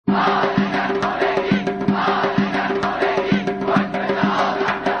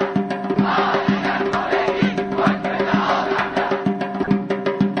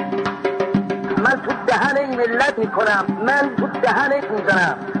دهنت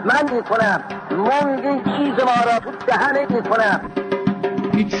میزنم، من میکنم مانده چیز ما را تو دهنت میکنم.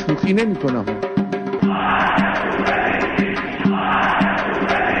 هیچ شوخی نمیکنم.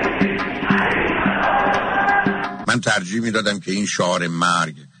 من ترجیح میدادم که این شعار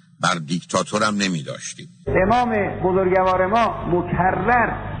مرگ بر دیکتاتورم نمیداشتیم. امام بزرگوار ما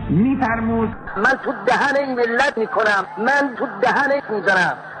مکرر میفرمود من تو دهن این ملت میکنم، من تو دهنت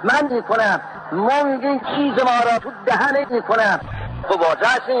میزنم، من میکنم مانده چیز ما را تو دهنت میکنم. تو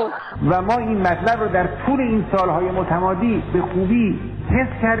واضح هستیم و ما این مطلب رو در طول این سالهای متمادی به خوبی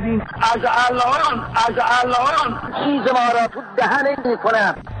حس کردیم. از الان چیز ما را تو دهنت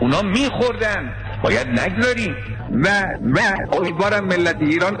میکنم. اونا میخوردن، باید نگذاریم و امیدوارم ملت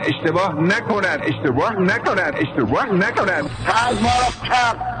ایران اشتباه نکنن. از ما را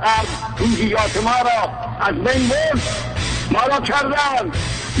کرد، از اینجیات ما را از بین برد، ما را کردن.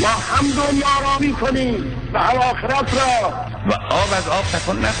 ما هم دنیا را میکنیم و هم آخرت را، و آب از آب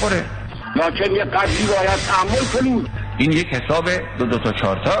تکان نخوره. لکن یه قدری باید تحمل کنیم. این یک حساب 2 تا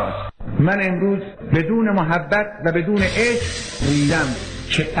 4 تاست. من امروز بدون محبت و بدون عشق ریدم.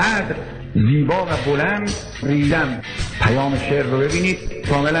 چقدر زیبا و بلند ریدم. پیام شعر رو ببینید،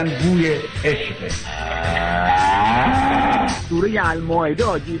 کاملا بوی عشقه. سوره المائده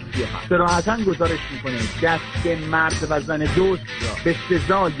آیه 37 صراحتاً گزارش میکنه دست مرد و زن دوست را به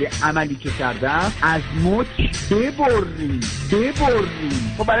سزای عملی که کرده است از مچ ببریم.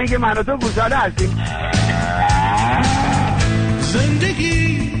 خب برای اینکه من و تو گوساله هستیم.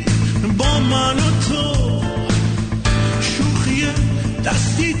 زندگی با من و تو شوخی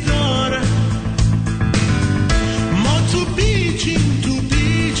دستی داره، ما تو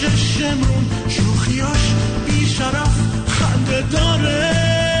بیجشمون شوخیاش بیشرف خنده داره.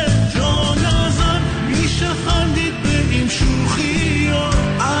 جا نزن میشه خندید به این شوخی ها،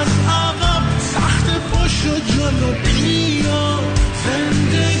 از عقب سخت پاش و جلو بیا.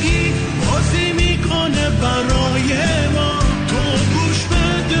 زندگی بازی میکنه برای ما، تو گوش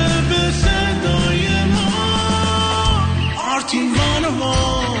بده به صدای ما. آرتین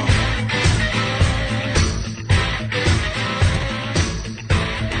وانوا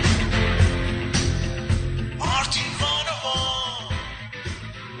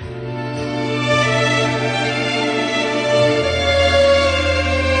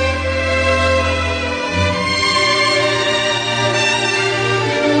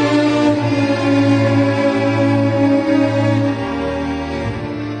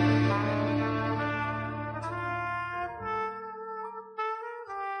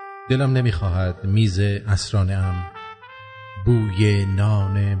دلم نمیخواهد میز عصرانه ام بوی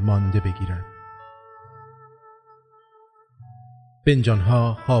نان مانده بگیرد.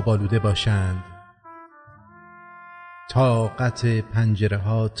 فنجان‌ها خواب آلوده باشند، طاقت پنجره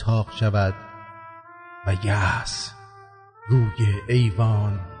ها تاق شود و یأس روی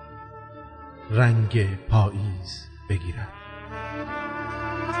ایوان رنگ پاییز بگیرد.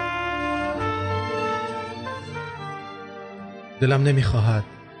 دلم نمیخواهد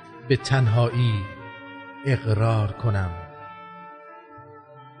به تنهایی اقرار کنم،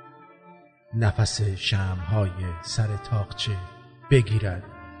 نفس شمع‌های سر طاقچه بگیرد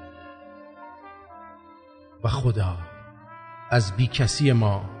و خدا از بی کسی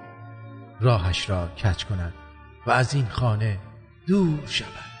ما راهش را کج کند و از این خانه دور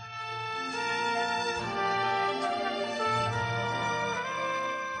شود.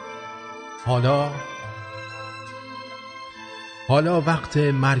 حالا وقت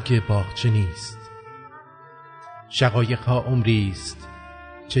مرگ باغچه نیست. شقایق‌ها عمریست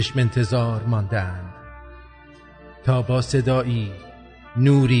چشم انتظار ماندند تا با صدایی،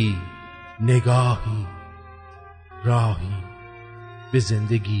 نوری، نگاهی، راهی به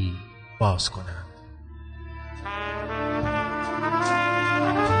زندگی باز کنند.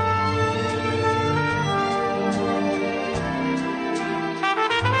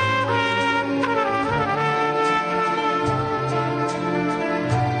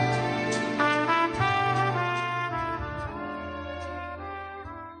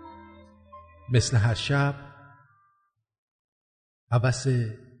 مثل هر شب هوس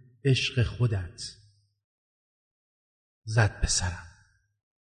عشق خودت زد به سرم.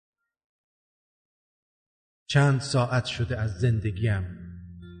 چند ساعت شده از زندگیم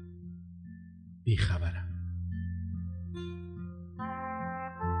بیخبرم.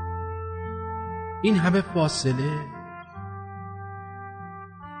 این همه فاصله،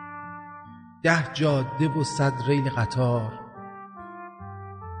 10 جاده و 100 ریل قطار،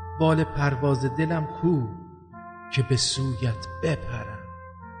 بال پرواز دلم کو که به سویت بپرم.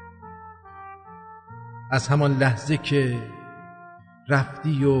 از همان لحظه که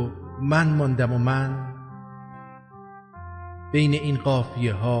رفتی و من ماندم و من بین این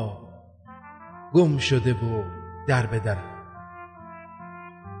قافیه ها گم شده و در به درم.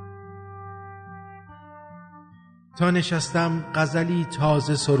 تا نشستم غزلی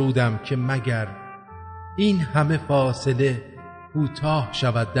تازه سرودم که مگر این همه فاصله کوتاه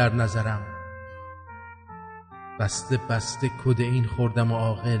شود در نظرم. بسته بسته کد این خوردم و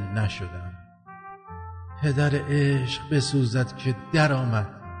عاقل نشدم. پدر عشق بسوزد که در آمد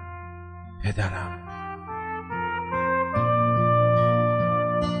پدرم.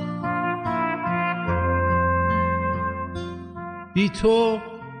 بی تو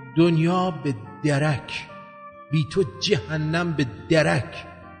دنیا به درک، بی تو جهنم به درک.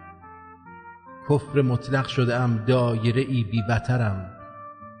 کفر مطلق شدم دایره ای بی بترم.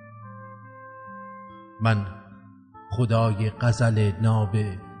 من خدای غزل ناب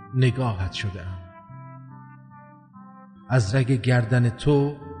نگاهت شدم. از رگ گردن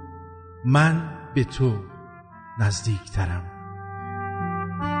تو من به تو نزدیکترم.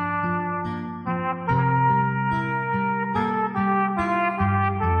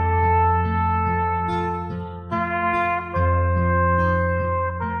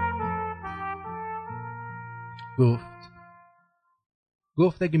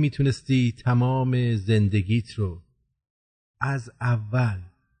 گفت اگه میتونستی تمام زندگیت رو از اول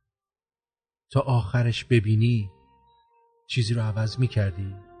تا آخرش ببینی چیزی رو عوض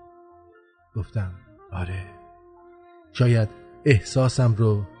میکردی؟ گفتم آره، شاید احساسم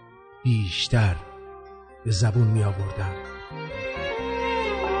رو بیشتر به زبون می آوردم.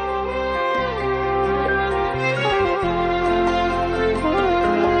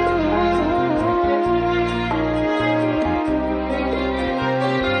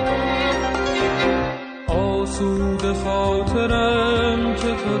 آسود خاطرم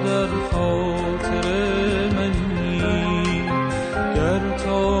که تو در خاطر منی، گر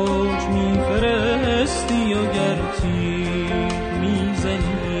تاج میفرستی و گر تیر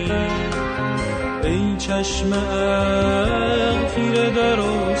میزنی. ای چشم عقل خیره در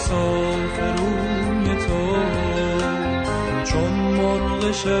اوصاف روی تو، چون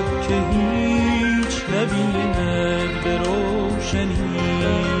مرغ شب که هیچ نبیند به روشنی.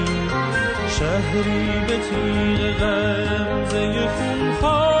 شهری به تیغ غمزه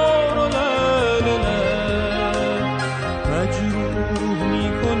خونخوار و لعل لب مجروح می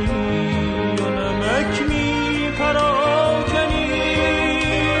کنی و نمک می پراکنی.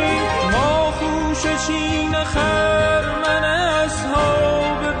 ما خوش چین خرمن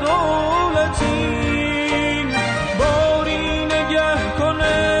اصحاب دولتیم، باری نگه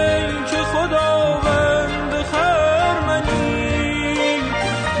کنه که خداوند خرمنیم.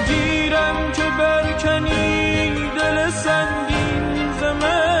 گیرم که برکنی دل سنگین ز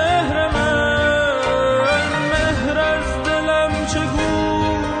مهر من، مهر از دلم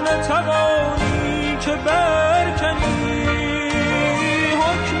چگونه توانی که برکنی.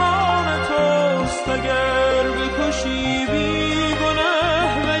 حکمان توست اگر بکشی بی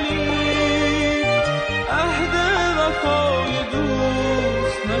گناه، ولی عهد وفای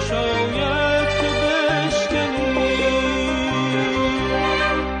دوست نشاید که بشکنی.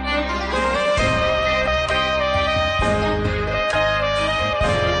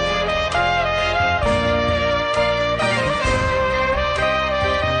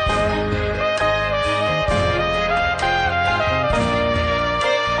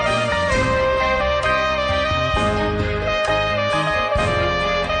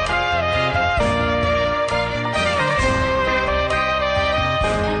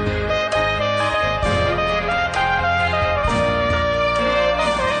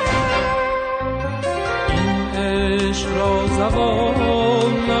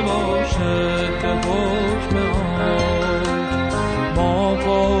 زبان نباشد به حکم آن، ما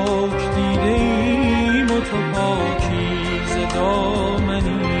پاک دیده ایم و تو پاکیزه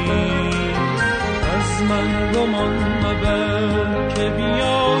دامنی. از من گمان مبر که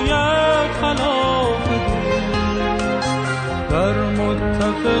بیاید خلاف دوست، در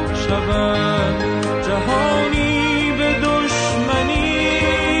متفق شود جهانی به دشمنی.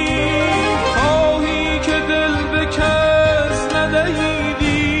 خواهی که دل بکن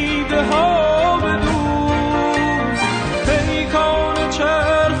دیده ها به دوست، پیکان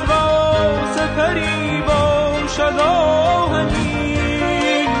چرخ را سپری باشد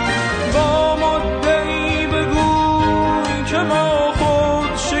آهنین. با مدعی بگوی که ما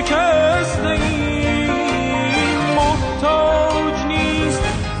خود شکسته ایم، محتاج نیست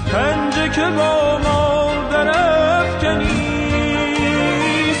پنجه که با ما در افکنی.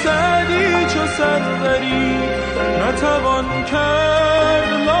 سعدی چو سرزری نتوان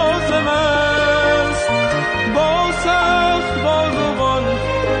کرد، لازم است با سخت بازوان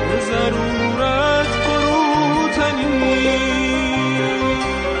به ضرورت فروتنی.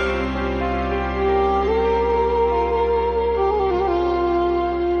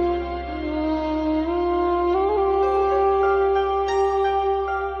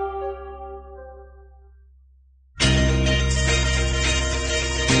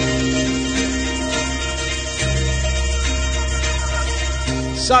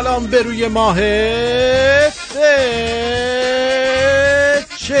 سلام به روی ماه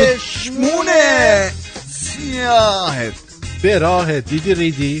چشمونه سیاهت به راه. دیدی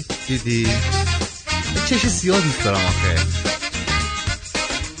ریدی؟ دیدی؟ چش سیاه دوست دارم آخه.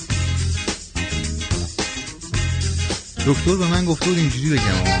 دکتر به من گفته بود اینجوری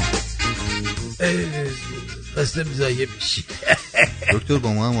بگم خواستم زایه بشی. دکتر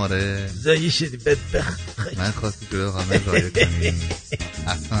با ما هم آره زایه شدی بدبخت. من خواستی جلو همه زایه کنی،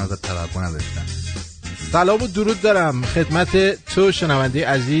 اصلا ازت توقع نداشتم. سلام و درود دارم خدمت تو شنونده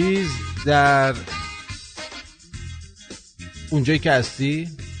عزیز در اونجایی که هستی،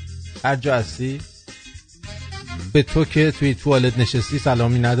 هر جا هستی. به تو که توی توالت نشستی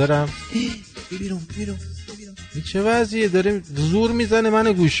سلامی ندارم. بیرون این چه وضعیه؟ داره زور میزنه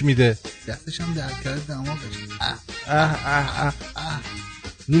منو گوش میده. دستش هم در کرد دماغش.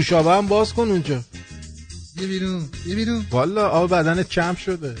 نوشابه هم باز کن اونجا. یه بیرون والا آب بدنت کم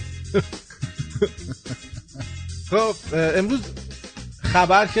شده. خب امروز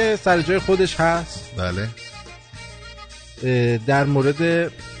خبر که سر جای خودش هست. بله. در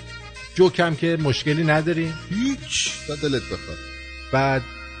مورد جوکم که مشکلی نداریم هیچ، تا دلت بخواد. بعد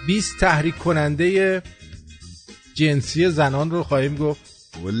 20 تحریک کننده جنسی زنان رو خواهیم گفت.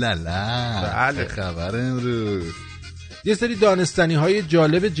 اولالا بله. خبر امروز یه سری دانستنی های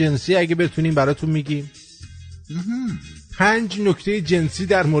جالب جنسی اگه بتونیم براتون میگیم. 5 نکته جنسی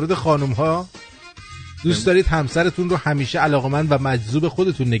در مورد خانم ها. دوست دارید همسرتون رو همیشه علاقمند و مجذوب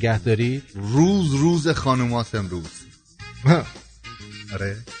خودتون نگه دارید؟ روز خانومات امروز.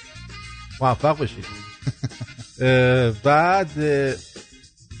 آره موفق باشید. بعد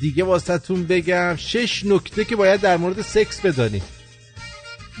دیگه واسهتون بگم 6 نکته که باید در مورد سکس بدانی.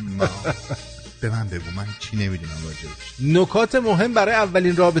 به من بگو، من چی نمیدونم راجعش. نکات مهم برای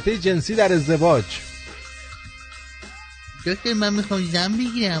اولین رابطه جنسی در ازدواج. دکتر من میخوام زن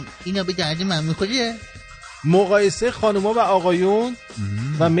بگیرم، اینا به درد من میخوره. مقایسه خانوما و آقایون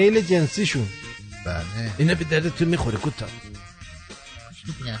و میل جنسیشون. بله اینا به دردتون میخوره کوتا.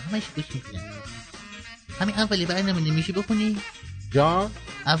 همش گوش میکنم. همین اولی برنامه نمیشه بخونی؟ جان؟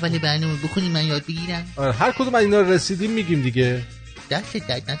 اولی برنامه بخونی من یاد بگیرم. آره هر کدوم از اینا رسیدیم میگیم دیگه. دست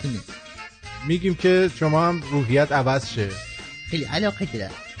درد نکنه. میگیم که شما هم روحیت عوض شه. خیلی علاقه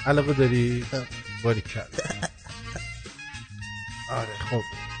دارم. علاقه داری؟ باریکلا. آره خب.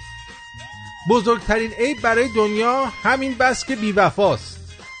 بزرگترین عیب برای دنیا همین بس که بی‌وفاست.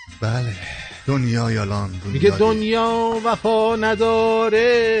 بله دنیا یالان. میگه دنیا وفا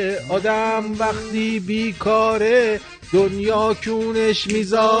نداره، آدم وقتی بیکاره دنیا کونش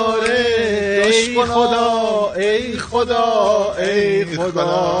میذاره. ای خدا ای خدا ای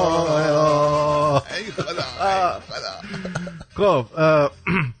خدا ای خدا. خب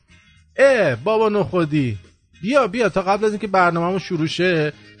بابا نخودی بیا تا قبل از اینکه برنامه‌مون شروع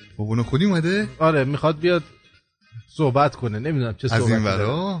شه. بابا نخودی اومده؟ آره میخواد بیاد صحبت کنه. نمیدونم چه صحبت از این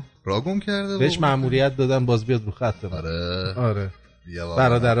ورا را گم کرده. بهش مأموریت دادن باز بیاد رو خط. آره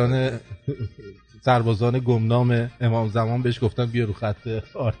برادران سربازان گمنام امام زمان بهش گفتن بیا رو خط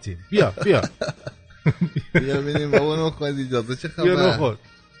آرتین. بیا ببینیم بابا نخودی اجازه چه خبر؟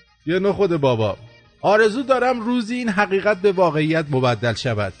 بیا نخود بابا. آرزو دارم روزی این حقیقت به واقعیت مبدل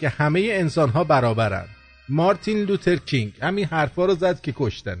شود که همه انسان‌ها برابرند. مارتین لوتر کینگ همین حرفا رو زد که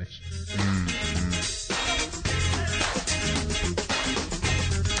کشتنش.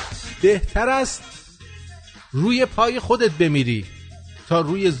 بهتر است روی پای خودت بمیری تا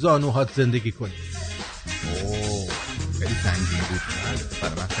روی زانوهات زندگی کنی. خیلی سنگین بود.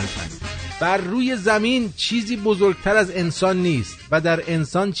 بر روی زمین چیزی بزرگتر از انسان نیست و در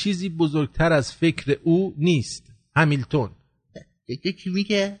انسان چیزی بزرگتر از فکر او نیست. همیلتون. دکتر چی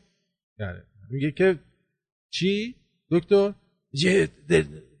میگه؟ میگه که چی دکتر؟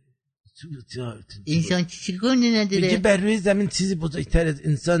 انسان چی گونه نداره؟ میگه بر روی زمین چیزی بزرگتر از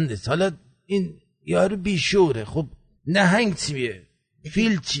انسان نیست. حالا این یارو بیشوره. خب نهنگ چیه؟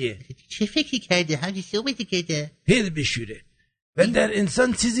 فیل چیه؟ چه فکری کرده؟ همچه صحبتی کرده؟ هیل بیشوره و در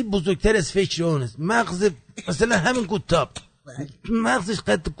انسان چیزی بزرگتر از فکر اون است. مغز مثلا همین کتاب مغزش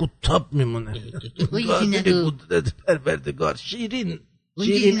قد کتاب میمونه. پروردگار شیرین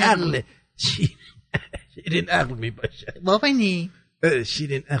عقل شیرین عقل میباشه. بابانی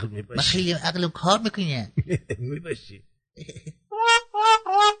شیرین عقل میباشی. من خیلی عقلم کار میکنه. میباشی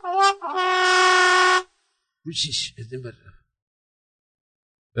روشیش ازیم بر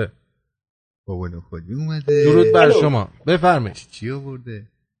بابا نخودی اومده. درود بر شما. بفرمایید. چی آورده؟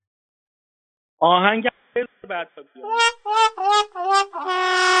 آهنگ بعد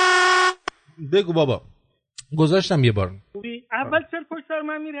بگو بابا. گذاشتم یه بار. اول چرا پشت سر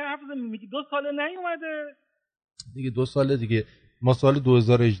من میره حرف میگی 2 سال نیومده دیگه 2 ساله دیگه. ما سال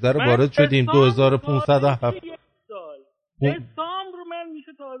 2018 رو وارد شدیم 2507 دسامبر من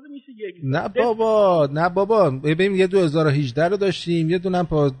میشه تازه میشه یک سال. نه بابا ببین یه 2018 رو داشتیم یه دونه هم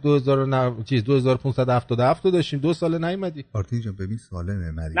 2577 رو داشتیم 2 سال نیومدی آرتین جان ببین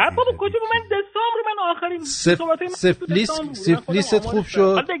سالمه مریضی نه بابا کجا من دسامبر من آخرین سفلیست خوب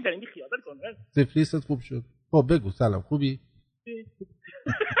شد سفلیست خوب شد خب بگو سلام خوبی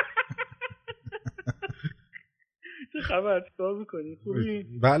چه خبر چیکار میکنی خوبی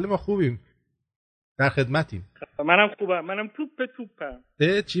بله ما خوبیم در خدمتیم منم خوبم منم توپم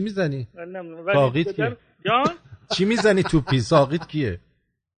چی میزنی ساقیت کیه جان چی میزنی توپی ساقیت کیه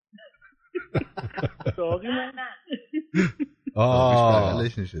ساقی من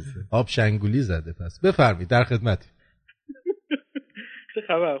آب شنگولی زده پس بفرمایید در خدمتیم چه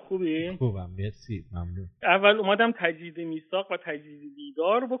خبر خوبی خوبم مرسی ممنون اول اومدم تجدید میثاق و تجدید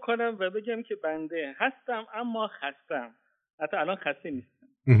دیدار بکنم و بگم که بنده هستم اما خستم حتی الان خسته نیستم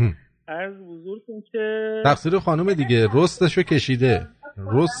از بزرگتون که تقصیر خانومه دیگه رستشو کشیده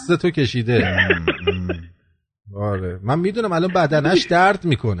رستتو کشیده آره من میدونم الان بدنش درد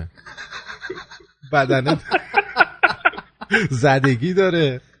میکنه بدنه زدگی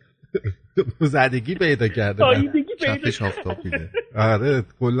داره زدگی پیدا کرده کفش آفتاب دیده آره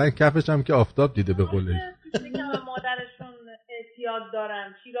کلا کفش هم که آفتاب دیده به قولش مادرشون اعتیاد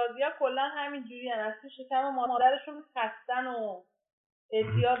دارن شیرازی‌ها کلا همین جوری هستن از شکم مادرشون خستن و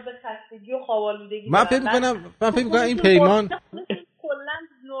اعتیاد به خستگی و خواب‌آلودگی من فکر می‌کنم این پیمان کلا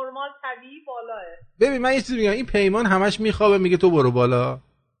نرمال طبیعی بالاه. ببین من یه چیزی میگم این پیمان همش میخوابه میگه تو برو بالا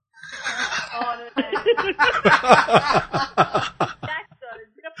آره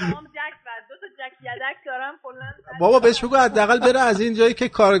دارم کلا بابا بهش بگو حداقل بره از این جایی که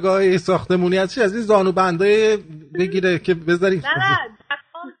کارگاه ساختمونی هست از این زانو بندای بگیره که بذاری نه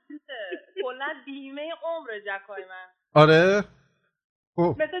کلا بیمه عمر جکای من آره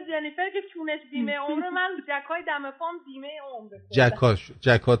مثل جنیفر که چونش بیمه عمره من جکای دم پام بیمه عمره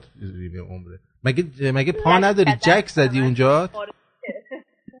جکات بیمه عمره مگه پا نداری جک زدی اونجا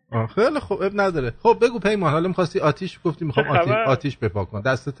خیلی خوب اب نداره خب بگو پیمان حالا می‌خواستی آتیش گفتی میخوام آتیش بپا کنم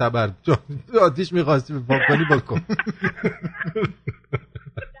دست تبر آتیش می‌خواستی بپا کنی بکن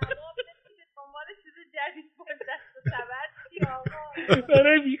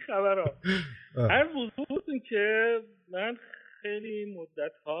برای بی خبرها هر بزرگتون که من خیلی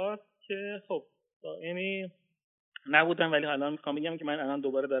مدت هاست که خب یعنی نبودم ولی الان میخوام بگم که من الان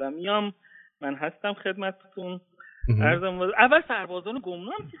دوباره دارم میام من هستم خدمتتون اول سربازان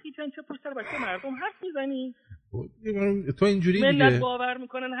گمنام که خیچن چه پشت سر بچه مردم حرف میزنی تو اینجوری دیگه ملت باور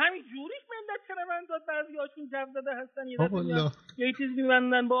میکنن همین جوریش ملت شنوندات بعضی هاشون جو زده هستن یه چیز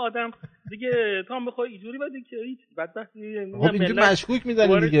میبندن با آدم دیگه تا هم بخوای اینجوری بده که هیچ بدبختی خب اینجوری مشکوک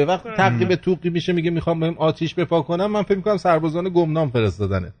میزنی دیگه وقتی تقریب توقی میشه میگه میخوام بهم آتیش بپا کنم من فکر میکنم سربازان گمنام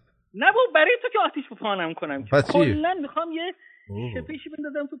فرستادنه نه بابا برای تو که آتیش بپا نمیکنم کلا میخوام یه شپیشی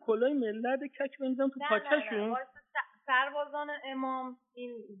بندازم تو کلای ملت کک بندازم تو پاچه‌شون سربازان امام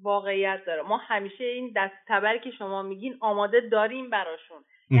این واقعیت داره ما همیشه این دست تبری که شما میگین آماده داریم براشون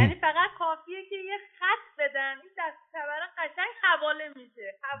یعنی فقط کافیه که یه خط بدن این دست تبر قشنگ حواله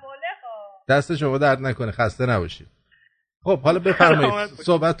میشه حواله ها دست شما درد نکنه خسته نباشید خب حالا بفرمایید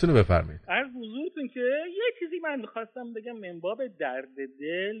صحبتتونو بفرمایید از حضورتون که یه چیزی من می‌خواستم بگم من باب درد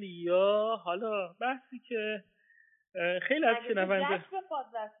دل یا حالا بحثی که خیلی از شنونده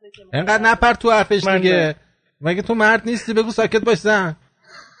اینقدر نپر تو حرفش دیگه مگه تو مرد نیستی بگو ساکت باش زن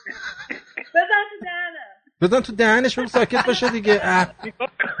بزن تو دهنش بگو ساکت باشه دیگه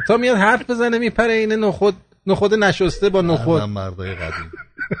تا میاد حرف بزنه میپره اینه نخود نشسته با نخود مردای قدیم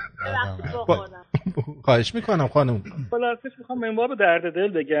خواهش میکنم خانم خلاصش میخوام منباب درد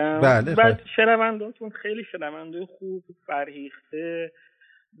دل بگم بله بعد شنونداتون خیلی شنونده خوب فرهیخته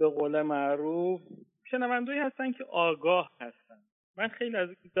به قول معروف شنوندهایی هستن که آگاه هستن من خیلی از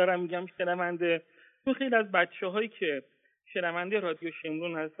دارم میگم شنونده تو خیلی از بچه‌هایی که شنونده رادیو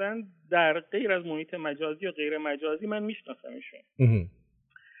شمرون هستن در غیر از محیط مجازی و غیر مجازی من میشناسمشون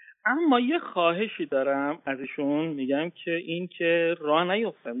اما یه خواهشی دارم ازشون میگم که این که راه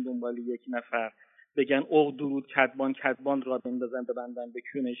نیفتن دنبال یک نفر بگن اوه درود کدبان را بندازن ببندن به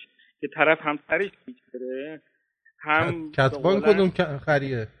کونش که طرف هم سرش میگیره هم کدبان کدوم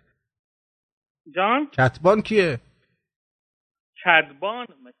خریه جان کدبان کیه کدبان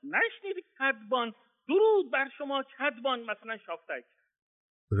نشنیدی کدبان درود بر شما کدبان مثلا شافتک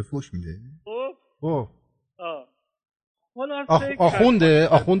داره فوش میده اوه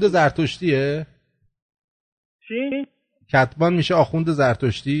آخونده زرتشتیه چی؟ کدبان میشه آخونده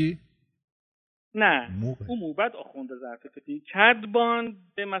زرتشتی؟ نه اون موبت آخونده زرتشتی کدبان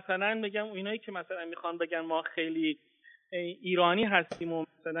به مثلا میگم اینایی که مثلا میخوان بگن ما خیلی ایرانی هستیم و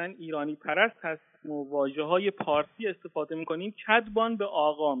مثلا ایرانی پرست هستیم و واژه‌های پارسی استفاده می‌کنیم، کدبان به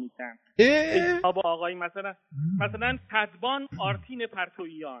آقا میگن. با آقای مثلا کدبان آرتین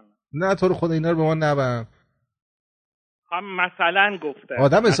پرتویان. نه تو رو خدا اینا رو به ما نبرم. هم مثلا گفته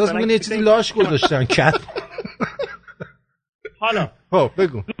آدم احساس می‌کنه یه چیزی لاش گذاشتن کد. حالا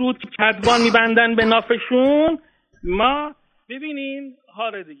بگو درود کدبان میبندن به نافشون. ما ببینین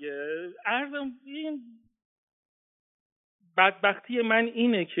حالا دیگه عرضم این بدبختی من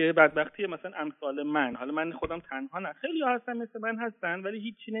اینه که بدبختی مثلا امثال من، حالا من خودم تنها نه، خیلی ها هستن مثل من هستن ولی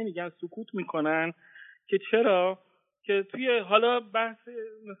هیچی نمیگن، سکوت میکنن که چرا که توی حالا بحث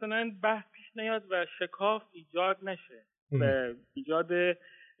مثلا بحث پیش نیاد و شکاف ایجاد نشه و ایجاد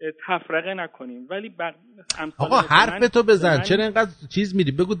تفرقه نکنیم. ولی آقا حرف تو بزن، چرا اینقدر چیز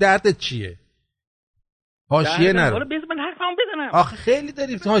میری؟ بگو دردت چیه؟ حاشیه نرو. حالا من حرفمو بزنم. آخه خیلی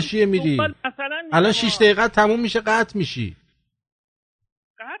داری حاشیه میری. الان 6 دقیقه تموم میشه قطع میشی.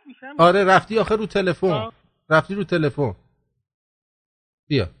 قطع میشم؟ آره رفتی آخه رو تلفن. رفتی رو تلفن.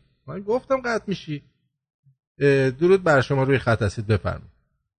 بیا. من گفتم قطع میشی. درود بر شما، روی خط هستید، بفرمایید.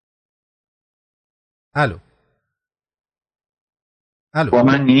 الو. با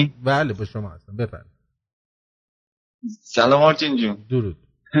من نی؟ بله با شما هستم، بفرمایید. سلام آرتین جون. درود.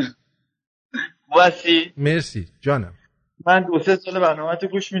 واسی مرسی جانم. من 2-3 سال برنامه‌تو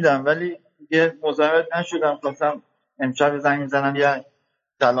گوش میدم ولی دیگه مزاحمت نشدم، خواستم امشب زنگ میزنم یه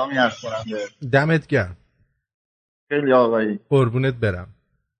سلامی عرض کنم به. دمت گرم. خیلی آقایی. قربونت برم.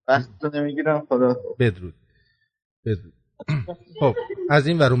 وقتتو نمیگیرم. خدا بدرود. خب از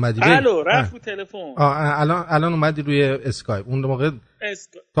این ور اومدی. الو رفت رو تلفن. الان اومدی روی اسکایپ. اون موقع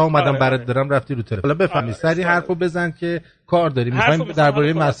تا اومدم برات دارم رفتی رو تلفن. حالا بفهمی سری حرفو بزن که کار داریم. می‌خوایم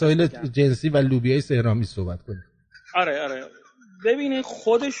درباره مسائل جنسی و لوبیای سهرامی صحبت کنیم. آره ببینید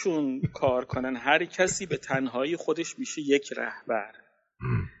خودشون کار کنن. هر کسی به تنهایی خودش میشه یک رهبر.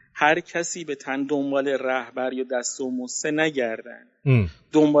 هر کسی به دنبال رهبر یا دست و مصه نگردن.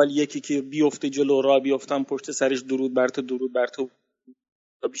 دنبال یکی که بیفته جلو را بیفتن پشت سرش درود بر تو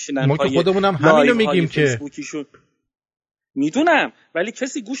بشینن. ما که خودمونم همینو میگیم که میدونم ولی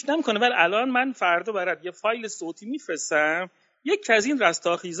کسی گوش نمیکنه. ولی الان من فردا برات یه فایل صوتی میفرستم، یک از این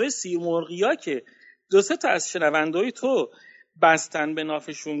رستاخیزای سیرمرغیا که 2-3 تا از شنوندای تو بستن به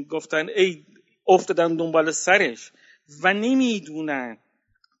نافشون، گفتن ای افتادن دنبال سرش و نمیدونن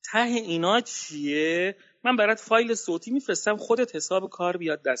ته اینا چیه. من برات فایل صوتی میفرستم، خودت حساب کار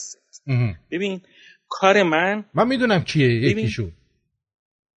بیاد دستت. ببین کار من میدونم کیه یکیشون.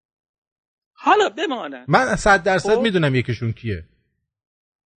 حالا بمانه من 100% میدونم یکیشون کیه.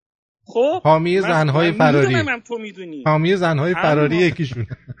 خب حامی زنهای فراری. میدونم تو میدونی. حامی زنهای فراری یکیشون.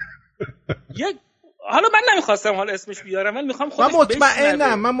 حالا من نمیخواستم حالا اسمش بیارم ولی میخوام خودش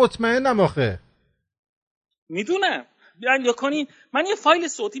من مطمئنم آخه. میدونم. بیان یا کنین من یه فایل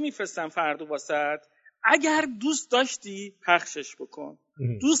صوتی میفرستم فردا واسط. اگر دوست داشتی پخشش بکن،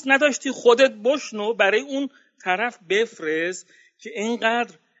 دوست نداشتی خودت بشنو برای اون طرف بفرست که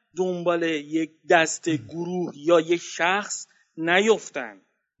اینقدر دنبال یک دست گروه یا یک شخص نیفتن.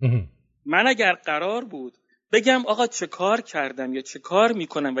 من اگر قرار بود بگم آقا چه کار کردم یا چه کار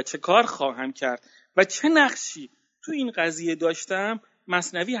میکنم و چه کار خواهم کرد و چه نقشی تو این قضیه داشتم،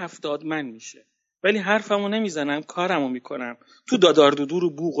 مثنوی 70 من میشه. ولی حرفمو نمیزنم، کارمو میکنم. تو دادار دودور و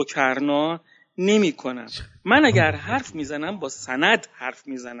بوق و کرنا نمیکنم. من اگر حرف میزنم با سند حرف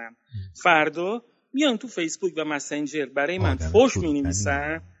میزنم. فردا میان تو فیسبوک و مسنجر برای من فوش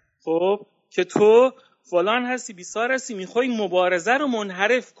مینویسن خب که تو فلان هستی بیسار هستی میخوای مبارزه رو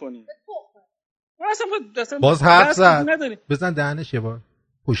منحرف کنی. باز حرف زد. بزن دهنش یه بار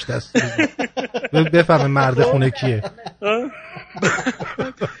پشت دست بفهمه مرد خونه کیه.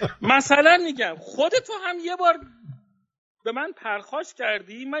 مثلا میگم خودتو هم یه بار به من پرخاش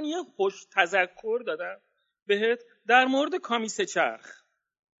کردی، من یه خوش تذکر دادم بهت در مورد کامیس چرخ.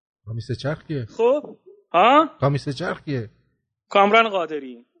 کامیس چرخ کیه؟ خب کامیس چرخ کیه؟ کامران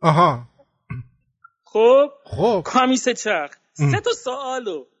قادری. آها خب کامیس چرخ 3 تا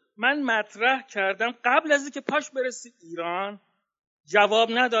سوالو من مطرح کردم قبل از اینکه پاش برسی ایران، جواب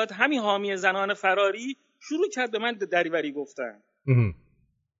نداد. همین حامی زنان فراری شروع کرد به من دریوری گفتن.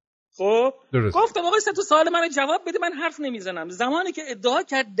 خب گفتم آقا 3 تا سوال منو جواب بده، من حرف نمیزنم. زمانی که ادعا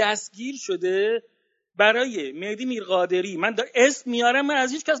کرد دستگیر شده برای مهدی میرقادری، من اسم میارم، من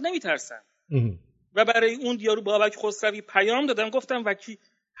از هیچ کس نمیترسم. و برای اون دیارو بابک خسروی پیام دادم، گفتم وکی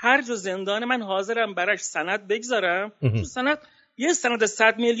هر جا زندان من حاضرم براش سند بگذارم. تو سند یه سند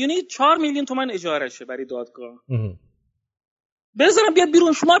 100 میلیونی 4 میلیون تومان اجارشه برای دادگاه. بذارم بیاد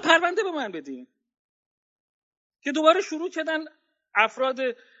بیرون، شما پرونده به من بدین. که دوباره شروع کردن افراد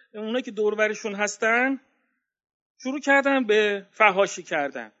اونا که دور برشون هستن شروع کردن به فحاشی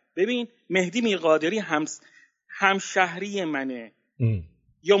کردن. ببین مهدی میرقادری همشهری منه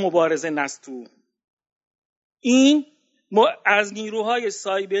یا مبارز نستو. این از نیروهای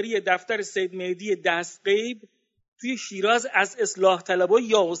سایبری دفتر سید مهدی دستغیب توی شیراز از اصلاح طلبای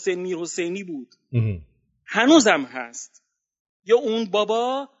یا حسین میر حسینی بود. هنوزم هست. یا اون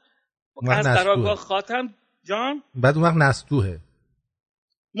بابا از قرارگاه خاتم جان بعد اون وقت نستوه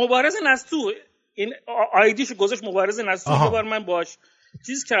مبارز نستو، این آیدیشو گذاشت مبارز نستو. یه بار من باش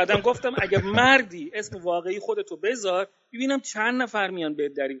چیز کردم، گفتم اگه مردی اسم واقعی خودتو بذار ببینم چند نفر میان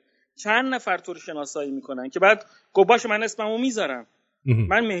بهت دری، چند نفر تو رو شناسایی میکنن، که بعد گفت من اسممو میذارم.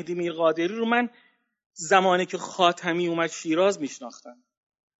 من مهدی میرقادری رو من زمانی که خاتمی اومد شیراز میشناختم.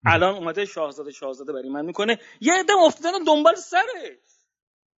 الان اومده شاهزاده برای من میکنه، یه عده افتادن دنبال سرش.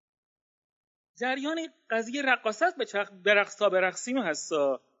 جریان قضیه رقاصت به رقص تا برقصیم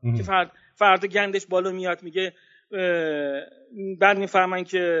هستا که فرد گندش بالا میاد میگه بعد میفهمن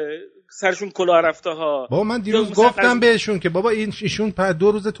که سرشون کلاه رفته ها. بابا من دیروز گفتم بهشون که بابا ایشون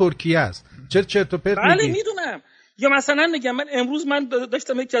 2 روز ترکیه است، چرت و پرت میگی. بله میدونم. یا مثلا میگم من امروز من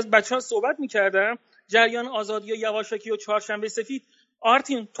داشتم یکی از بچه‌ها صحبت میکردم، جریان آزادی و یواشکی و چهارشنبه سفید.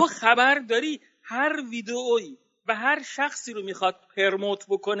 آرتین تو خبر داری هر ویدئویی و هر شخصی رو میخواد پرموت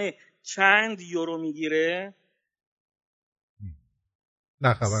بکنه چند یورو میگیره؟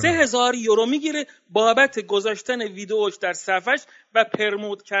 3000 یورو میگیره بابت گذاشتن ویدئوش در صفحش و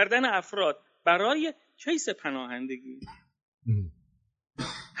پرموت کردن افراد برای کیس پناهندگی.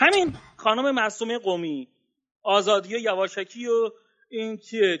 همین خانم معصومه قمی، آزادی و یواشکی و این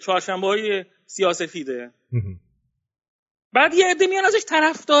چیه چهارشنبه‌های سیاسفیده. بعد یه عده میان ازش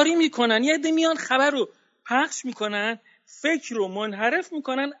طرفداری میکنن، یه عده میان خبر رو پخش میکنن، فکر رو منحرف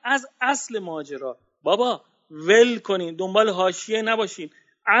میکنن از اصل ماجرا. بابا ول کنین، دنبال حاشیه نباشین،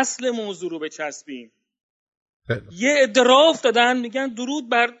 اصل موضوع رو بچسبین. یه عده راه افتادن میگن درود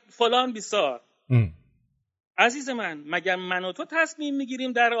بر فلان بیسار. عزیز من، مگر من و تو تصمیم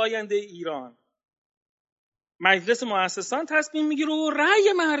میگیریم در آینده ایران؟ مجلس مؤسسان تصمیم میگیره و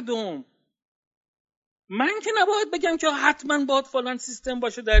رأی مردم. من که نباید بگم که حتما باید فلان سیستم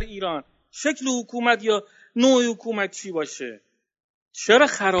باشه در ایران، شکل حکومت یا نوع حکومت چی باشه. چرا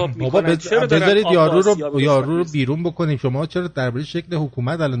خراب میکنن؟ چرا بذارید یارو رو بیرون بکنیم. شما چرا درباره شکل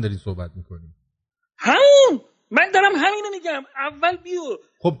حکومت الان دارید صحبت میکنید؟ همون من دارم همینو میگم. اول بیو.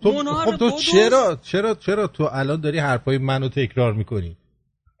 خب تو چرا تو الان داری حرفای منو تکرار میکنی؟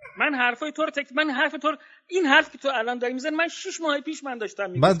 من حرف تو این حرف که تو الان داری میزنی من 6 ماه پیش من داشتم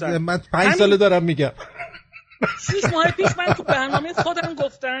میگفتم. من 5 ساله دارم میگم. 6 ماه پیش من تو برنامه خودم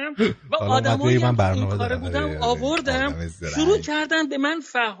گفتم و آدمایی که این کاره بودم آوردم، شروع کردن به من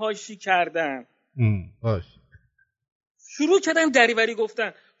فحاشی کردن. باش. شروع کردن دریوری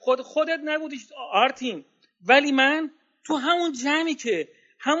گفتن. خودت نبودی آرتین، ولی من تو همون جمعی که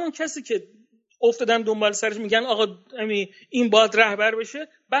همون کسی که افتادن دنبال سرش میگن آقا این باید رهبر بشه،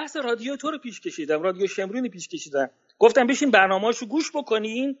 بحث رادیو تو رو پیش کشیدم، رادیو شمرونی پیش کشیدم، گفتم بشین برنامه‌اشو گوش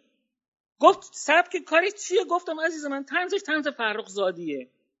بکنین. گفت سبک کاری چیه؟ گفتم عزیز من طنزش طنز فرخزادیه.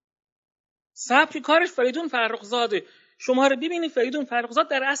 سبک کارش فریدون فرخزاده. شما رو ببینید فریدون فرخزاد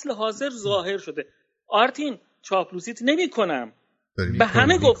در اصل حاضر ظاهر شده. آرتین چاپلوسیت نمی‌کنم. به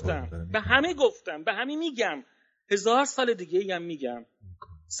همه گفتم، به همه میگم، 1000 سال دیگه هم میگم.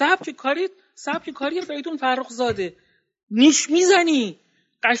 سبک کاری فریدون فرخزاده. نیش میزنی،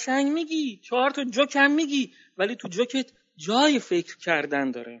 قشنگ میگی، 4 تا جوک هم میگی، ولی تو جوکت جای فکر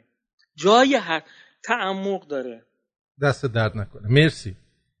کردن داره، جای تعمق داره. دست درد نکنه. مرسی.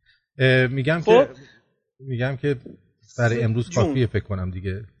 میگم که برای امروز کافیه فکر کنم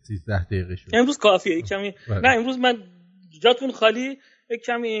دیگه. 13 دقیقه شد. امروز کافیه کمی. نه امروز من جاتون خالی،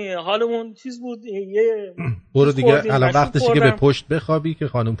 کمی حالمون چیز بود. یه برو دیگه الان وقتشه که به پشت بخوابی که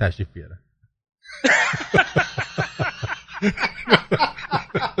خانم تشریف بیاره.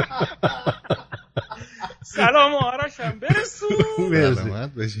 سلام آرشم برسون.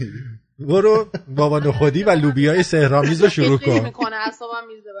 سلامت باشی. برو بابا نخودی و لوبیای سحرآمیز رو شروع کن. میکنه اعصابم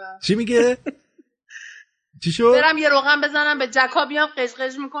میزه. چی میگه؟ چی شد؟ برم یه روغن بزنم به جکا بیام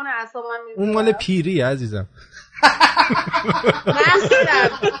قشقش میکنه اعصابم میزه. اون مال پیری عزیزم. نخیرم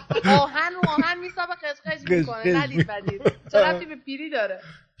آهن میسابه قشقش میکنه. ندید بدید. چه رفتی به پیری داره؟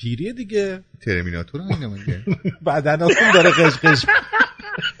 پیریه دیگه. ترمیناتور هم نمیگه. بدناتون داره قشقش.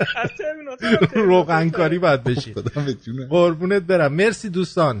 از ترمیناتور روغنکاری باید بشید. قربونت برم. مرسی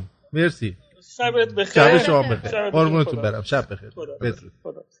دوستان. مرسی. شبت بخیر. شب شما بخیر. قربونتون برم. شب بخیر.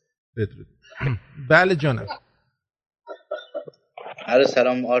 بدرود. بله جانم. عرض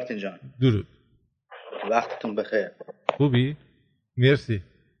سلام آرتین جان. درود. وقتتون بخیر. خوبی؟ مرسی.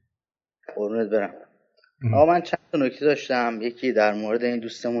 قربونت برم. آقا من چند تا نکته داشتم. یکی در مورد این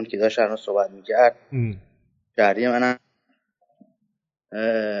دوستمون که داشت الان صحبت می‌کرد، شهری منم،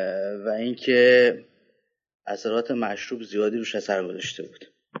 و اینکه اثرات مشروب زیادی روش اثر گذاشته بود.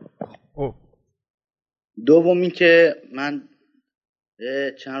 دوم اینکه من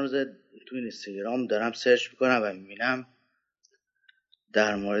چند روز تو اینستاگرام دارم سرچ میکنم و میبینم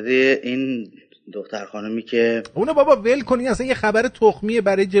در مورد این دختر خانمی که اونو بابا ول کنی، اصلا یه خبر تخمیه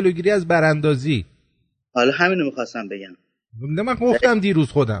برای جلوگیری از براندازی. حالا همینو میخواستم بگم. نه من گفتم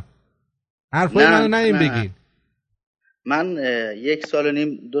دیروز خودم حرفای منو نیم بگین. من 1 سال و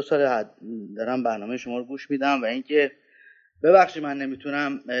نیم 2 سال دارم برنامه شما رو گوش میدم و اینکه ببخشید من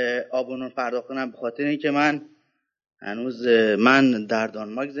نمیتونم آبونون پرداخت کنم به خاطر اینکه من هنوز در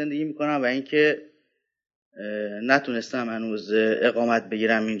دانمارک زندگی میکنم و اینکه نتونستم هنوز اقامت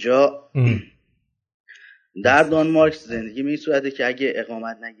بگیرم اینجا. در دانمارک زندگی به این صورته که اگه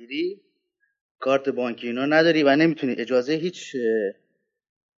اقامت نگیری کارت بانکی اینا نداری و نمیتونی اجازه هیچ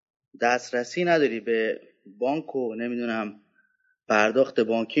دسترسی نداری به بانک و نمیدونم پرداخت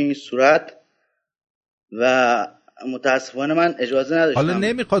بانکی این صورت و متاسفانه من اجازه نداشتم. حالا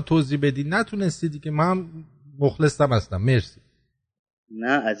نمیخواد توضیح بدی، نتونستی دیگه، من مخلصم هستم. مرسی.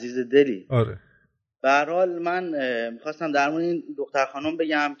 نه عزیز دلی. آره. به هر حال من میخواستم در مورد این دختر خانم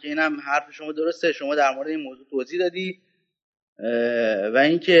بگم که اینم حرف شما درسته، شما در مورد این موضوع توضیح دادی و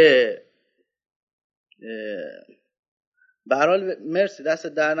اینکه به هر حال مرسی، دست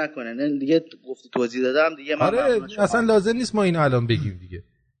در نکنه. دیگه گفتی توضیح دادم دیگه. من آره اصلا لازم نیست ما اینو الان بگیم دیگه.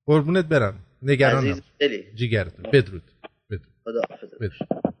 قربونت برم، نگران نباش. جیگرتون. بدرود. خداحافظ.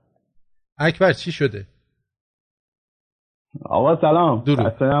 اکبر چی شده؟ آقا سلام.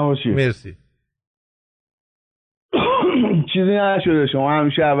 درود. مرسی. چیزی نشده. شما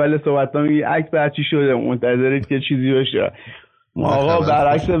همیشه اول صحبت‌ها میگی اکبر چی شده، منتظرید که چیزی بشه. آقا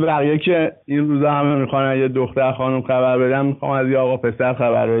برعکس بقیه که این روزا همه میخوان یه دختر خانم خبر بدم، میخوام از یه آقا پسر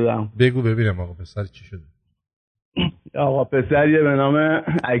خبر بدم. بگو ببینم آقا پسر چی شده. آقا پسریه به نام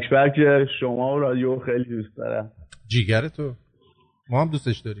اکبر که شما و رادیو خیلی دوست داره. جیگر تو ما هم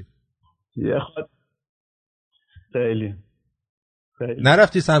دوستش داریم. یه خود خیلی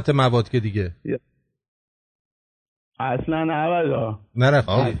نرفتی سمت مواد که دیگه اصلا نبادا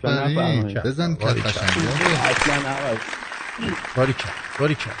نرفتی. بزن که قشنگه اصلا نباد.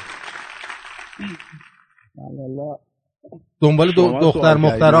 باری کرد دنبال دختر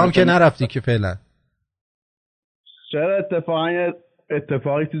مخترام که نرفتی که فعلا. چرا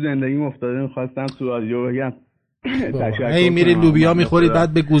اتفاقی تو زندگی افتاده، میخواستم تو رادیو بگم. هی میری لوبیا میخوری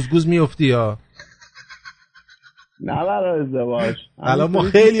بعد به گوزگوز میفتی یا نه برای ازدواج. الان ما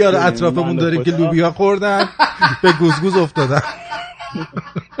خیلی ها رو اطرافمون داریم که لوبیا خوردن به گوزگوز افتادن.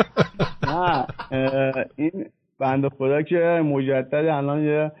 نه این بنده خدا که مجدد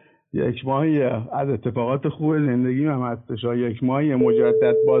الان یک ماهیه از اتفاقات خوب زندگی هم هستش. 1 ماهیه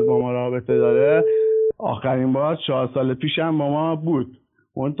مجدد باز با ما رابطه داره. آخرین بار 4 سال پیش هم با ما بود.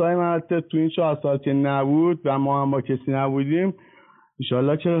 اون تایم البته تو این 4 سال که نبود و ما هم با کسی نبودیم،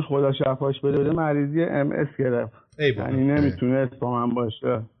 انشالله که خدا شفاش بده، مریضی MS گرفت. یعنی نمیتونست با من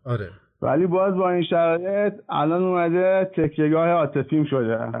باشه. آره. ولی باز با این شرایط الان اومده تکیه‌گاه عاطفیم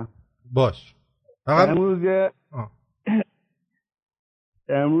شده. باش.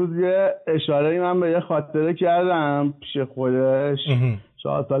 امروز یه اشاره‌ای من به یه خاطره کردم پیش خودش.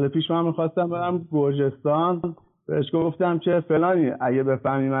 4 سال پیش من میخواستم برم گرجستان، بهش گفتم که فلانی اگه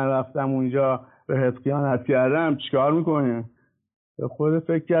بفهمی من رفتم اونجا به حفظ خیانت کردم چیکار میکنی؟ به خود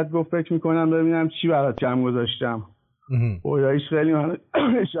فکر کرد، گفت فکر میکنم ببینم چی برات کم گذاشتم. خداییش خیلی من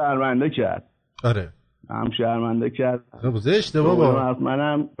شرمنده کرد. آره هم شرمنده کرد. زشته بابا.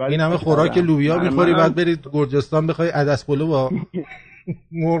 این همه خوراک لوبیا میخوری بعد برید گرجستان بخوای عدس پلو با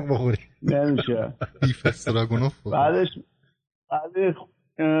مرغ بخوری. نمیشه. بیف استراگونوف. بعدش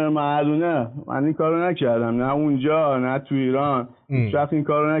معلونه من این کارو نکردم، نه اونجا نه تو ایران شفت این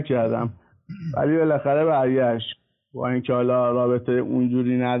کارو نکردم. ولی بالاخره برگشت. با اینکه حالا رابطه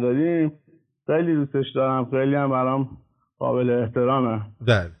اونجوری نداریم، خیلی دوستش دارم، خیلی هم برام قابل احترامه.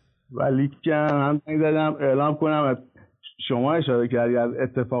 ولی که هم زدم اعلام کنم، شما اشاره کردی از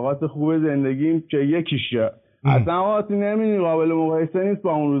اتفاقات خوب زندگیم که یکیشه. اصلا وقتی نمیدونی قابل مقایسه نیست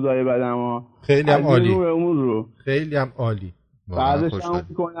با اون روزای بدم ها. خیلی هم عالی. رو. خیلی هم عالی. بعدش هم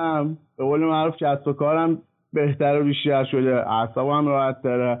میکنم به قول معروف کسب و کارم بهتر و بیشتر شده، اعصابم راحت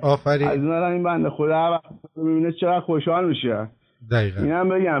تره. آفرین. از این بنده خدا میبینه چقدر خوشحال میشه. دقیقاً. اینم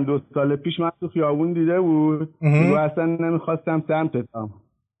بگم 2 سال پیش من تو خیابون دیده بود، میگو اصلا نمیخواستم سمتتم،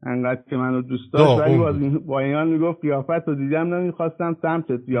 انقدر که منو دوست داشت، ولی با اینا میگفت قیافت رو دیدم نمیخواستم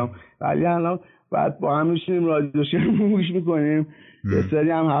سمتت بیام. ولی الان بعد با هم میشینیم رادیو گوش میکنیم، یه سری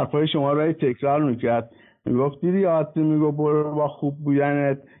هم حرفای شما رو تکرار میکرد. میگفت دیدی آتی میگو برو با خوب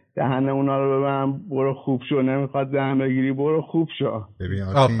بودنت دهن اونا رو ببن، برو خوب شو، نمیخواد دهن بگیری برو خوب شو. ببین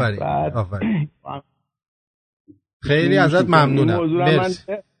آفرین خیلی ازت ممنونم.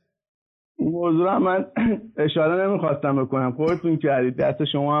 این موضوع من اشاره نمیخواستم بکنم، خودتون کردید، دست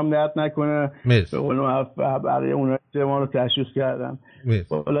شما هم درد نکنه. به قول موفق برای اونایی که ما رو تشویق کردن.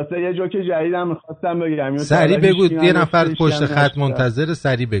 خلاصه یه جوک جدیدم میخواستم بگم. سریع بگو، یه نفر پشت خط منتظر،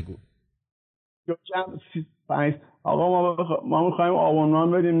 سریع بگو. جوکم 5 آقا ما میخوایم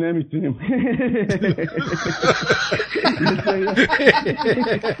آبونمان بدیم نمیتونیم.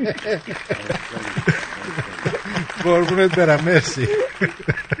 قربونت برم، مرسی.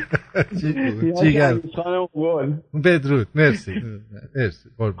 جیگر بدرود، مرسی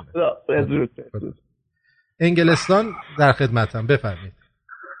قربونت. بدرود. انگلستان در خدمتم، بفرمایید.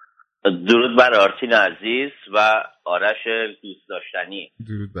 درود بر آرتین عزیز و آرش دوست داشتنی.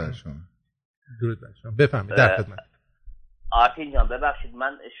 درود بر شما. بفرمایید، در خدمت. آرتین جان ببخشید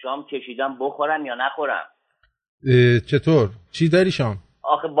من شام کشیدم بخورم یا نخورم؟ چطور؟ چی داری شام؟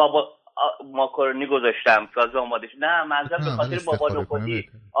 آخه بابا ماکارونی گذاشتم تازه آماده شد. نه منظورم به خاطر بابا نخودی.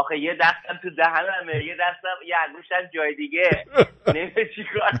 آخه یه دستم تو دهنمه، یه دستم یه انگشتم جای دیگه. نمی‌دونم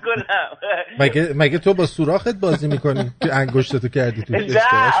چیکار کنم. مگه تو با سوراخت بازی می‌کنی که انگشتتو کردی تو؟ نه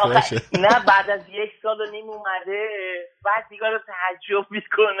بعد از 1 سال و نیم اومده، بعد دیگه رو تعجب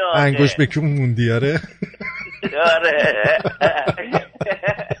می‌کنه. انگشت به کون موندی؟ آره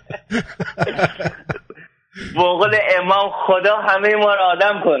به قول امام خدا همه ما رو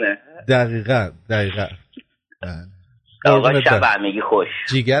آدم کنه. دقیقاً آقا شب همگی خوش.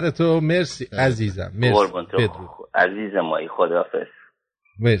 جیگرتو مرسی عزیزم. مرسی عزیز مایی، خداحافظ.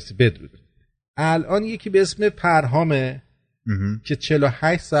 مرسی، بدرود. الان یکی به اسم پرهامه که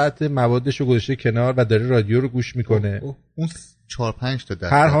 48 ساعت موادشو گذاشته کنار و داره رادیو رو گوش میکنه. اون 4-5 تا دست.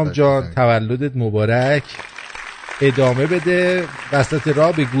 پرهام جان تولدت مبارک، ادامه بده، وسط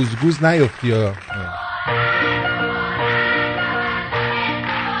راه به گوزگوز نیفتی ها.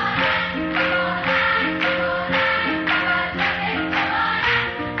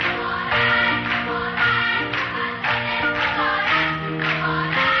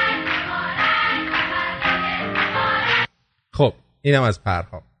 خب اینم از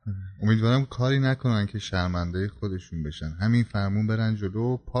پرهام. امیدوارم کاری نکنن که شرمنده خودشون بشن، همین فرمون برن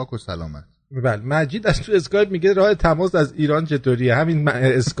جلو، پاک و سلامت. بله. مجید از تو اسکایپ میگه راه تماس از ایران چطوریه؟ همین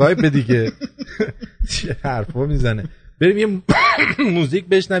اسکایپ دیگه. چه حرفا میزنه. بریم یه موزیک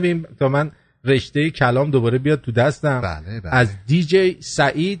بشنویم تا من رشته کلام دوباره بیاد تو دستم. بله. از دیجی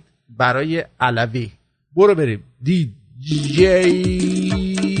سعید برای علوی. برو بریم. دیجی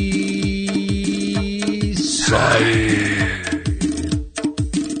سعید.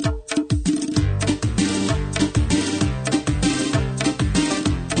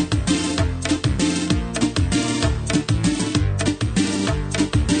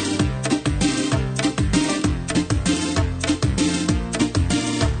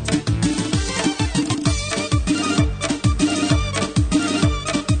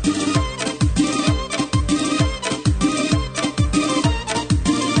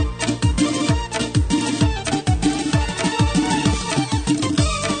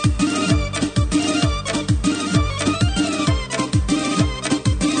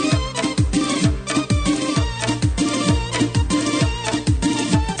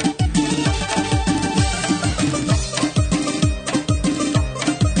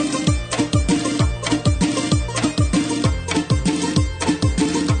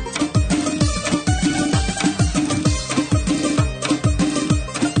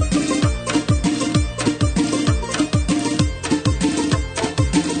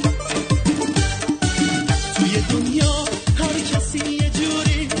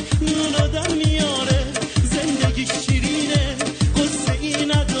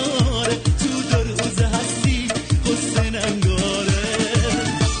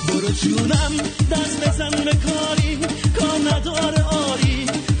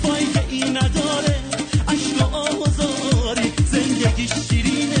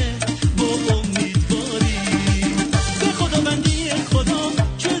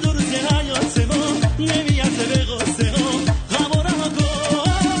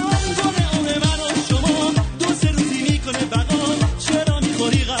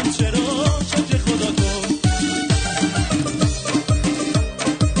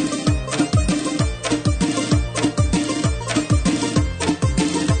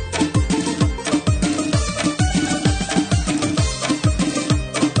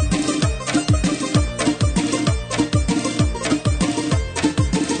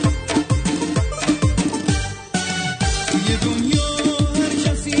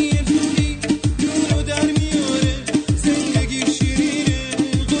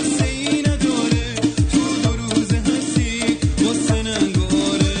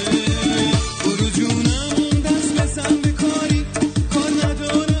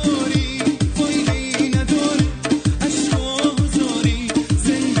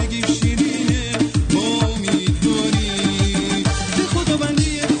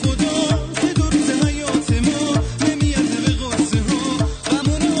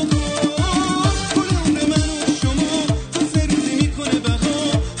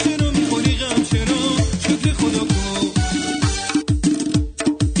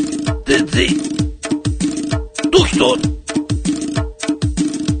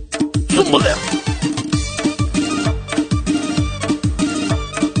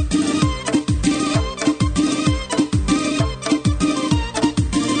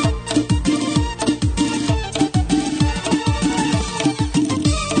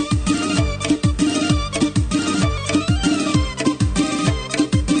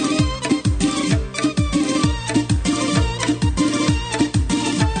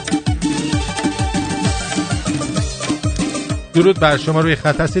 درود بر شما، روی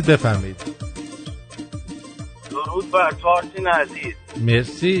خط هستید، بفرمایید. درود بر تو آرتین عزیز.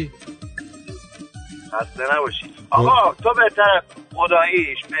 مرسی. خسته نباشید. آقا تو بهتر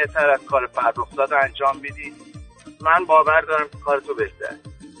خداییش بهتر از کار فرخزاد انجام میدی. من باور دارم که کار تو بهتر.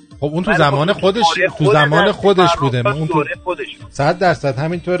 خب اون تو زمان خودش بوده. اون تو 100%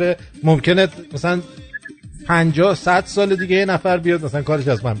 همینطوره. ممکنه مثلا 50-100 سال دیگه یه نفر بیاد مثلا کارش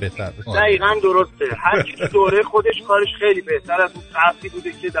از من بهتر باشه. دقیقاً درسته. هر کی تو دوره خودش کارش خیلی بهتر از اون قبلی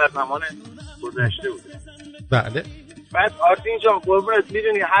بوده که در زمان گذشته بوده. بله. بعد آرتین جان قربونت،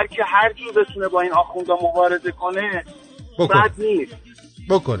 میدونی هر کی هر جور بتونه با این آخوندا مبارزه کنه بد نیست.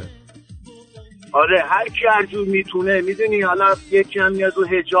 بکنه. آره هر کی هر جور میتونه. میدونی حالا یکی هم میاد رو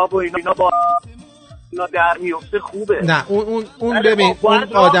حجاب و اینا با اینا در میفته خوبه. نه اون ببین اون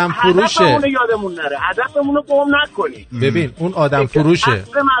آدم فروشه. هدفمون یادمون نره. هدفمون رو گم نکنی. ببین اون آدم فروشه.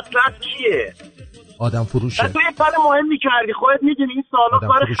 اصل مطلب چیه؟ آدم فروشه. تو یه کار مهمی کردی، خودت میدونی این سالا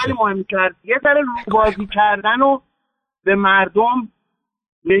کار خیلی مهمی کردی. یه ذره روبازی کردن رو به مردم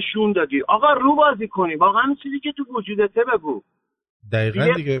نشون دادی. آقا روبازی کنی. واقعا این چیزی که تو وجودته بگو.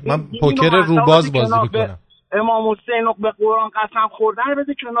 دقیقاً دیگه. من پوکر روباز بازی میکنم. امام حسین به قرآن قسم خوردن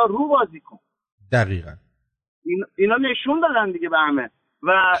بده کنار، روبازی کن. دقیقاً. اینا نشون دادن دیگه به همه. و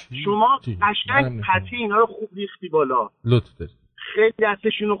شما قشنگ خطی اینا رو خوب ریختی بالا. لطف داری. خیلی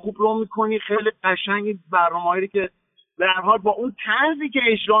دستشون رو خوب رو میکنی. خیلی قشنگ برنامه‌ای که به هر حال با اون طنزی که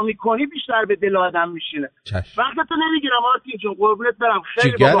اجرا میکنی بیشتر به دل آدم میشینه. وقتتو نمیگیرم آرتین جون، قربونت برم.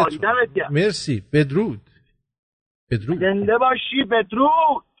 خیلی بابا دمت گرم. مرسی. بدرود. زنده باشی.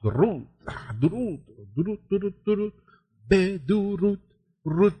 بدرود. درود. بدرود.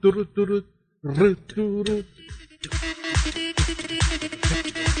 درود. رود.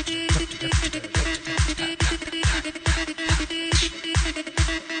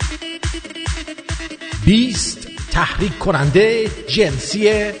 20 تحریک کننده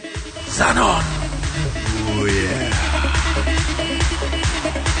جنسی زنان.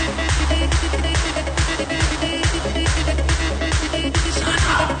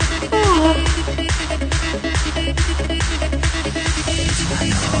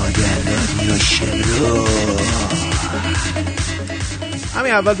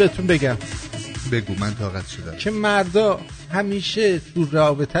 همین اول بهتون بگم. بگو من طاقت شدم که مردا همیشه تو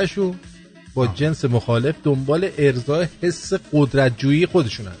رابطه‌شون با جنس مخالف دنبال ارضای حس قدرت‌جویی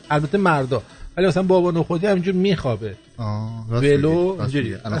خودشونن. البته مردا، ولی مثلا بابا نخودی همینجور میخوابه ولو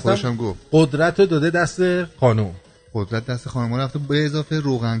اینجوری. الان خودش هم گفت قدرتو داده دست خانم. قدرت دست خانم رفته به اضافه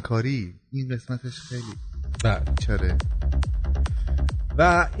روغنکاری. این قسمتش خیلی چره.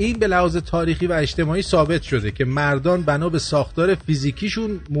 و این به لحاظ تاریخی و اجتماعی ثابت شده که مردان بنا به ساختار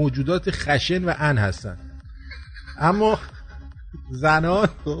فیزیکیشون موجودات خشن و ان هستن، اما زنان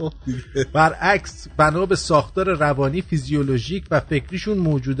برعکس بنا به ساختار روانی، فیزیولوژیک و فکریشون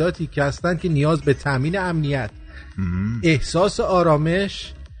موجوداتی که هستن که نیاز به تامین امنیت، احساس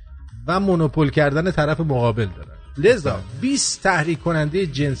آرامش و مونوپول کردن طرف مقابل دارن. لذا 20 تحریک کننده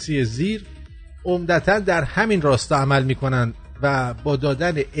جنسی زیر عمدتاً در همین راستا عمل میکنن و با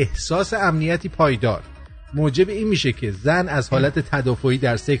دادن احساس امنیتی پایدار موجب این میشه که زن از حالت تدافعی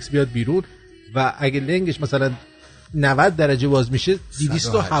در سکس بیاد بیرون و اگه لنگش مثلا 90 درجه باز میشه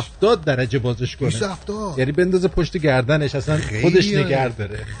 270 درجه بازش کنه. 270 یعنی بندازه پشت گردنش، اصلا خودش نگه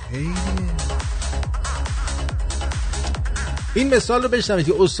داره. این مثال رو بشنوید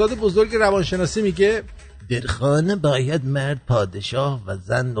که استاد بزرگ روانشناسی میگه در خانه باید مرد پادشاه و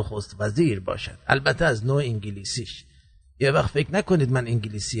زن نخست وزیر باشد، البته از نوع انگلیسیش. یه وقت فکر نکنید من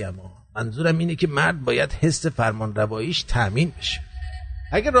انگلیسی ام، منظورم اینه که مرد باید حس فرمان رواییش تامین بشه.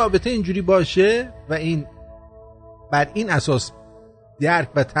 اگه رابطه اینجوری باشه و این بر این اساس درک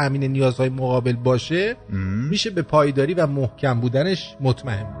و تامین نیازهای مقابل باشه، میشه به پایداری و محکم بودنش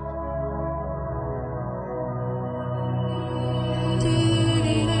مطمئن بود.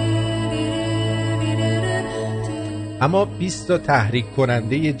 اما 20 تا تحریک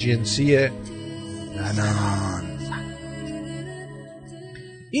کننده جنسی زنان.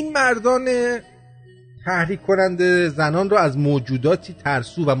 این مردان تحریک کننده زنان رو از موجوداتی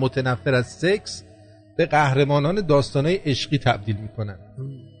ترسو و متنفر از سکس به قهرمانان داستانهای عشقی تبدیل میکنن.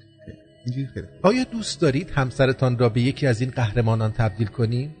 آیا دوست دارید همسرتان را به یکی از این قهرمانان تبدیل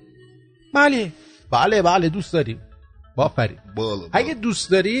کنید؟ بله دوست داریم. بافرین. اگه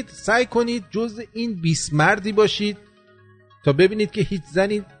دوست دارید سعی کنید جز این 20 مردی باشید تا ببینید که هیچ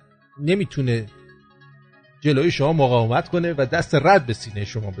زنی نمیتونه جلوی شما مقاومت کنه و دست رد به سینه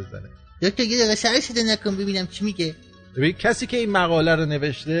شما بزنه. دکتر یه دقیقه سرش شده نکن ببینم چی میگه. ببین کسی که این مقاله رو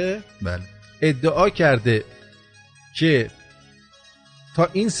نوشته بله ادعا کرده که تا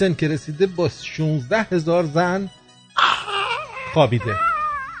این سن که رسیده با 16,000 زن خوابیده.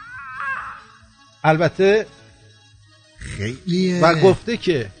 البته خیلیه. و گفته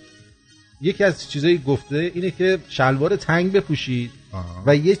که یکی از چیزایی گفته اینه که شلوار تنگ بپوشید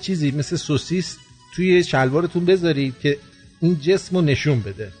و یه چیزی مثل سوسیس توی شلوارتون بذارید که این جسم رو نشون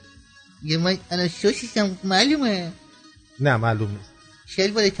بده. یه من انا سوسیسم معلومه. نه معلوم نیست.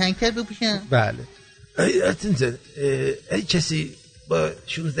 شلوار تنگتر بپوشم. بله. ای کسی با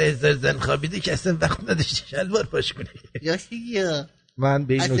 16,000 زن خوابیده که اصلا وقت نداشته شلوار پاش کنه. یاشیه. من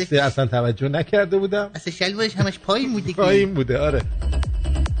به این نکته اصلا توجه نکرده بودم. اصلا شلوارش همش پایین بوده. پایین بوده آره.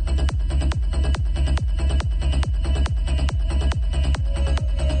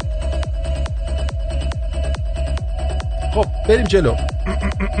 خب بریم جلو.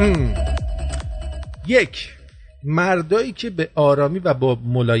 1. مردایی که به آرامی و با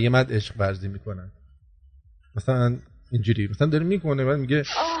ملایمت عشق ورزی میکنن. مثلا اینجوری مثلا داره میکنه بعد میگه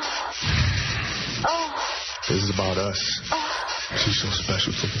This is about us. She's so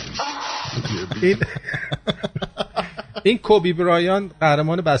special to me. این کوبی برایان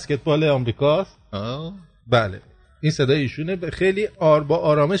قهرمان بسکتبال آمریکاست. بله این صدای ایشونه. خیلی با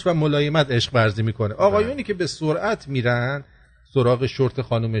آرامش و ملایمت عشق ورزی میکنه. آقایونی که به سرعت میرن سراغ شورت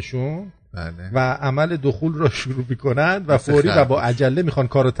خانومشون و عمل دخول رو شروع میکنن و فوری و با عجله میخوان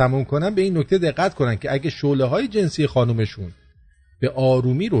کارو تموم کنن به این نکته دقت کنن که اگه شعله‌های جنسی خانومشون به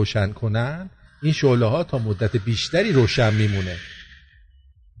آرومی روشن کنن این شعله‌ها تا مدت بیشتری روشن میمونه.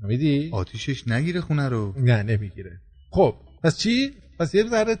 میدی؟ آتیشش نگیره خونه رو. نه نمیگیره. خب پس چی؟ پس یه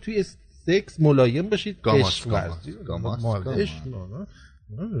ذره توی سکس ملایم باشید. عشق ورزی.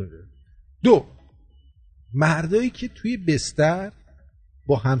 2. مردایی که توی بستر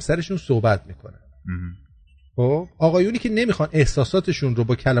با همسرشون صحبت میکنن. خب آقایونی که نمیخوان احساساتشون رو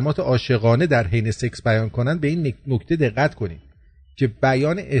با کلمات عاشقانه در حین سکس بیان کنن به این نکته دقت کنید که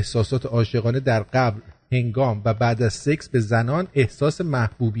بیان احساسات عاشقانه در قبل، هنگام و بعد از سکس به زنان احساس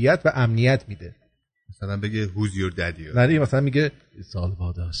محبوبیت و امنیت میده. مثلا بگه who's your daddy. نه مثلا میگه it's all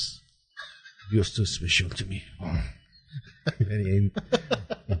about us. you're so special to me. یعنی این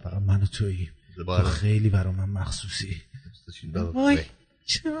فقط من و تویی. تو خیلی برای من مخصوصی.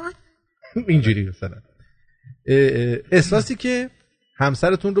 اینجوری مثلا احساسی که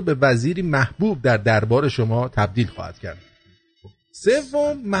همسرتون رو به وزیری محبوب در دربار شما تبدیل خواهد کرد. 3.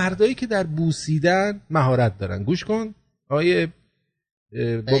 مردایی که در بوسیدن مهارت دارن. گوش کن آیه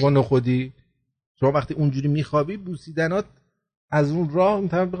بابا نخودی، شما وقتی اونجوری میخوابی بوسیدنات از اون راه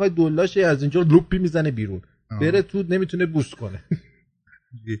مثلا بخوای دلاش از اینجا لوپی میزنه بیرون بره تو نمیتونه بوس کنه.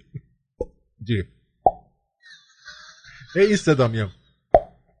 جی این صدا میام.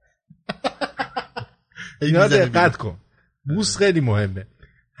 اینا دقت کن. بوس خیلی مهمه.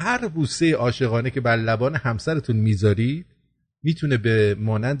 هر بوسه عاشقانه که بر لبان همسرتون میذارید میتونه به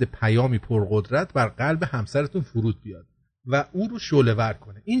مانند پیامی پرقدرت بر قلب همسرتون فرود بیاد و او رو شعله‌ور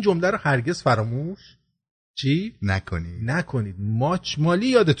کنه. این جمله رو هرگز فراموش نکنید. ماچ مالی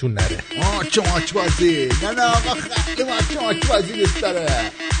یادتون نره. ماچ بازی. نه آقا خیلی ماچ بازی دوست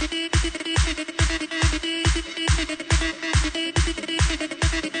داره.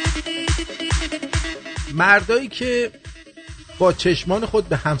 مردایی که با چشمان خود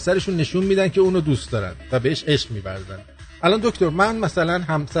به همسرشون نشون میدن که اونو دوست دارن و بهش عشق می‌ورزن. الان دکتر من مثلا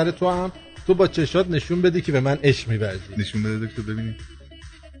همسر تو هم تو با چشات نشون بده که به من عشق می‌ورزی. نشون بده دکتر ببینیم.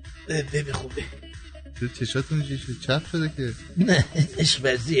 ببین خوبه. چشاتون چپ شده که نه عشق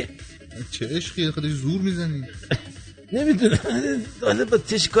ورزیه. چه عشقیه خودش زور میزنی؟ نمیدونم حالا با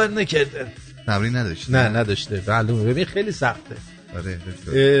چش کار نکردم. تمرین نداشته؟ نه نداشته. معلومه ببین خیلی سخته. آره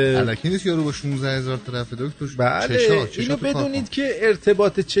الکی نیست یارو با 16,000 طرف دکتر. بله اینو بدونید که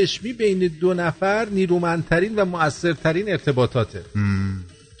ارتباط چشمی بین دو نفر نیرومندترین و مؤثرترین ارتباطاته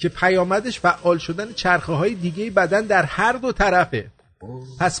که پیامدش فعال شدن چرخه‌های دیگه بدن در هر دو طرفه.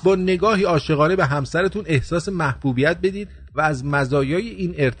 پس با نگاهی عاشقانه به همسرتون احساس محبوبیت بدید و از مزایای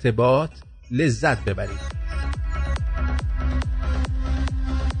این ارتباط لذت ببرید.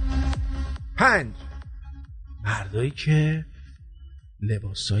 5. مردایی که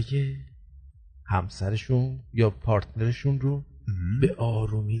لباسای همسرشون یا پارتنرشون رو به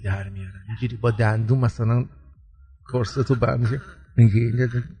آرومی در میارن. اینجوری با دندون مثلا کورستو برمیشه میگه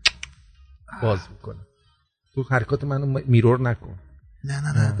باز میکنه. تو حرکات منو میرور نکن.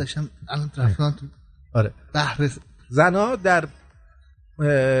 نه داشتم الان رفتم تو آره بحر. زنا در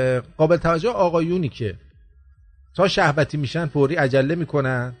قابل توجه آقایونی که تا شهوتی میشن فوری عجله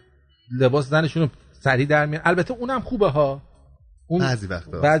میکنن، لباس زنشون رو سریع در میان. البته اونم خوبه ها، اون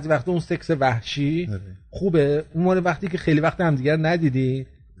بعضی وقتا اون سکس وحشی خوبه. اون موقع وقتی که خیلی وقت همدیگر ندیدی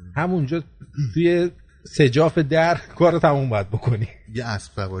همونجا توی سجاف در کارو تموم باید بکنی، یه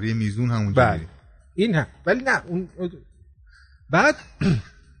اسب سواری میزون همونجا بله. این هم ولی نه اون بعد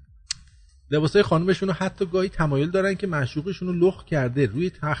لباسای خانومشون رو حتی گاهی تمایل دارن که معشوقشون رو لخ کرده روی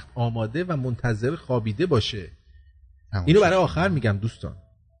تخت آماده و منتظر خوابیده باشه. اینو برای آخر میگم دوستان،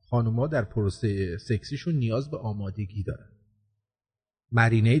 خانوما در پروسه سکسیشون نیاز به آمادگی دارن،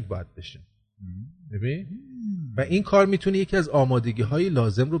 مرینیت باید بشه. ببین و این کار میتونه یکی از آمادگی های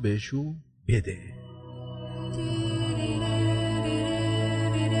لازم رو بهشون بده.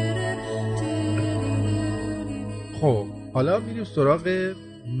 خب حالا میریم سراغ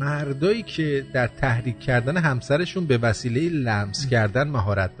مردایی که در تحریک کردن همسرشون به وسیله لمس کردن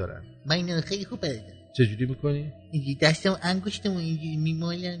مهارت دارن. من اینو خیلی خوب بلدم. چجوری میکنی؟ اینجوری دستم انگشتمو اینجوری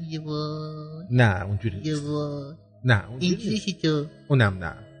میمالم یه بار. نه اونجوری یه بار. نه اونجوری اینجوری تو؟ اونم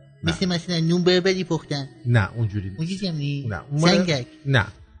نه. مثل مثلا نون بربری پختن. نه اونجوری نیست. اونجوری هم نیست. نه سنگک. نه.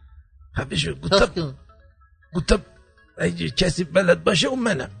 خبشو گوتم اگه کسی بلد باشه اون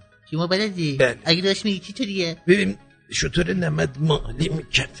منم. شما بلدی؟ بله. اگه داشت میگی چی طوریه؟ ببین شطور نمد مالی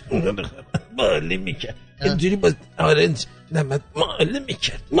میکرد مالی میکرد اینجوری با آرنج نمد مالی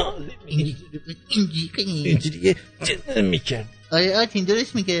میکرد اینجوری جنه میکرد. آره آتین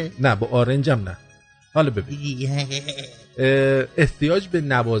درست میگه. نه با آرنجم نه. حالا ببین احتیاج به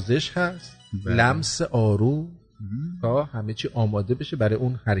نوازش هست، لمس آروم تا همه چی آماده بشه برای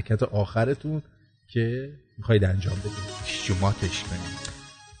اون حرکت آخرتون که میخواید انجام بدید. شماتش کنید.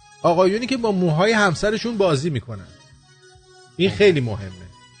 آقایونی که با موهای همسرشون بازی میکنن، این خیلی مهمه.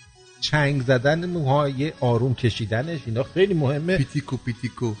 چنگ زدن موهای، آروم کشیدنش، اینا خیلی مهمه.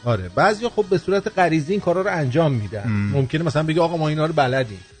 پیتیکو. آره بعضیا خب به صورت غریزی این کارا رو انجام میدن. ممکنه مثلا بگه آقا ما اینا رو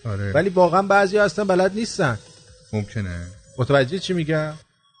بلدیم. آره. ولی واقعا بعضیا اصلا بلد نیستن. ممکنه. متوجه چی میگم؟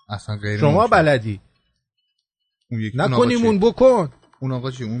 اصلا غیر شما ممکن. بلدی. نکنیم اون بکن. اون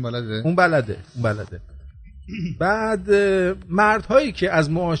آقا چی؟ اون بلده؟ اون بلده. بعد مردهایی که از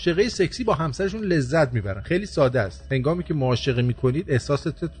معاشقه سکسی با همسرشون لذت میبرن، خیلی ساده است. هنگامی که معاشقه میکنید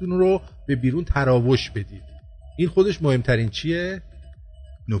احساستون رو به بیرون تراوش بدید. این خودش مهمترین چیزه.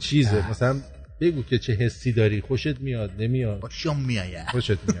 مثلا بگو که چه حسی داری، خوشت میاد نمیاد؟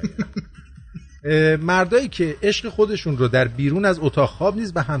 خوشت میاد. مردایی که عشق خودشون رو در بیرون از اتاق خواب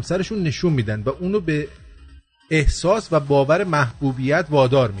نیز به همسرشون نشون میدن و اونو به احساس و باور محبوبیت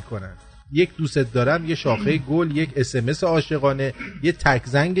وادار میکنن. یک دوست دارم، یه شاخه گل، یک SMS عاشقانه، یه تک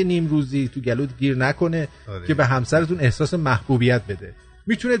زنگ نیم روزی تو گلوت گیر نکنه که به همسرتون احساس محبوبیت بده.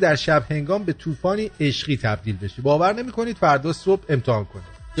 میتونه در شب هنگام به طوفانی عشقی تبدیل بشه. باور نمیکنید فردا صبح امتحان کنید.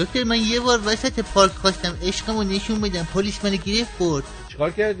 دکتر من یه بار وسط پارک خواستم عشقمو نشون بدم، پلیس منو گرفت برد.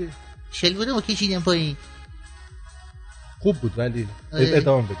 چیکار کردی؟ شلوارمو کشیدم پایین. خوب بود ولی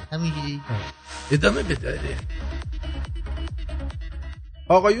ادامه بده. همینجوری ادامه بده.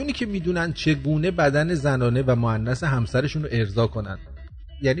 آقایونی که میدونن چگونه بدن زنانه و مؤنث همسرشون رو ارضا کنن،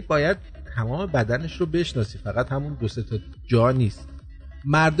 یعنی باید تمام بدنش رو بشناسی، فقط همون 2-3 تا جا نیست.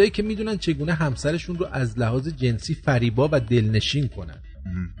 مردایی که میدونن چگونه همسرشون رو از لحاظ جنسی فریبا و دلنشین کنن.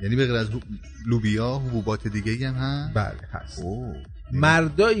 یعنی به غیر از لوبیا حبوبات دیگه هم هست؟ بله هست.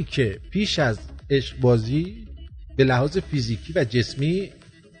 مردایی که پیش از عشق بازی به لحاظ فیزیکی و جسمی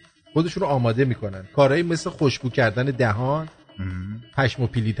خودشون رو آماده میکنن. کارهایی مثل خوشبو کردن دهان، پشم و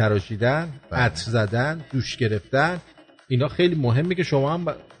پیلی تراشیدن، عطر زدن، دوش گرفتن، اینا خیلی مهمه که شما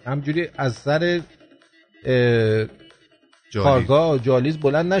هم همجوری از سر کارگاه جالیز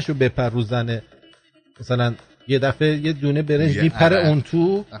بلند نشو بپر رو زنه. مثلا یه دفعه یه دونه برنج میپره اون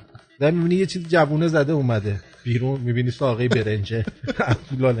تو، در میبینی یه چیز جوونه زده اومده بیرون، میبینی ساقه برنجه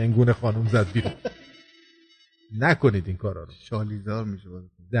عبدالله لنگون خانم زد بیرون. نکنید این کارا رو، شالیزار میشه.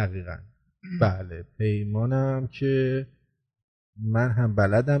 دقیقاً. بله پیمانم که من هم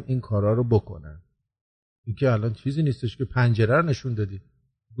بلدم این کارا رو بکنم. این که الان چیزی نیستش که پنجره رو نشون دادی،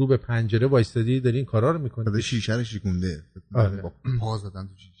 رو به پنجره وایستادی داری این کارا رو میکنی. به شیشه رو شکونده. آره. با پا زدن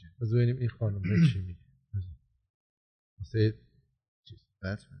تو شیشه. بذار ببینیم این خانم چی میگه.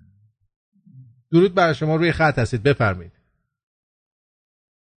 درود بر شما، روی خط هستید، بفرمایید.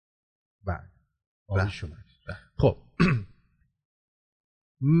 بله. شما. خب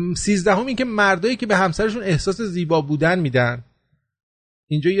 13 این که مردایی که به همسرشون احساس زیبا بودن میدن.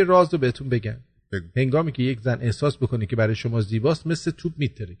 اینجا یه راز رو بهتون بگم. هنگامی که یک زن احساس بکنه که برای شما زیباست، مثل توپ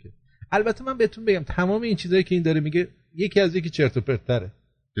میترکه. البته من بهتون بگم تمام این چیزایی که این داره میگه یکی از یکی چرت و پرت‌تره.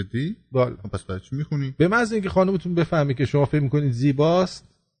 جدی؟ والا پس برای چی میخونی؟ به محض اینکه خانومتون بفهمی که شما فکر میکنید زیباست،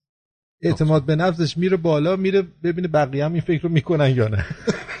 اعتماد به نفسش میره بالا، میره ببینه بقیه هم این فکر رو میکنن یا نه.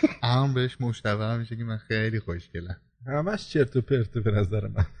 هم بهش مشتبه میشه که من خیلی خوشگلم. همش چرت و پرته به نظر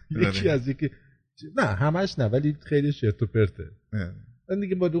من. یکی از یکی نه همش نه ولی خیلی چرت و پرته. من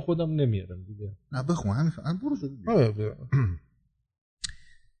دیگه با دو خودم نمیارم دیگه. نه بخون همین برو.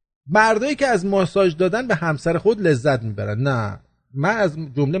 مردایی که از ماساژ دادن به همسر خود لذت میبرن. نه من از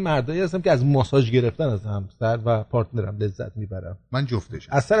جمله مردایی هستم که از ماساژ گرفتن از همسر و پارتنرم لذت میبرم. من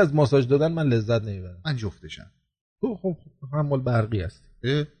جفتشم. اصلا از ماساژ دادن من لذت نمیبرم. من جفتشم. خب حمل برقی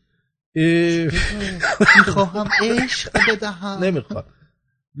هستی. میخواهم عشق بدهم. نمیخوام.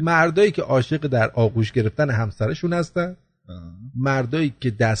 مردایی که عاشق در آغوش گرفتن همسرشون هستن، مردایی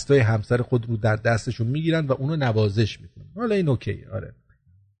که دستای همسر خود رو در دستشون میگیرن و اونو نوازش میکنن. حالا این اوکی. آره.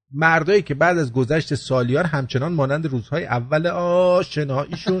 مردایی که بعد از گذشت سالیان همچنان مانند روزهای اول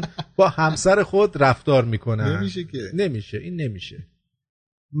آشناییشون با همسر خود رفتار میکنن. نمیشه این نمیشه.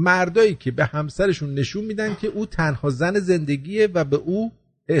 مردایی که به همسرشون نشون میدن که او تنها زن زندگیه و به او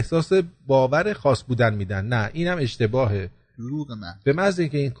احساس باور خاص بودن میدن. نه اینم اشتباهه. به محض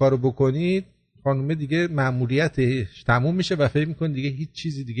اینکه این کارو بکنید خانومه دیگه مأموریتش تموم میشه و فکر میکنه دیگه هیچ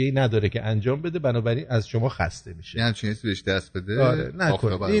چیزی دیگه ای نداره که انجام بده، بنابراین از شما خسته میشه. یعنی چیزی بهش دست بده. آره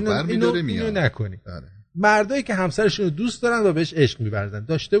نکنید. اینو نکنید. مردایی که همسرشون رو دوست دارن و بهش عشق می‌ورزن،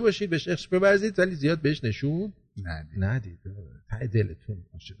 داشته باشید بهش عشق بورزید ولی زیاد بهش نشون ندید. ته دلتون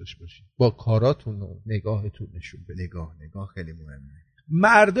عاشقش باشید. با کاراتون و نگاهتون نشون بدید. نگاه خیلی مهمه.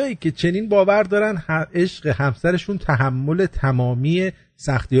 مردایی که چنین باور دارن عشق همسرشون تحمل تمامی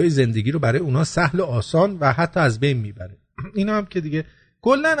سختی‌های زندگی رو برای اونها سهل و آسان و حتی از بین میبره. اینا هم که دیگه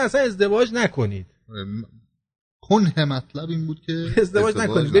کلا اصلا ازدواج نکنید. کنه مطلب این بود که ازدواج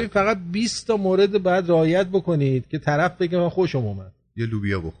نکنید. ببین فقط 20 تا مورد بعد رعایت بکنید که طرف بگه من خوشم اومد. یه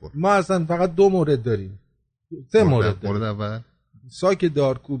لوبیا بخور. ما اصلا فقط 2 مورد داریم. 3 مورد داریم. مورد اول ساک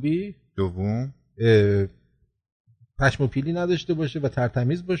دارکوبی، دوم پشم و پیلی نداشته باشه و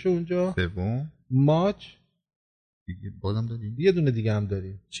ترتمیز باشه اونجا، سوم ماچ دیگه بازم داریم. یه دونه دیگه هم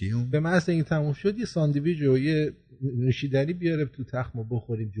داریم. چی اون؟ به محض اینکه تموم شد یه ساندویچ و یه نوشیدنی بیاره تو تخم و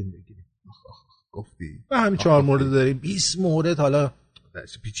بخوریم جون بگیریم. گفتی و همین 4 مورد داریم. 20 مورد حالا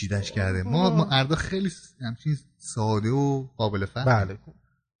پیچیده‌اش کرده. ما مردا خیلی همچین ساده و قابل فهم.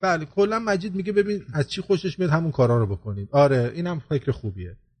 بله کلا مجید میگه ببین از چی خوشش میاد همون کارا رو بکنید. آره اینم فکر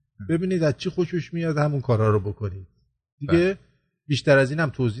خوبیه. ببینید از چی خوشش میاد همون کارا رو بکنید. دیگه بیشتر از این هم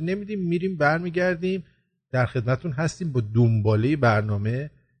توضیح نمیدیم. میریم برمیگردیم در خدمتون هستیم با دنباله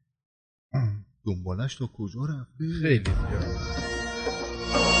برنامه. دنبالش تا کجا رفته؟ خیلی زیاد.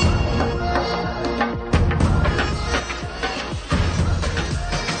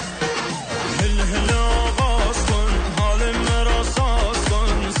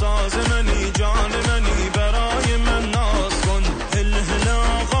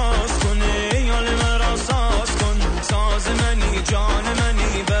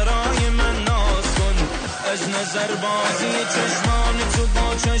 نظربازی چشمان تو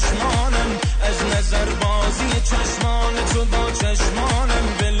با چشمانم، از نظربازی چشمان تو با چشمانم،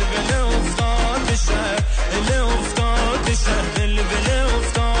 بلبل افتاد شه، ال افتاد شه، بلبل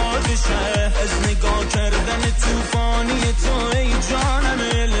افتاد شه، از نگاه کردن توفانی تو ای جانم،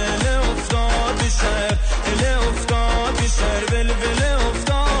 ال افتاد شه، ال افتاد شه، بلبل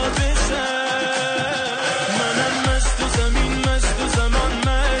افتاد شه. منم مست و زمین مست و زمان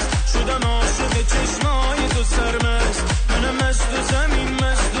مست، شدم عاشق چشمای تو سرمست. منم مست و زمین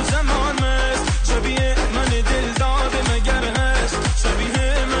مست و زمان مست، شبیه من دل داده مگر هست،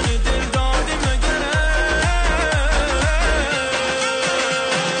 شبیه من دل داده مگر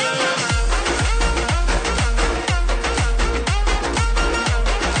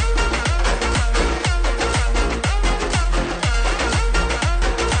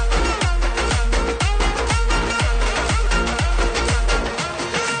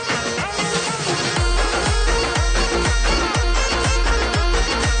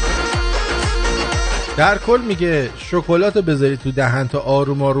در کل میگه شکلات بذاری تو دهن تا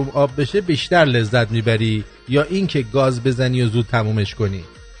آروم آروم آب بشه بیشتر لذت میبری یا این که گاز بزنی و زود تمومش کنی؟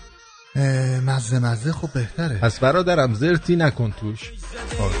 مزه خب بهتره. پس برادرم زرتی نکن توش.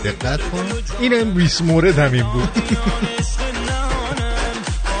 دقت کن. اینم 20 مورد همین بود.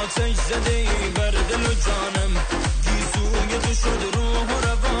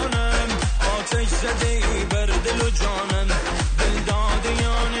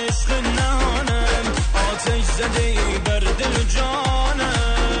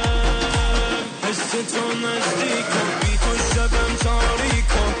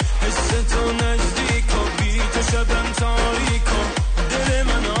 شبم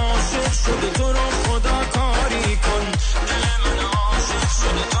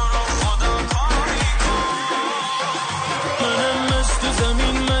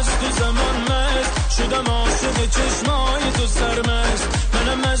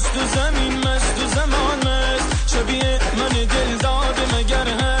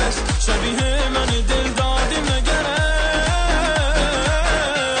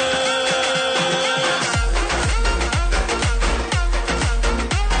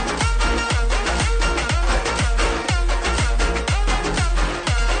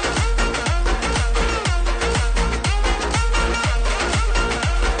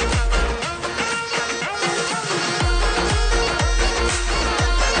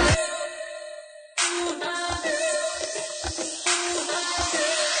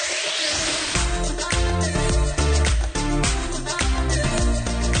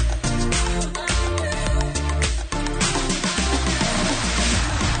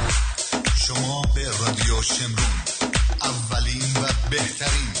شمرون، اولین و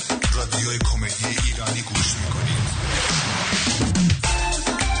بهترین رادیوی کمدی ایرانی گوش میکنید.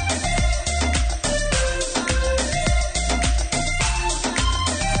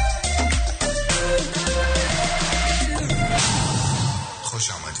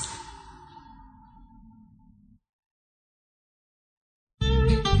 خوش آمدید.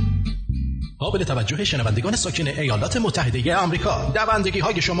 قابل توجه شنوندگان ساکن ایالات متحده آمریکا،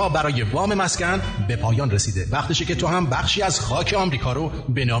 دوندگی‌های شما برای وام مسکن به پایان رسیده. وقتشه که تو هم بخشی از خاک آمریکا رو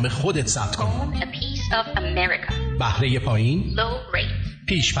به نام خودت ثبت کنی. بهره پایین،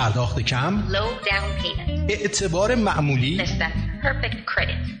 پیش پرداخت کم، اعتبار معمولی،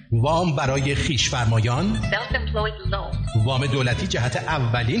 وام برای خیش فرمایان، وام دولتی جهت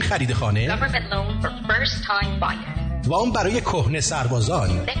اولین خرید خانه، وام برای کهنه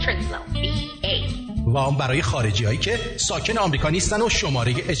سربازان، وام برای خارجی هایی که ساکن آمریکا نیستن و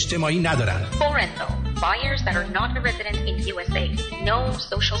شماره اجتماعی ندارن، buyers that are not a resident in USA, no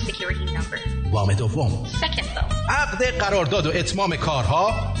social security number. وام دوم، Second loan. عقد قرارداد و اتمام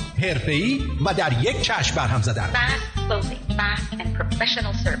کارها حرفه‌ای و در یک چشم برهم زدن. Fast closing, fast and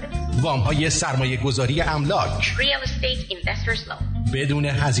professional service. وام های سرمایه گذاری املاک. Real estate investors loan. بدون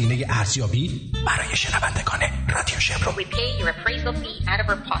هزینه ارزیابی برای شنوندگان رادیو شمرون. We pay your appraisal fee out of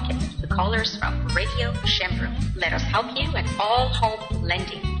our pocket to callers from Radio Shemroon. Let us help you at all home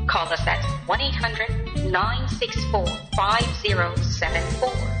lending. Call us at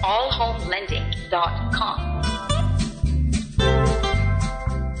 1-800-964-5074. allhomelending.com.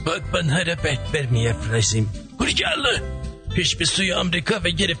 بادبان‌ها را بهتر می‌افرازیم. گوریگله پیش به سوی آمریکا و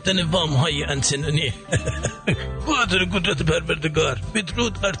گرفتن وام‌های انسنانی. قدر قدرت پروردگار.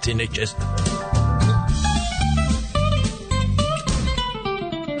 بدرود آرتینکست.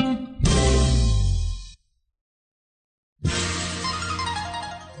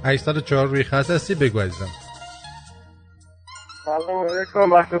 804 روی خط هستی، بگو عزیزم. سلام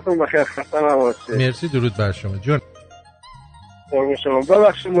علیکم، وقتتون بخیر، خسته نباشید. مرسی، درود بر شما جون. قربون شما.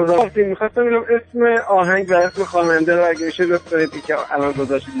 ببخشید مزاحمتون، می‌خواستم ببینم اسم آهنگ و اسم خواننده رو اگه میشه لطف کنید که الان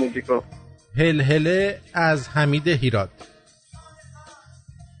گذاشتید موزیکو. هلهله از حمید هیراد.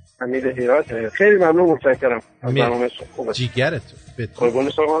 حمید هیراد، خیلی ممنون، متشکرم از برنامه خوبه. جیگرت قربون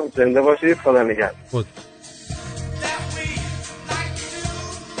شما، زنده باشید، خدا نگهدار. خود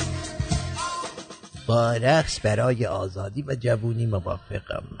با رقص برای آزادی و جوونی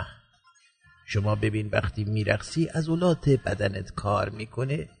موافقم. شما ببین وقتی میرقصی عضلات بدنت کار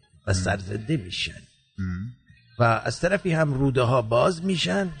میکنه و سرزنده میشن و از طرفی هم روده ها باز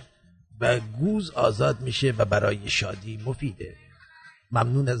میشن و گوز آزاد میشه و برای شادی مفیده.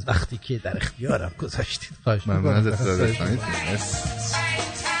 ممنون از وقتی که در اختیارم گذاشتید. خواهش ممنون از استفاده.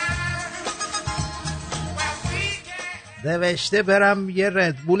 نوشته برم یه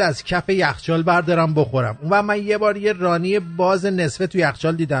ردبول از کف یخچال بردارم بخورم. اون وقت من یه بار یه رانی باز نصفه تو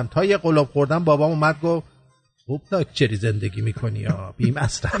یخچال دیدم. تا یه قلاب خوردم بابام اومد گفت خوب تاکچری زندگی میکنی یا بی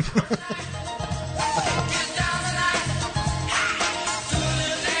مصرف.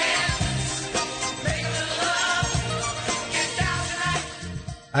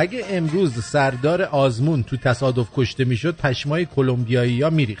 اگه امروز سردار آزمون تو تصادف کشته میشد پشمای کلمبیایی ها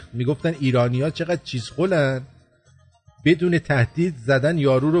میریخت. میگفتن ایرانی ها چقدر چیزخلن، بدون تهدید زدن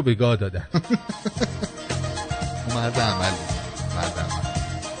یارو رو به گاه دادن. مرد عمل.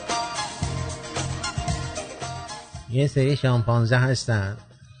 یه سری شامپانزه هستن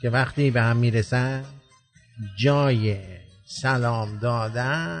که وقتی به هم میرسن جای سلام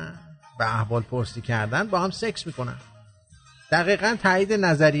دادن و احوال پرسی کردن با هم سکس میکنن. دقیقاً تایید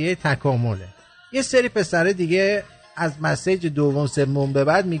نظریه تکامله. یه سری پسره دیگه از مسیج دوم سوم به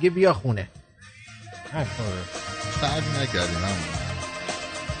بعد میگه بیا خونه. فرق نکردیم هم.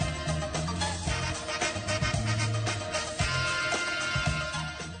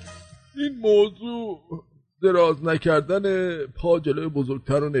 این موضوع دراز نکردن پا جلوی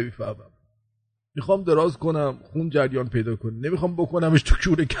بزرگتر رو نمیفهمم. میخوام دراز کنم خون جریان پیدا کنه، نمیخوام بکنمش تو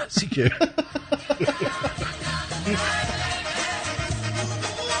کور کسی که.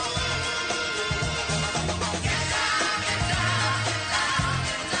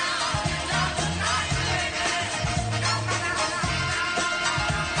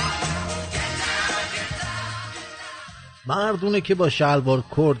 مردونه که با شلوار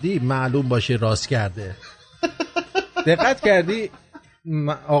کردی معلوم باشه راست کرده. دقت کردی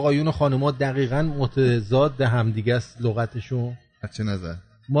آقایون و خانوما دقیقاً متضاد همدیگه است لغتشون؟ از چه نظر؟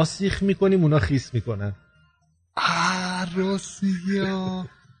 ما سیخ میکنیم اونا خیس میکنن. راست میگی.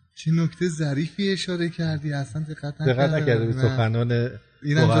 چه نکته ظریفی اشاره کردی، اصلا دقت نکرده به سخنان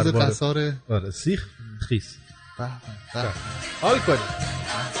اینم جز قصار. آره سیخ خیس. حال کنیم.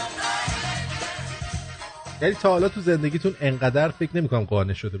 یعنی تا حالا تو زندگیتون انقدر فکر نمی‌کنم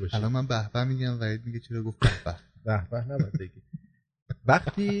قانع شده باشید. الان من به میگم وحید میگه چرا گفت به نباید بگی.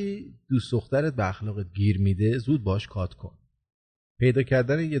 وقتی دوست دخترت به اخلاقت گیر میده زود باش کات کن. پیدا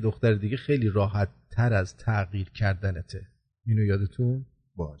کردن یه دختر دیگه خیلی راحت تر از تغییر کردنته. اینو یادتون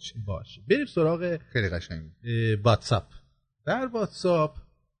باشه. بریم سراغ خیلی قشنگ واتساپ. در واتساپ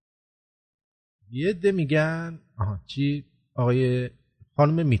یه عده میگن چی؟ آقای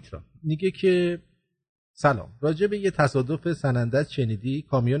خانم میترا میگه که سلام، راجع به یه تصادف سنندج شنیدی؟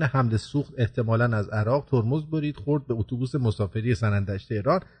 کامیون حمل سوخت احتمالاً از عراق ترمز برید خورد به اتوبوس مسافری سنندج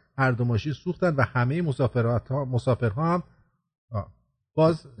تهران، هر دو ماشین سوختن و همه مسافرها هم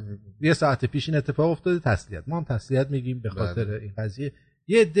باز یه ساعت پیش این اتفاق افتاده. تسلیت. ما هم تسلیت میگیم به خاطر این قضیه.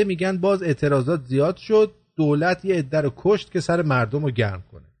 یه عده میگن باز اعتراضات زیاد شد، دولت یه عده رو کشت که سر مردم رو گرم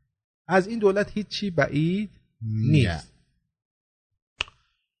کنه. از این دولت هیچی بعید نیست.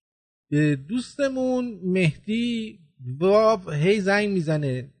 دوستمون مهدی واو هی زنگ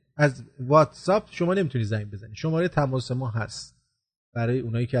میزنه از واتساپ. شما نمیتونی زنگ بزنی، شماره تماس ما هست برای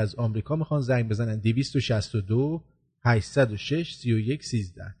اونایی که از آمریکا میخوان زنگ بزنن 262 806 31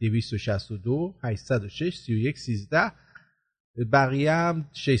 13 262 806 31 13. بقیه هم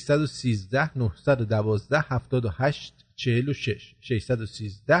 613 912 78 46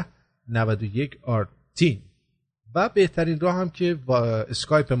 613 91 آرتین. و بهترین راه هم که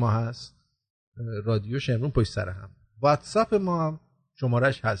اسکایپ ما هست، رادیو شمرون پشت سر هم. واتساپ ما هم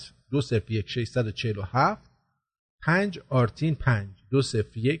شمارش هست 201 647 5 آرتین 5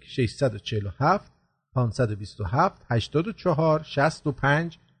 201 647 527 84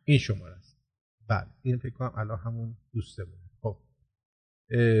 65. این شماره است. بله این فکر کنم الان همون دوستمون. خب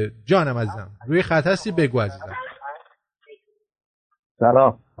جانم عزیزم روی خط هستی، بگو عزیزم.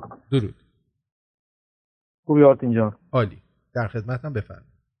 سلام. درود. خوبی آرتین جان؟ عالی، در خدمتم،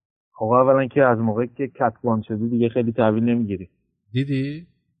 بفرمایید. خب اولا که از موقعی که کتبان شدی دیگه خیلی تحویل نمیگیری. دیدی؟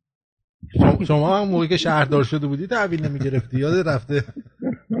 شما هم موقعی که شهردار شده بودی تحویل نمیگرفتی، یاد رفته.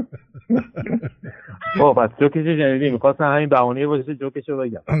 خب پس جوکش شنیدی، میخواستم همین بهانه باشه جوکشو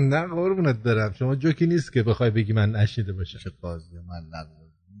بگم. نه قربونت برم، شما جوکی نیست که بخوای بگی من نشیده باشم. چه قاضی ملق.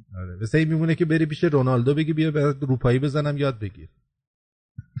 آره مثلا این میمونه که بری پیش رونالدو بگی بیا برات روپایی بزنم یاد بگیر.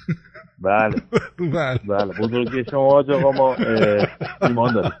 بله بله بزرگی شما آقا، ما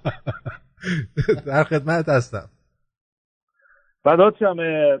ایمان داریم. در خدمت هستم. بعداتشم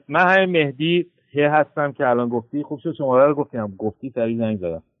من همین مهدی هستم که الان گفتی. خوب شد شماره رو گفتی سریع زنگ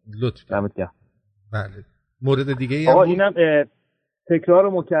زدم. لطف دمت گرم. بله مورد دیگه ای آقا اینم تکرار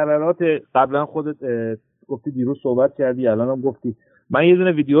مکررات قبلا خودت گفتی، دیروز صحبت کردی الانم گفتی. من یه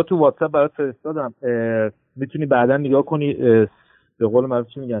دونه ویدیو تو واتساپ برات فرستادم، میتونی بعدا نگاه کنی. به قول معروف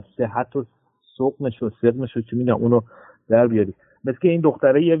چی میگن، صحت و سقمش و سقمش و چی میگن، اونو در بیاری. مثل که این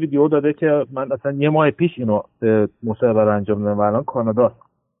دختره یه ویدیو داده که من اصلا یه ماه پیش اینو مصاحبه رو انجام دادم و الان کانادا.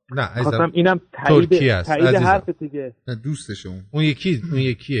 نه خواستم اینم تایید حرف دیگه. دوستش اون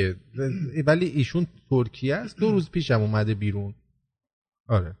یکیه ولی ایشون ترکیه است. 2 روز پیش هم اومده بیرون.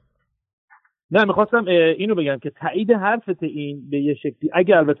 آره نه میخواستم اینو بگم که تایید حرفت این به یه شکلی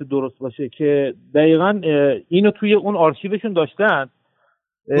اگه البته درست باشه که دقیقاً اینو توی اون آرشیوشون داشتن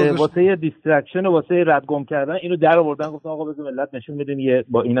واسه دیسترکشن و واسه ردگم کردن اینو در آوردن، گفتن آقا بذار ملت نشون بدیم یه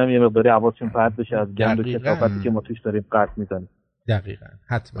با اینم یه مقداری حواسشون پرت بشه از گند و کثافتی که ما توش داریم قطع میزنیم. دقیقاً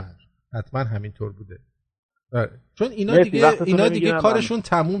حتما همینطور بوده. چون اینا دیگه کارشون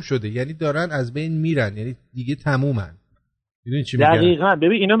تموم شده، یعنی دارن از بین میرن، یعنی دیگه تمومن. میدونی چی میگم؟ دقیقاً.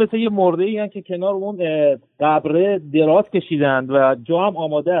 ببین اینا مثل یه مرده‌ای ان که کنار اون قبره دراز کشیدند و جا هم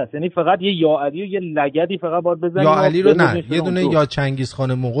آماده است، یعنی فقط یه یا علی و یه لگدی فقط باید بزنیم. یا علی رو نه، یه دونه یا چنگیز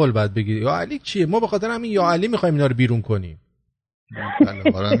خان مغول بعد بگیری. یا علی چیه؟ ما به خاطر همین یا علی می‌خوایم اینا رو بیرون کنیم.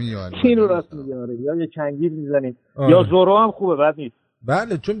 اینو راست میگه. یا یه چنگیز میزنیم یا زورو هم خوبه، بد نیست.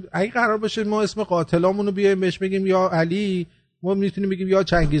 بله چون اگه قرار باشه ما اسم قاتلامون رو بیایم بهش بگیم یا علی، ما میتونیم بگیم یا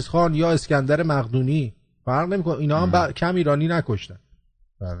چنگیز خان یا اسکندر مقدونی، فرق نمیکنه. اینا هم کم ایرانی نکشتن.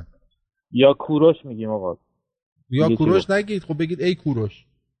 بله. یا کوروش میگیم آقا. یا کوروش نگید، خب بگید ای کوروش.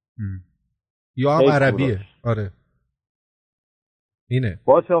 یا هم عربیه. آره اینه.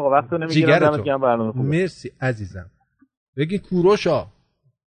 باشه آقا وقتو نمیگیرم، دمت گرم برنامه خوبه. مرسی عزیزم. بگید کوروشا.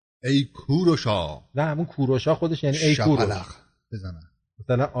 ای کوروشا. نه همون کوروشا خودش یعنی ای کوروش. بزنم.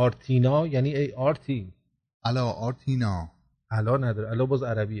 مثلا آرتینا یعنی ای آرتین. الا آرتینا. الا نداره، الا باز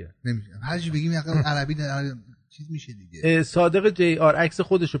عربیه. نمیشه. هر چی بگیم عربی چیز میشه دیگه. صادق جی آر عکس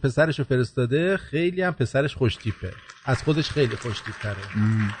خودش و پسرش رو فرستاده، خیلی هم پسرش خوش تیپه. از خودش خیلی خوش تیپ تره.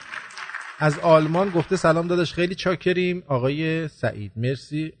 از آلمان گفته سلام داداش، خیلی چاکریم آقای سعید.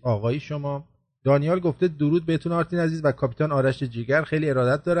 مرسی آقای شما. دانیال گفته درود بهتون آرتین عزیز و کاپیتان آرش جیگر، خیلی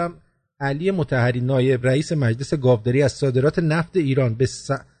ارادت دارم علی مطهری نایب رئیس مجلس گاوداری از صادرات نفت ایران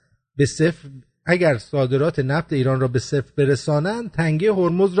به صفر، اگر صادرات نفت ایران را به صفر برسانند تنگه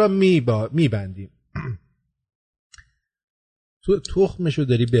هرمز را میبندیم. تو تخمشو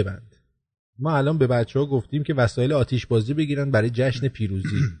داری ببند. ما الان به بچه‌ها گفتیم که وسایل آتش بازی بگیرن برای جشن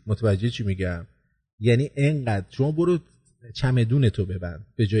پیروزی. متوجه چی میگم؟ یعنی انقدر شما برو چمدون تو ببند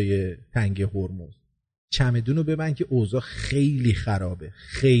به جای تنگه هرمز. چمدونو ببند که اوضاع خیلی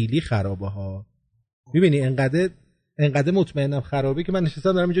خرابه ها. میبینی انقدر مطمئنم خرابه که من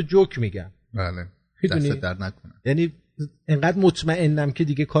نشستم دارم اینجا جوک میگم. بله. دست درد نکنه. یعنی انقدر مطمئنم که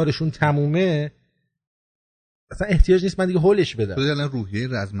دیگه کارشون تمومه، اصلا احتیاج نیست من دیگه هولش بدم. تو الان روحیه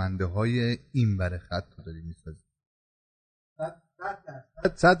رزمنده های این بر خط تو داری میسازی.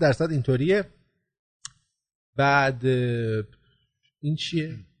 100% اینطوریه. بعد این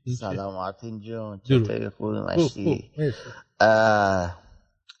چیه؟ سلام آرتین جون، چطوری؟ خوبی مشتی؟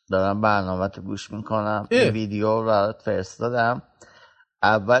 دارم برنامه‌تو گوش میکنم. ویدیو رو برات فرستادم،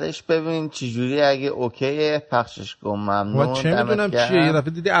 اولش ببین چجوری، اگه اوکیه پخشش کن. ممنون. چه میدونم چیه، یه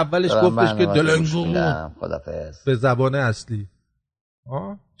دفعه دیدی اولش گفتش که دلنگو خدافظ به زبان اصلی.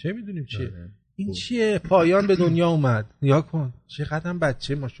 چه میدونیم چیه. این چیه؟ پایان به دنیا اومد. نیا کن چقدرم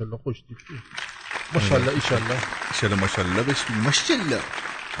بچه ماشاءالله خوشتیپ. ماشاءالله ایشالله ماشاءالله بشی ماشاءالله.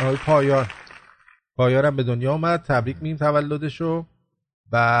 پایانم به دنیا اومد. تبریک میگیم تولدشو.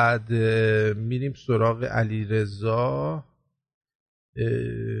 بعد میریم سراغ علیرضا.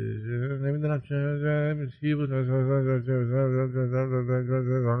 نمیدونم چی بود.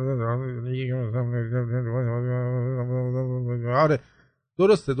 آره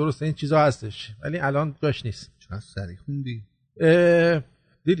درسته این چیزا هستش ولی الان جاش نیست. چرا سری خوندی؟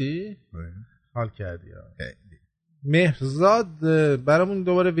 دیدی؟ حال کردی. مهرزاد برامون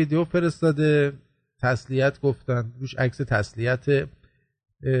دوباره ویدیو فرستاده، تسلیت گفتن روش، عکس تسلیت.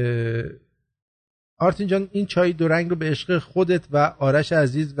 آرتین جان این چای دو رنگ رو به عشق خودت و آرش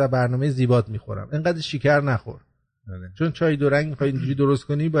عزیز و برنامه زیبات میخورم. اینقدر شکر نخور. چون چای دو رنگ میخوای اینجوری درست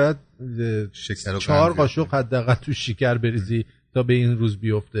کنی باید 4 قاشق حداقل تو شکر بریزی تا به این روز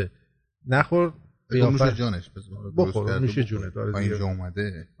بیفته. نخور نوش جانش بخور نوش جونه. اینجا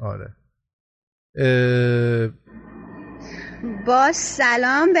اومده. آره. با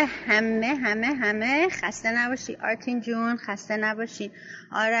سلام به همه خسته نباشی آرتین جون، خسته نباشی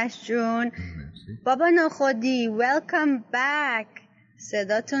آرش جون. بابا نخودی welcome back.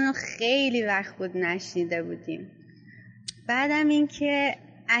 صداتون رو خیلی وقت بود نشنیده بودیم. بعدم این که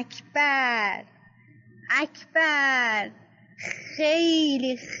اکبر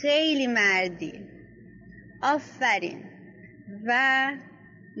خیلی خیلی مردی، آفرین و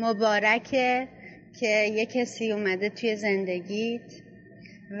مبارکه که یه کسی اومده توی زندگیت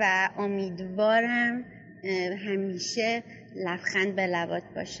و امیدوارم همیشه لبخند به لبات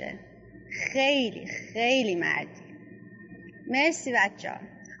باشه. خیلی خیلی مردی. مرسی بچه‌ها.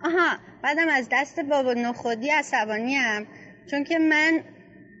 بعدم از دست بابا نخودی عصبانیم چون که من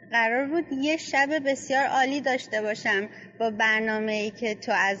قرار بود یه شب بسیار عالی داشته باشم با برنامه‌ای که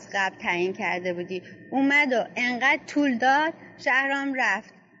تو از قبل تعیین کرده بودی. اومد و انقدر طول داد شهرام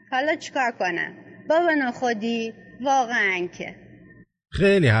رفت. حالا چیکار کنم؟ بابا نخودی واقعا که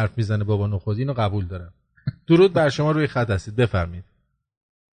خیلی حرف میزنه بابا نخودی، اینو قبول دارم. درود بر شما، روی خط هستید، بفرمایید.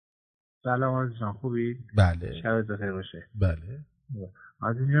 سلام عزیزان، خوبی؟ بله. شبت بخیر باشه. بله.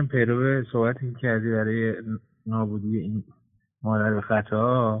 عزیزم پیرو صحبتی کردی برای نابودی این مادر به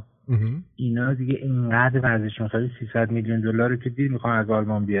خطا، اینا دیگه اینقدر ورزش مسابقه 300 میلیون دلار که دیر میخوان از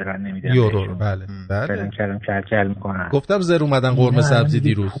آلمان بیارن، نمیدن یورو. بله کل میکنن. گفتم زر اومدن قرمه سبزی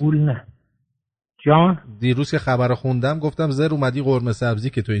دیروز. پول نه جان، دیروز که خبر خوندم گفتم زر اومدی قرمه سبزی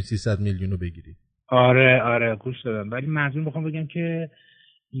که تو این 300 میلیونو بگیری. آره گوش دادم. ولی منظور میخوام بگم که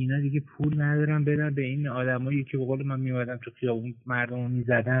اینا دیگه پول ندارن بدن به این آدمایی که به قول من میومدن تو خیابون مردمو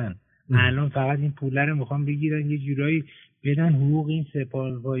میزدن. الان فقط این پوله رو میخوام بگیرن یه جورایی بدن حقوق این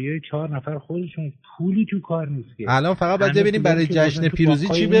سپاهیای 4 نفر خودشون. پولی تو کار نیست که. الان فقط باید ببینیم برای جشن پیروزی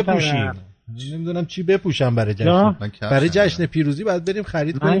چی بپوشیم. نمیدونم چی بپوشم برای جشن. برای جشن پیروزی باید بریم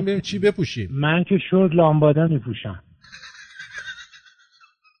خرید کنیم ببینیم چی بپوشیم. من که شورت لامبادا میپوشم.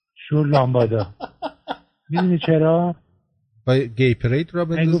 شورت لامبادا. میدونی چرا؟ با گی پرید را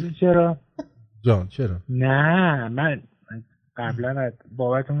بندازی؟ چرا؟ جان چرا؟ نه من قبلا از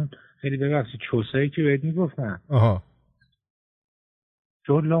بابتون خیلی ببخشید چوسایی که بهت میگفتن.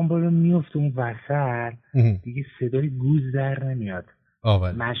 شورت لامبادا میفته اون وسط دیگه صدای گوز در نمیاد.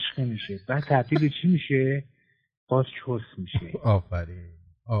 مشقه میشه. بعد تبدیل چی میشه؟ باز چوس میشه. آفرین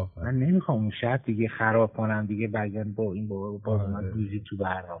من نمیخوام اون شب دیگه خراب کنم دیگه، بگن با این با من روزی تو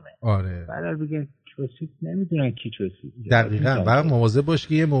برنامه. آره بعد بگن چوسید، نمیدونن کی چوسید. دقیقاً. بعد مواظب باش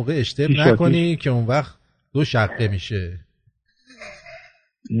که یه موقع اشتباه نکنی که اون وقت 2 شقه میشه.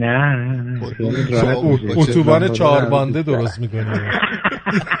 نه اتوبان 4 بانده درست میکنی.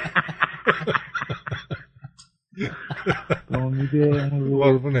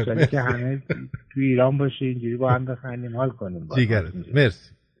 امیده که همه تو ایران باشه اینجوری با هم بخندیم حال کنیم. دیگره.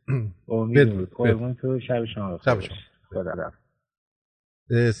 مرسی. امید قربون تو. شب شما بخیر. خدا رفت.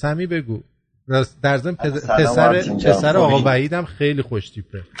 سمی بگو. در ضمن پسر آقا وحید هم خیلی خوش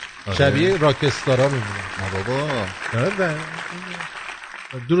تیپه. شبیه راکستارا میمونه. بابا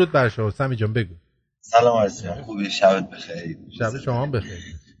درود بر شما. سمی جان بگو. سلام عزیزم، خوبی؟ شبت بخیر. شب شما هم بخیر.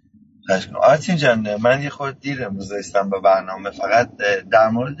 آرتین جان، من یه خورده دیر امروز رسیدم به برنامه. فقط در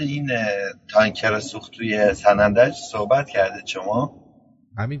مورد این تانکر سوخت توی سنندج صحبت کردید شما؟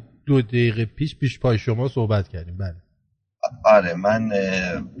 همین 2 دقیقه پیش پای شما صحبت کردیم. بله. آره، من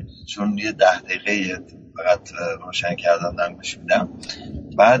چون یه 10 دقیقه فقط روشن کردم دارم گوش میدم.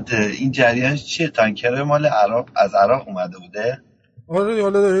 بعد این جریانش چیه؟ تانکر مال عراق، از عراق اومده بوده؟ آره،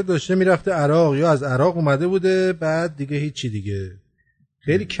 حالا داشته میرفته عراق یا از عراق اومده بوده. بعد دیگه هیچی دیگه.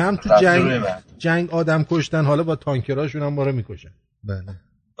 خیلی کم تو جنگ آدم کشتن، حالا با تانکراشون هم باره میکشن. بله،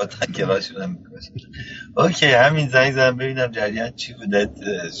 با تانکراشون هم میکشن. اوکی، همین زنگ زدم ببینم جریان چی بوده،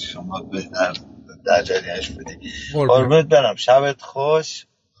 شما بهتر در جریانش بودی. قربونت برم، شبت خوش.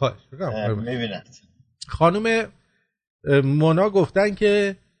 میبینم. خانم مونا گفتن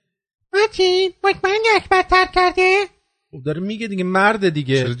که متین مطمئن اکبر ترک کرده. خب داره میگه دیگه، مرد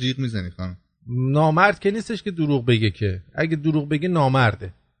دیگه. چرا جیغ میزنی خانم؟ نامرد که نیستش که دروغ بگه، که اگه دروغ بگه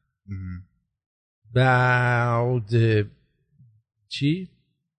نامرده. بعد چی؟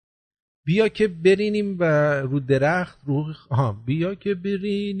 بیا که برینیم و رو درخت بیا که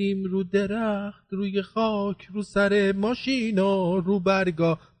برینیم رو درخت، روی خاک، رو سر ماشینا، رو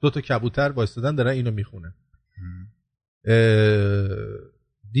برگا. 2 تا کبوتر وایستادن دارن اینو میخونن.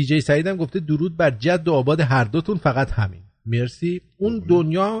 دیجی سعیدم گفته درود بر جد و آباد هر دوتون، فقط همین. مرسی. اون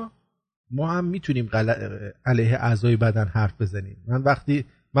دنیا ما هم میتونیم علیه اعضای بدن حرف بزنیم.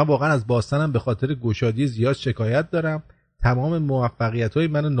 من واقعا از باستانم به خاطر گشادی زیاد شکایت دارم. تمام موفقیت‌های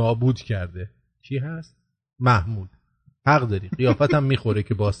منو نابود کرده. کی هست؟ محمود. حق داری، قیافتم میخوره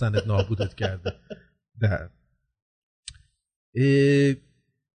که باستانت نابودت کرده.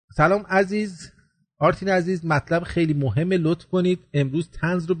 سلام عزیز آرتین عزیز، مطلب خیلی مهمه، لطف کنید امروز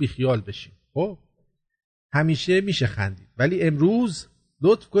طنز رو بیخیال بشیم. خب همیشه میشه خندید، ولی امروز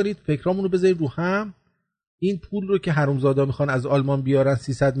لطف کنید فکرامون رو بذارید رو هم. این پول رو که حرومزادا میخوان از آلمان بیارن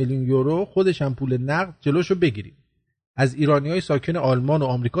 300 میلیون یورو، خودش هم پول نقد، جلوشو بگیریم. از ایرانیای ساکن آلمان و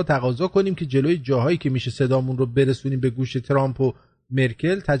آمریکا تقاضا کنیم که جلوی جاهایی که میشه صدامون رو برسونیم به گوش ترامپ و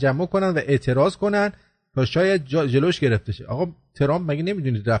مرکل تجمع کنن و اعتراض کنن تا شاید جلوش گرفته شه. آقا ترامپ مگه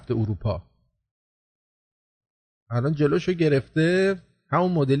نمیدونید رفته اروپا؟ الان جلوشو گرفته،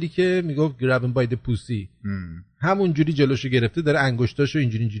 همون مدلی که میگفت گرابن بای د پوسی، همون جوری جلوشو گرفته، داره انگشتاشو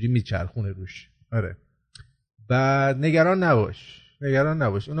اینجوری میچرخونه روش. آره. بعد نگران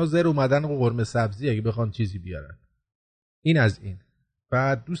نباش اونا زر اومدن و قرمه سبزی اگه بخوان چیزی بیارن. این از این.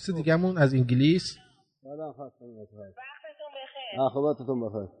 بعد دوست دیگه‌مون از انگلیس. وقتتون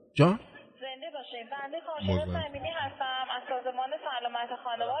بخیر. جان؟ زنده باشین. بنده کارشناس تامینی هستم، از سازمان سلامت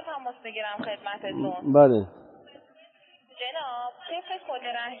خانوار تماس میگیرم خدمتتون. بله. جناب، طبق کد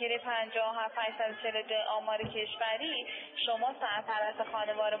رهگیری 57542 آمار کشوری شما سرپرست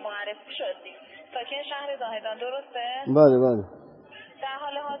خانوار معرفی شدید. ساکن شهر زاهدان درسته؟ بله. در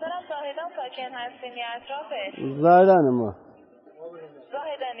حال حاضرم زاهدان ساکن هستین یا اطرافش؟ زاهدان ما.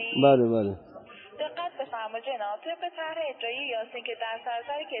 زاهدانی؟ بله. دقت بفرمایید جناب، طبق طرح اجرایی یاسین که در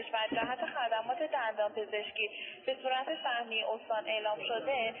سراسر کشور جهت خدمات دندان پزشکی به صورت سهمی استان اعلام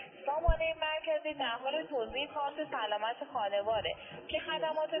شده، سامانه مرکزی در حال توزیع کارت سلامت خانواده که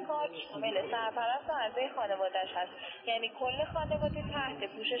خدمات کارت شامل سرپرست و اعضای خانواده‌اش هست، یعنی کل خانواده تحت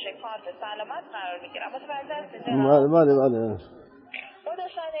پوشش کارت سلامت قرار میگیرن. متوجه هستید جناب؟ بله. با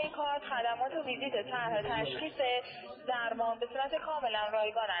داشتن این کارت خدمات و ویزیت طرح تشخیص درمان به صورت کاملا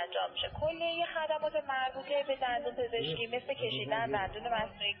رایگان انجام میشه. کلیه خدمات مربوطه به دندون پزشکی مثل کشیدن دندون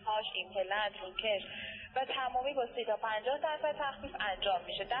مصنوعی، کاش، ایمپلنت، روکش و تمامی با 30 تا 50% تخفیف انجام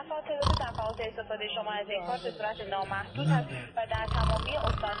میشه. دفعات استفاده شما از این کارت به صورت نامحدود هست و در تمامی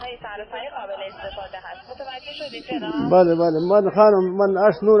استانهای سراسری قابل استفاده هست. متوجه شدید جناب؟ بله. من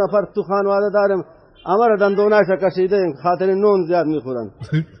 8-9 نفر تو خانواده دارم، همه را دندونه‌اش کشیده ایم، خاطر نون زیاد میخورن.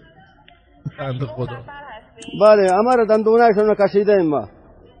 بنده خدا. بله، همه را دندونه‌اشون کشیده ایم ما.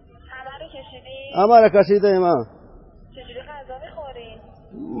 همه را کشیده ایم. چجوری غذا میخورین؟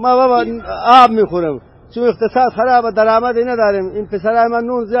 ما بابا آب میخورم چون اقتصاد خرابه درآمدی نداریم. این پسرای من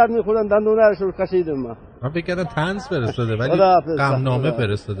نون زیاد میخورن دندونه‌اش رو کشیدم ما. من فکر کردم طنز فرستاده ولی غمنامه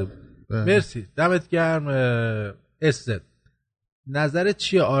فرستاده بود. مرسی دمت گرم. استد نظرت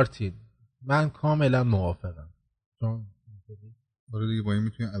چیه آرتین؟ من کاملا موافقم. چون آره دیگه با این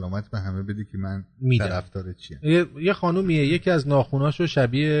میتونی علامت به همه بدی که من طرفدار چیه. یه خانومیه یکی از ناخوناشو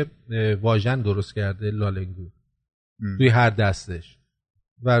شبیه واژن درست کرده لالنگو توی هر دستش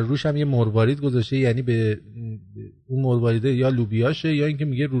و روش هم یه مروارید گذاشته، یعنی به اون مرواریده یا لوبیاشه یا اینکه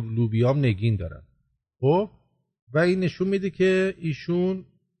میگه لوبیام نگین دارم. خب و این نشون میده که ایشون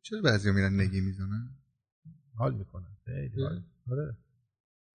چرا بعضیا میرن نگین میزنن؟ حال میکنن. آره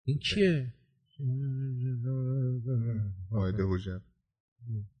این کیه؟ خواهد حجب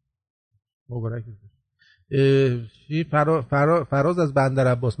مبارک فراز از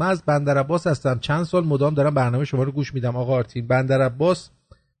بندرعباس. من از بندرعباس هستم، چند سال مدام دارم برنامه شما رو گوش میدم. آقا آرتین بندرعباس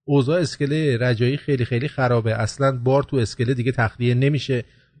اوضاع اسکله رجایی خیلی خیلی خرابه، اصلا بار تو اسکله دیگه تخلیه نمیشه.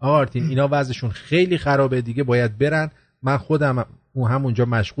 آقا آرتین اینا وضعشون خیلی خرابه دیگه، باید برن. من خودم همونجا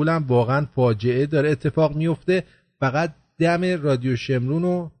مشغولم، واقعا فاجعه داره اتفاق میفته. فقط دم رادیو شمرون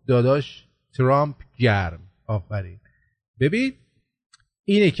و داداش ترامپ گرم. آفرین. ببین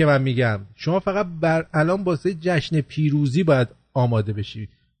اینه که من میگم شما فقط الان واسه جشن پیروزی باید آماده بشید.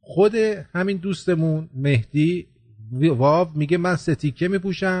 خود همین دوستمون مهدی واو میگه من 3 تیکه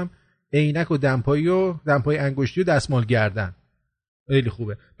میپوشم، عینک و دمپایی انگشتی و دستمال گردن. خیلی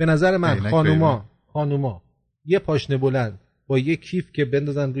خوبه به نظر من. خانوما یه پاشنه بلند با یه کیف که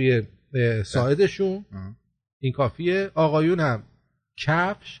بندازن روی ساعدشون این کافیه. آقایون هم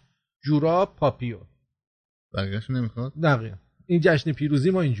کفش، جوراب، پاپیو. بقیه‌شو نمیخواد؟ دقیقاً. این جشن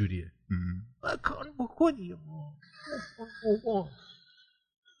پیروزی ما اینجوریه. مکان بکنی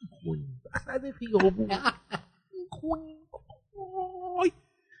بسد خیابون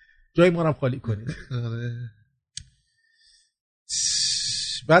جای ما رو خالی کنید.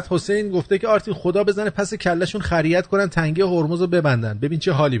 بعد حسین گفته که آرتین خدا بزنه پس کلشون خریت کنن تنگه هرمز رو ببندن ببین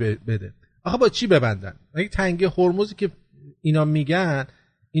چه حالی بده. آخه با چی ببندن؟ اگه تنگه هرمزی که اینا میگن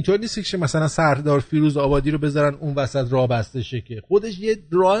اینطور نیست که مثلا سردار فیروز آبادی رو بذارن اون وسط راه بسته شه، که خودش یه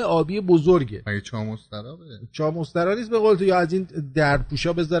راه آبی بزرگه. مگه چامسترابه؟ چامسترا نیست به قول تو، یا از این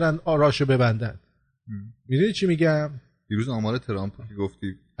درپوشا بذارن آراشو ببندن. میدونی چی میگم؟ دیروز آمار ترامپ که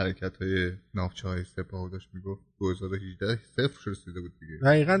گفتی حرکت‌های ناوچه‌های سپاه داشت میگفت 2018 صفر رسیده بود دیگه.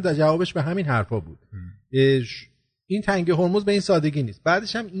 دقیقاً جوابش به همین حرفا بود. این تنگه هرمز به این سادگی نیست.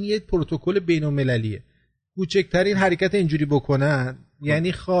 بعدش هم این یه پروتکل بین‌المللیه. کوچکترین حرکت اینجوری بکنن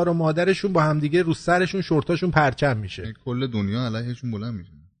یعنی خار و مادرشون با هم دیگه رو سرشون شورتاشون پرچم میشه. کل دنیا علیهشون بلند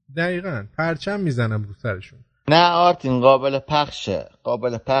میشه. دقیقاً پرچم میزنم رو سرشون. نه آرتین قابل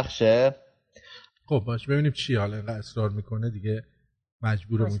پخشه. خب باش ببینیم چی حالا اینقدر اصرار میکنه دیگه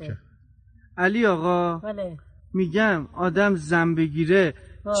مجبورمون که. علی آقا بله. میگم آدم زن بگیره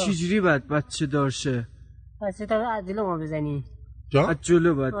چجوری باید بچه دارشه؟ بچه تا عدلو ما بزنی از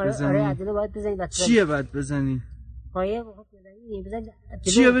جلو باید بزنی. آره عدلو باید بزنی. چیه باید بزنی؟ خایه بزنی.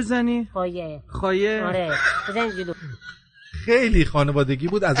 چیه بزنی؟ خایه آره بزنی جلو. خیلی خانوادگی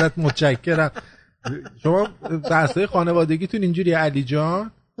بود ازت متشکرم. شما درسای خانوادگیتون اینجوریه علی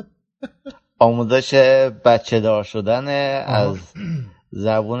جان؟ آموزش بچه دار شدن از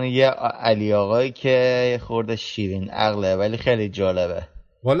زبون یه علی آقایی که خورده شیرین عقله ولی خیلی جالبه.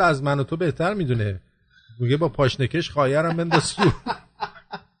 والا از من و تو بهتر میدونه. میگه با پاشنکش خایرم بنداز تو.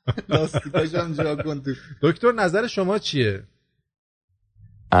 لاستیکاش هم جا کن تو. دکتر نظر شما چیه؟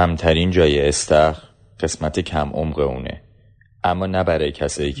 امترین جای استخر قسمت کم عمق اونه، اما نه برای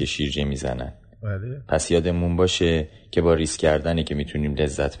کسایی که شیرجه میزنن. بله. پس یادمون باشه که با ریسک کردنه که میتونیم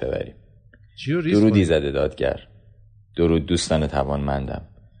لذت ببریم. درودی زده دادگر. درود دوستان توانمندم.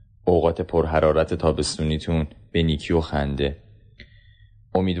 اوقات پرحرارت تابستونیتون به نیکی و خنده.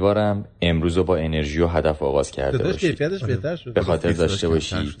 امیدوارم امروز رو با انرژی و هدف آغاز کرده باشید. به خاطر داشته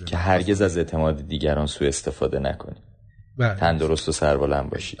باشید که هرگز از اعتماد دیگران سوء استفاده نکنید. تندرست و سربلند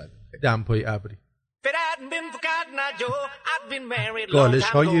باشید. دمپای ابری. گالش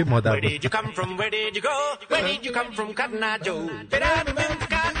های مادر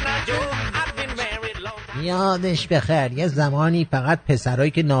یادش بخیر یه زمانی فقط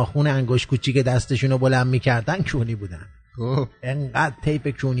پسرایی که ناخون انگشت کوچیک دستشونو بلند میکردن کونی بودن. انقدر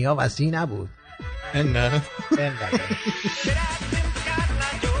تیپ کونی ها وسیع نبود. انقدر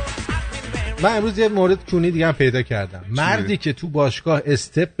من امروز یه مورد کونی دیگه هم پیدا کردم. مردی که تو باشگاه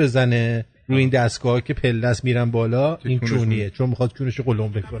استپ بزنه روی این دستگاه که پلس میرن بالا این کونیه، چون میخواد کونشو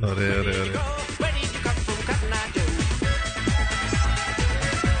قلم بکنه. آره.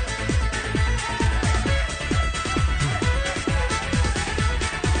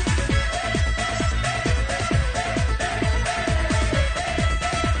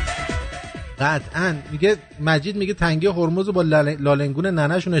 قطعاً. میگه مجید میگه تنگه هرمز با لالنگون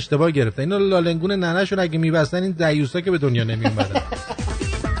ننه‌شون اشتباه گرفتن. اینا لالنگون ننه‌شون اگه میبستن این دیوسا که به دنیا نمیومدن.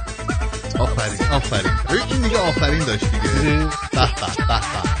 آفرین این دیگه آفرین داشت دیگه.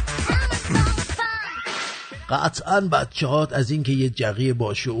 قطعاً بچه‌هات از این که یه جغی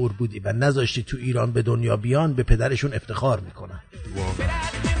با شعور بودی و نذاشتی تو ایران به دنیا بیان به پدرشون افتخار میکنن.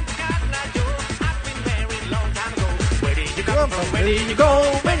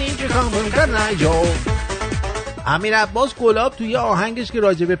 امیر عباس گلاب توی آهنگش که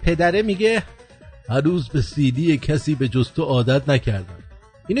راجع به پدره میگه هنوز به سیلی کسی به جز تو عادت نکردم.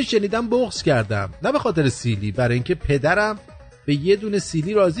 اینو شنیدم بغض کردم، نه به خاطر سیلی، برای اینکه پدرم به یه دونه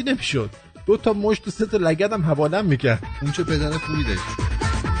سیلی راضی نمیشد. 2 تا مشت و 3 تا لگدم حوالم میکرد. اون چه پدر خوبی داشت.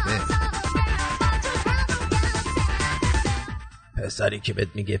 پسری که بهت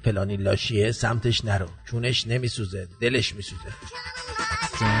میگه فلانی لاشیه سمتش نرو، چونش نمیسوزه دلش میسوزه.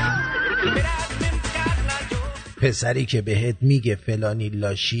 پسری که بهت میگه فلانی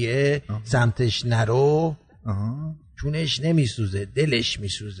لاشیه سمتش نرو، چونش نمیسوزه دلش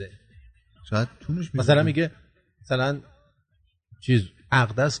میسوزه. شاید چونش میسوزه. مثلا میگه مثلا چیز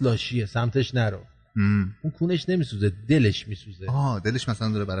اقدس لاشیه سمتش نرو، اون کونش نمیسوزه دلش میسوزه. دلش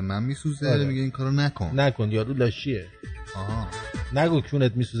مثلا داره برای من میسوزه، میگه این کارو نکن یارو لاشیه. نگو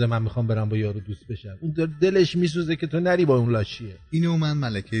کونت میسوزه من میخوام برم با یارو دوست بشم، اون داره دلش میسوزه که تو نری با اون لاشیه. اینو من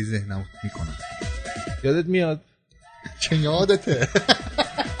ملکه ذهنم میکنم. یادت میاد؟ چه یادته؟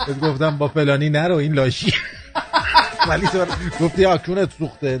 گفتم با فلانی نرو این لاشیه، ولی تو گفتی کونت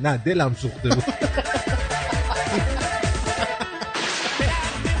سوخته. نه دلم سوخته بود.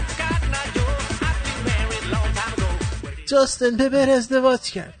 جاستن بیبر ازدواج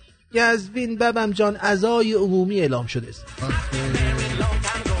کرد. یزبین ببم جان عزای عمومی اعلام شده است.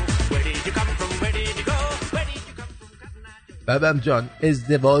 ببم جان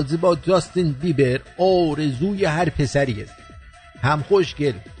ازدواج با جاستن بیبر آرزوی هر پسری است. هم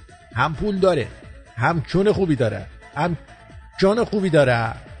خوشگل، هم پول داره، هم چون خوبی داره، هم جان خوبی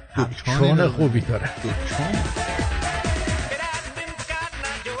داره، هم چون خوبی داره.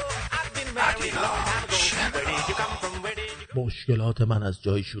 مشکلات من از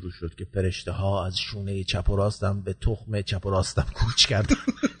جایی شروع شد که فرشته ها از شونه چپ و راستم به تخم چپ و راستم کوچ کردن.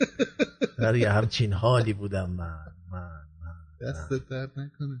 در یه همچین حالی بودم من. دستت درد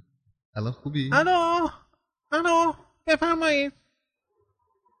نکنه. الان خوبی؟ الو بفرمایید.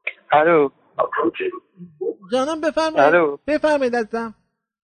 الو جانم بفرمایید. بفرمایید عزیزم.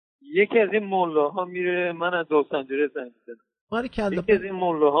 یکی از این مولاها میره، من از لس آنجلس زنگ میزنم. یکی از این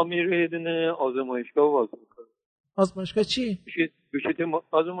مولاها میره یه دونه آزمایشگاه باز میکنه. آزمایشگاه چی؟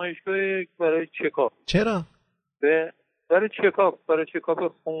 آزمایشگاه برای چکاپ. چرا؟ برای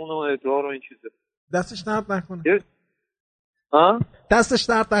چکاپ خون و ادرار و این چیزا. دستش درد نکنه. دستش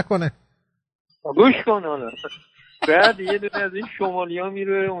درد نکنه. گوش کن حالا. بعد یه دونه از این شمالی ها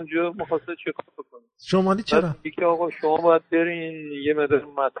میره اونجا مخواسته چکاپ کنه. شمالی چرا؟ دیگه آقا شما باید برین یه مقدار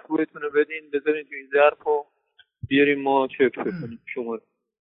مطبوعتون رو بدین بذارین تو این ظرف و بیارین ما چک کنیم شما.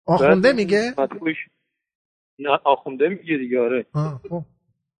 آخونده میگه؟ مطبوعش نه آخونده میگه دیگه. آره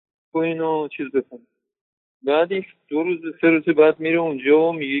خب اینو چیز بکنم. بعدش 2 روز 3 روز بعد میره اونجا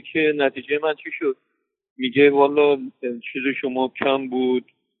و میگه که نتیجه من چی شد. میگه والا چیز شما کم بود،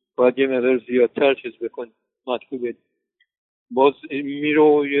 باید یه مقدار زیادتر چیز بکنی مطبوع بدی. باز میره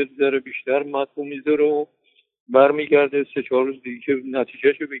و یه ذره بیشتر مطبوع میذاره و برمیگرده 3-4 روز دیگه که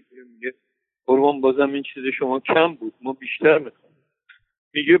نتیجهشو بگیره میگه قربان بازم این چیز شما کم بود، ما بیشتر میخوام.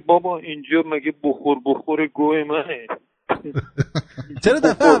 میگه بابا اینجا مگه بخور گوه منه. چرا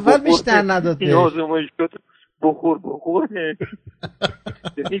دفعه اول بیشتر نداده؟ این آزمایشگاه بخور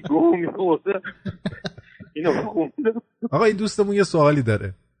یعنی گوه میخورده. اینو خونده. آقا این دوستمون یه سوالی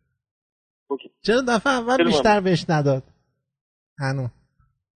داره. چرا دفعه اول بیشتر بهش نداد؟ هنو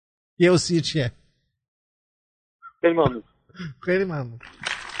یه و سیر چیه؟ خیلی ممنون. خیلی ممنون.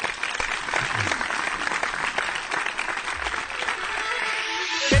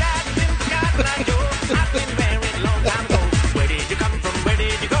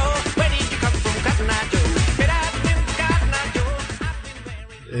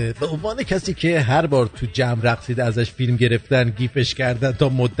 به عنوان کسی که هر بار تو جمع رقصیده ازش فیلم گرفتن گیفش کردن تا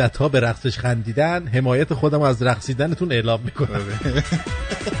مدت‌ها به رقصش خندیدن، حمایت خودم از رقصیدنتون اعلام میکنم.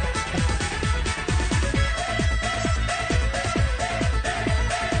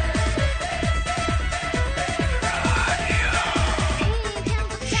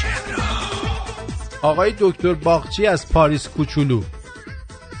 آقای دکتر باغچی از پاریس کوچولو.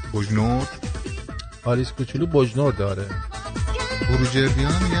 بجنورد. پاریس کوچولو بجنورد داره.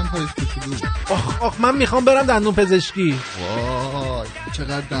 بروجردیان میگن پایش کوچولو. آخ من میخوام برم دندون پزشکی. وای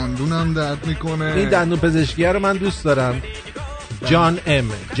چقدر دندونم درد میکنه. این دندون پزشکی رو من دوست دارم. جان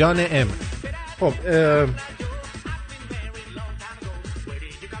ام. خب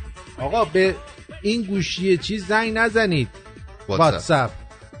آقا به این گوشی چیز زنگ نزنید. واتساپ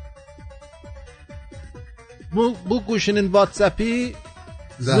bu گوشinin WhatsApp'i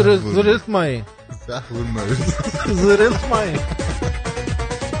zırıltmayın. Zırıltmayın.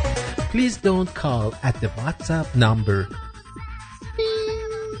 Please don't call at the WhatsApp number.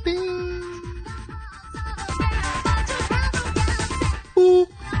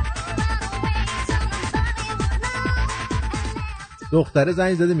 دختره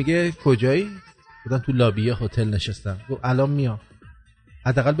زنگ زده میگه کجایی؟ بودن تو لابی هتل نشستم. الان میام.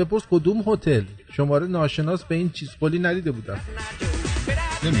 حداقل بپرس کدوم هتل. شماره ناشناس به این چیز کلی ندیده بودم.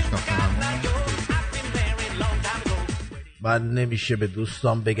 نمیشناختم. من نمیشه به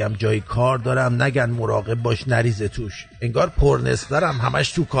دوستان بگم جای کار دارم نگن مراقب باش نریزه توش. انگار پرنسترم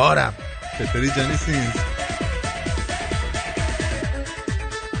همش تو کارم. چطوری جانی سینز؟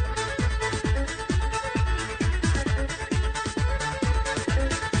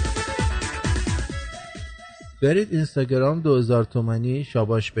 برید اینستاگرام 2000 تومانی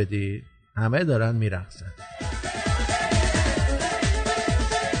شاباش بدید. همه دارن میرقصن.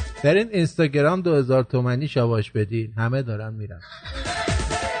 برید اینستاگرام 2000 تومانی شاباش بدید. همه دارن میرقصن.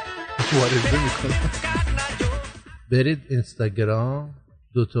 وارد میکنم. برید اینستاگرام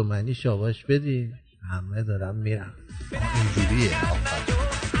 2 تومانی شاباش بدید. همه دارن میرقصن. اینجوریه.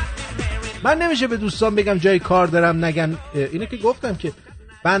 من نمیشه به دوستان بگم جای کار دارم نگن. اینو که گفتم که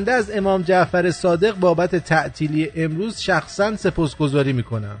بنده از امام جعفر صادق بابت تعطیلی امروز شخصا سپاسگزاری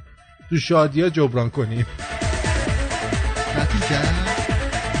میکنم. تو شادیا جبران کنیم. تعطیل کرد؟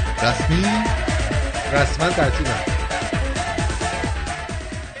 رسما تعطیلم.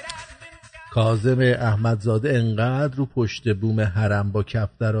 کاظم احمدزاده انقدر رو پشت بوم حرم با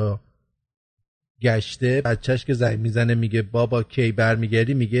کفتر گشته، بچهش که زنگ میزنه میگه بابا کی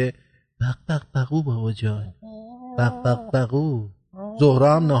برمیگردی، میگه بق بق بقو بابا جان، بق بق بقو.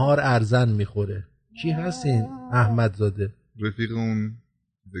 زهرا هم نهار ارزن میخوره. کی هست این احمدزاده؟ رفیق اون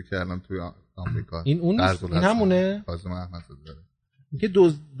که الان توی آمریکا. این همونه؟ کاظم احمدزاده. این که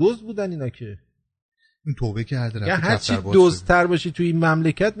دوز بودن اینا که این توبه کرده رفت. هر چی دوزتر باشی توی این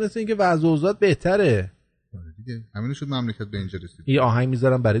مملکت مثل اینکه وضع اوضاع بهتره دیگه. همین شد مملکت به اینجا رسید. این آهنگ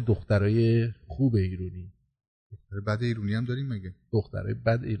میذارم برای دخترای خوب ایرانی. دخترای بد ایرانی هم داریم مگه؟ دخترای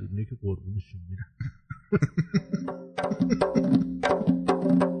بد ایرانی که قربونشون میرن.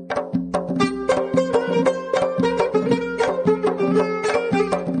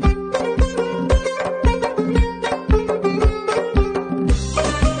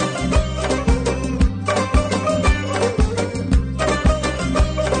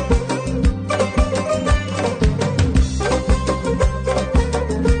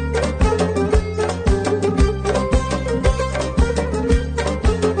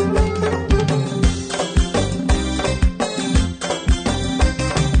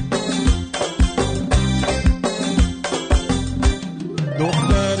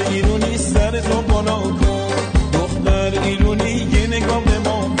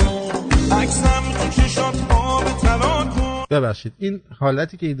 ببخشید این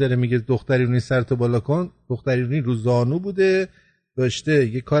حالتی که این داره میگه دختری رونی سرتو بالا کن، دختری رونی رو زانو بوده داشته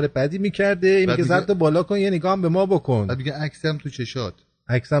یه کار بدی میکرده، این میگه سرتو بالا کن یه نگاه هم به ما بکن. بعد میگه عکسم تو چشات.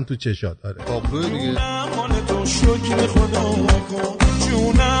 عکسم تو چشات. آره تابلو دیگه. مال تو شکر خدا کن،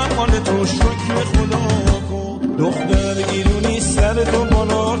 جونم مال تو شکر خدا کن. دختر ایرونی سرتو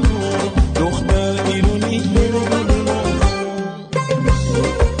بالا کن، دختر ایرونی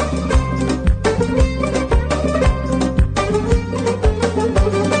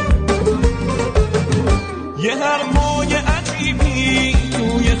یه حرفای عجیبی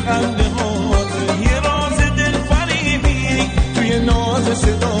توی خنده هاته، یه راز دل فریبی توی ناز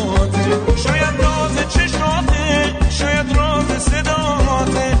صداته، شاید راز چشاته، شاید راز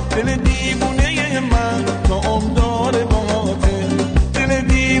صداته. دل دیوونه من تا عمر باته، دل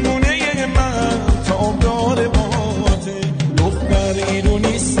دیوونه من تا عمر باته. دختر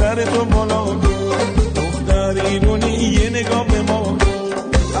ایرونی سرتو بالا کن، دختر ایرونی یه نگاه به ما کن.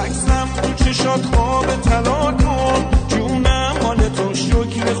 عکسم تو چشات خواب طلا کن، جونم مال تو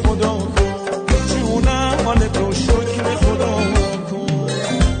شکر خدا کن، جونم مال تو شکر خدا کن.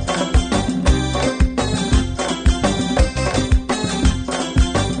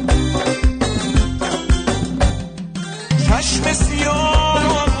 چشم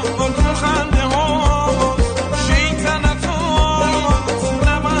سیاه با تو خنده ها، شیطنت ها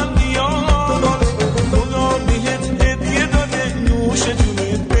نمندی ها.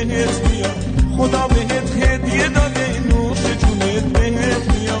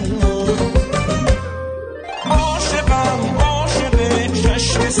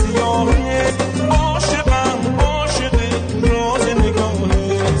 چشم سیاهت، عاشقم عاشق راز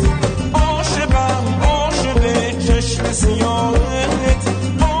نگاهت، عاشقم عاشق چشم سیاهت،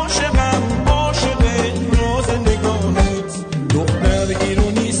 عاشقم عاشق راز نگاهت. دختر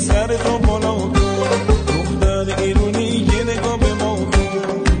ایرونی سرتو بالا کن، دختر ایرونی یه نگاه به ما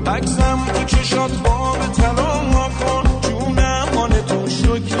کن، عکسم تو چشات خواب طلا کن، جونم مال تو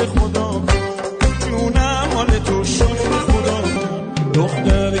شکر خدا کن، جونم مال تو شکر خدا کن.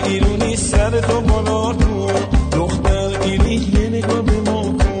 دختر ایرونی سرتو بالا کن، دختر ایرونی یه نگاه به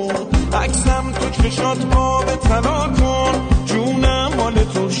ما کن، عکسم تو چشات خواب طلا کن، جونم مال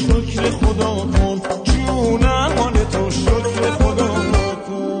تو شکر خدا کن، جونم مال تو شکر خدا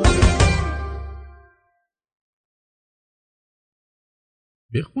کن.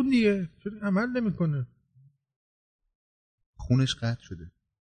 بخون دیگه، چرا عمل نمیکنه؟ خونش قطع شده.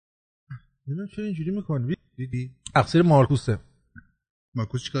 نمیدونم چرا اینجوری میکنه. دیدی؟ تقصیر مارکوسه.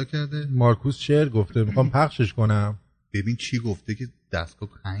 مارکوس چیکار کرده؟ مارکوس شعر گفته، میخوام پخشش کنم. ببین چی گفته که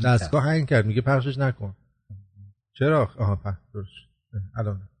دستگاه هنگ کرد، میگه پخشش نکن. چرا؟ آها پخشش.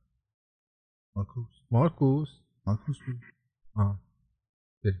 الان مارکوس بود. آها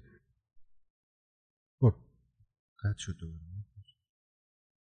بریم. خب قطع شده.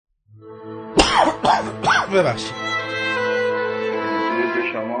 ببخشید. درود به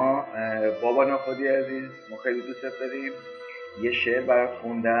شما بابا ناخودی عزیز، ما خیلی دوست داریم. یه شعر برات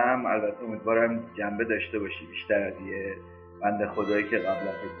خوندم، البته امیدوارم جنبه داشته باشی بیشتر از یه بنده خدایی که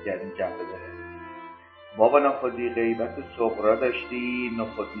قبلا فکر کردیم جنبه داره. بابا ناخودی غیبت صغرا داشتی،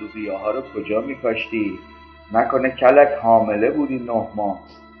 نخود لوبیاها رو کجا میکاشتی؟ نکنه کلک حامله بودی 9 ماه،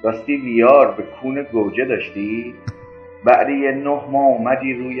 راستی ویار به کون گوجه داشتی؟ بعدی 9 ماه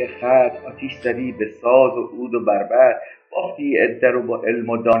اومدی روی خط، آتیش زدی به ساز و عود و بربط، باختی عده رو با علم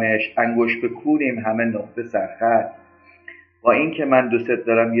و دانش، انگوش به کونیم همه نقطه سرخط. با این که من دوست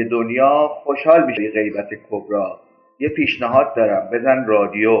دارم یه دنیا، خوشحال میشی غیبت کبرا. یه پیشنهاد دارم، بزن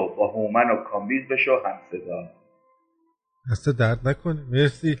رادیو با هومن و کامبیز بشو هم صدا. دست درد نکنه.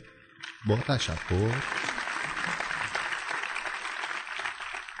 مرسی. با تشکر.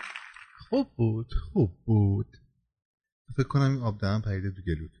 خوب بود. فکر کنم این آب دهن پریده تو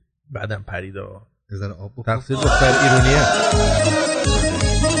گلوت. بعدم پریده. یه ذره آب بخور. تقصیر دختر ایرونیه.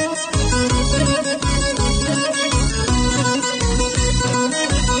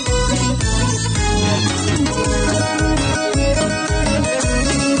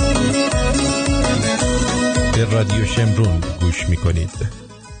 به رادیو شمرون گوش میکنید.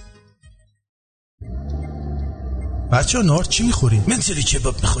 بچه نار چی میخوریم؟ من تری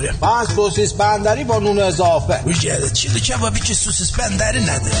کباب میخوریم. من سوسیس بندری با نون اضافه. ویجاده چیز کبابی که سوسیس بندری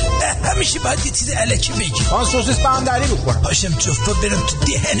نداره. همیشه باید یه چیز الکی بگی. من سوسیس بندری میخورم. پاشم جفا برم تو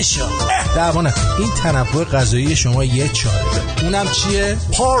دهنشا. دعوا نکن. این تنوع غذایی شما یه چاره. اونم چیه؟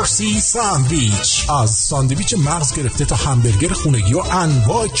 پارسی ساندویچ. از ساندویچ مغز گرفته تا همبرگر خونگی و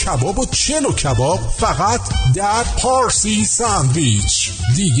انواع کباب و چلو کباب فقط در پارسی ساندویچ.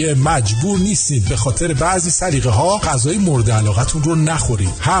 دیگه مجبور نیستید به خاطر بعضی سلیقه ها غذای مورد علاقتون رو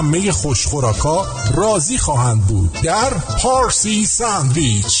نخورید. همه خوشخوراکا راضی خواهند بود در پارسی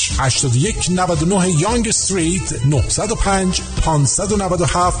ساندویچ. 8199 یانگ استریت 905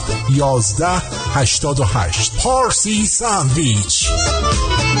 597 1188. پارسی ساندویچ.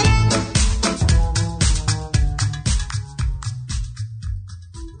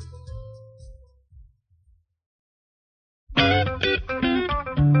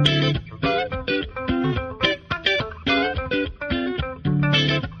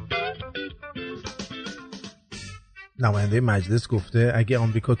 نماینده مجلس گفته اگه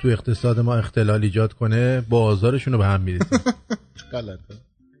آمریکا تو اقتصاد ما اختلال ایجاد کنه بازارشون رو به هم میریزه. غلطه.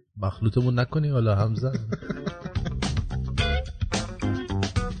 مخلوطمون نکنی حالا همزه.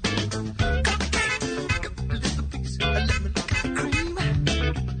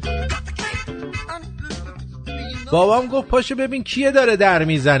 بابام گفت پاشو ببین کیه داره در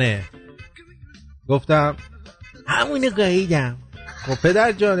میزنه. گفتم همونی قاییدم. خب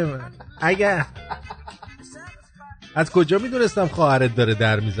پدر جان من اگه از کجا میدونستم خواهرت داره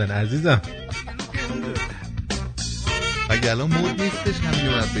در میزنه عزیزم؟ اگه الان مود نیستش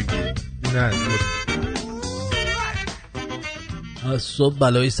همین باید بگی. نه از صبح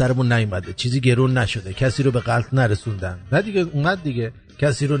بلایی سرمون نیومده، چیزی گرون نشده، کسی رو به قتل نرسوندن. نه دیگه اومد دیگه،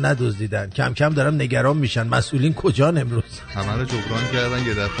 کسی رو ندزدیدن. کم کم دارم نگران میشن مسئولین کجان امروز. همه رو جبران کردن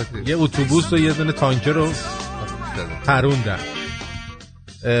یه دفعه. یه اتوبوس و یه دونه تانکر رو پروندن.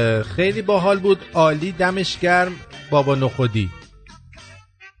 خیلی باحال بود، عالی، دمش گرم بابا نخودی.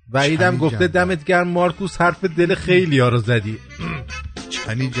 وحیدم گفته دمت گرم مارکوس، حرف دل خیلی ها رو زدی.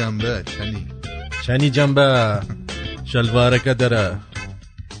 چنی جنبه چنی جنبه شلواره که داره.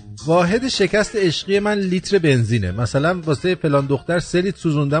 واحد شکست عشقی من لیتر بنزینه. مثلا واسه فلان دختر 3 لیتر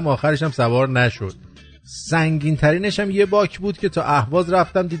سوزوندم، آخرش هم سوار نشد. سنگین ترینش هم یه باک بود که تا اهواز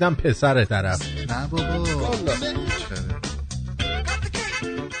رفتم دیدم پسر طرف. نه بابا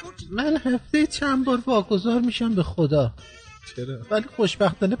من هفته چند بار واگذار میشم به خدا. چرا؟ ولی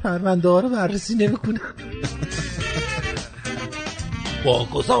خوشبختانه پرونده ها رو بررسی نمیکنم.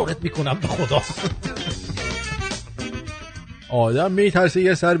 واگذارت میکنم به خدا. آدم میترسه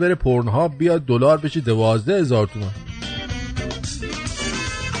یه سر بره پورنها بیاد دلار بشه 12,000 تومان.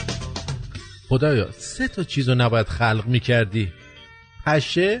 خدایا 3 تا چیزو نباید خلق میکردی: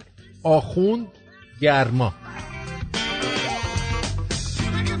 پشه، آخوند، گرما.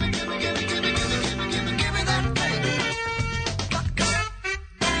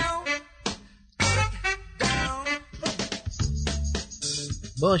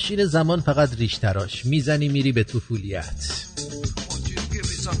 با شیر زمان فقط ریش تراش میزنی میری به طفولیت.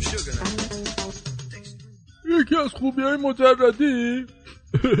 یکی از خوبی‌های مجردی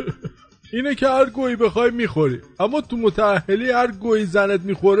اینه که هر گویی بخوای میخوری، اما تو متأهلی هر گویی زنت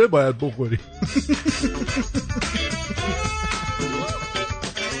میخوره باید بخوری.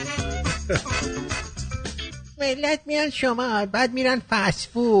 ملت میان شمال بعد میرن فست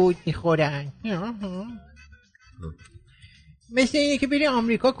فود میخورن. مثل اینه که بری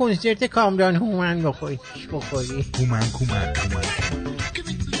آمریکا کنسرت کامران هومن بخوری. هومن.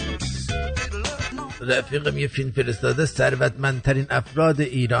 رفیقم یه فیلم فرستاده، ثروتمندترین افراد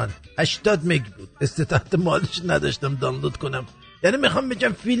ایران، 80 مگ بود، استطاعت مالش نداشتم دانلود کنم. یعنی میخوام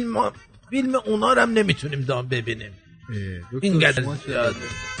بگم فیلم اونا رو هم نمیتونیم دام ببینیم. اینقدر زیاده.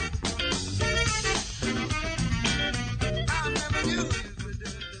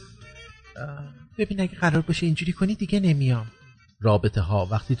 ببین اگه قرار باشه اینجوری کنی دیگه نمیام. رابطه ها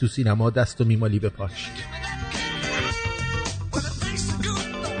وقتی تو سینما دستو میمالی به پاش.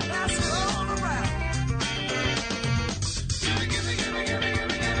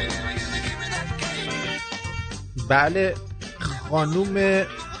 بله خانوم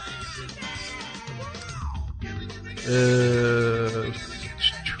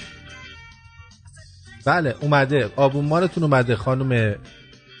بله اومده، آبونمانتون اومده خانوم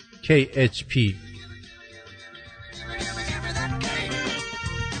KHP.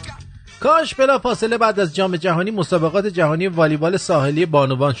 کاش بلا فاصله بعد از جام جهانی مسابقات جهانی والیبال ساحلی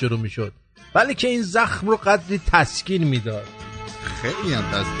بانوان شروع میشد، ولی که این زخم رو قدری تسکین میداد. خیلی هم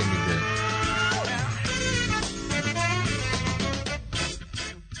تسکین میده.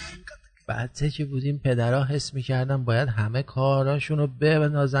 بچه که بودیم پدرها حس میکردن باید همه کاراشون رو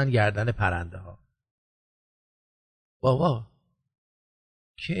بندازن گردن پرنده ها. بابا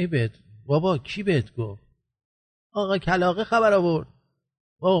کی بهت گفت؟ آقا کلاغه خبر آورد.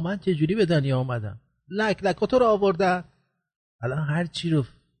 بابا من چجوری به دنیا آمدم؟ لکاتو رو آوردن. الان هر چی رو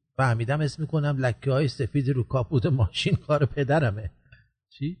فهمیدم اسم میکنم لکه های سفید رو کاپوت ماشین کار پدرمه.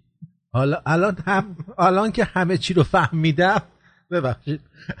 چی؟ الان که همه چی رو فهمیدم، ببخشید،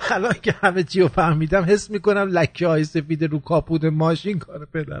 الان که همه چی رو فهمیدم حس میکنم لکه های سفید رو کاپوت ماشین کار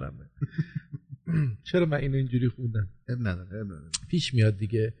پدرمه. چرا من اینو اینجوری خوندم؟ نداره. پیش میاد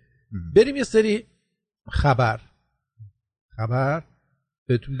دیگه. بریم یه سری خبر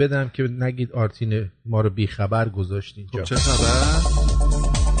بهتون بدم که نگید آرتین ما رو بی خبر گذاشتین. خب چه خبر؟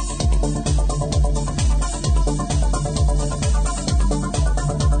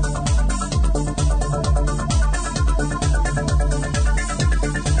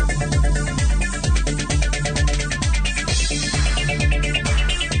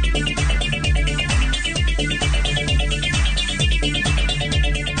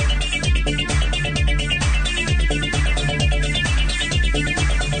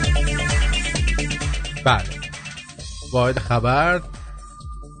 بله واحد خبر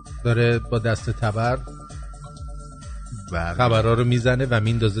داره با دست تبر خبرها رو میزنه و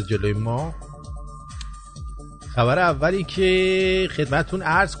میندازه جلوی ما. خبر اولی که خدمتون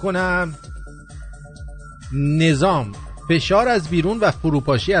عرض کنم، نظام فشار از بیرون و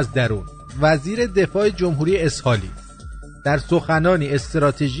فروپاشی از درون. وزیر دفاع جمهوری اسحالی در سخنانی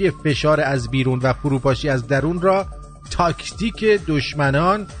استراتژی فشار از بیرون و فروپاشی از درون را تاکتیک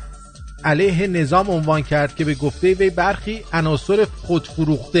دشمنان علیه نظام عنوان کرد که به گفته وی برخی عناصر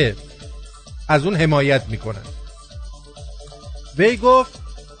خودفروخته از اون حمایت میکنند. وی گفت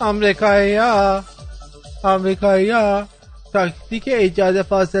آمریکایی‌ها تاکتیک ایجاد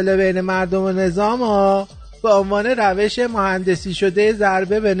فاصله بین مردم و نظام را به عنوان روش مهندسی شده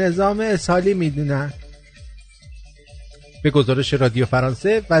ضربه به نظام اسحالی میدونن. به گزارش رادیو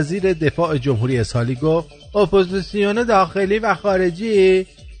فرانسه وزیر دفاع جمهوری اسحالی گفت اپوزیسیون داخلی و خارجی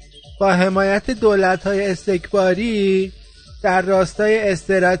با حمایت دولت‌های استکباری در راستای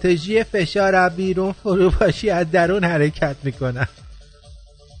استراتژی فشار از بیرون فروپاشی از درون حرکت میکنن.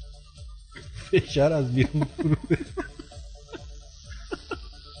 فشار از بیرون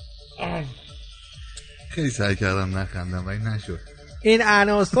خیلی سعی کردم نخندم ولی نشد. این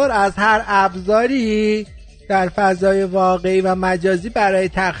عناصر از هر ابزاری در فضای واقعی و مجازی برای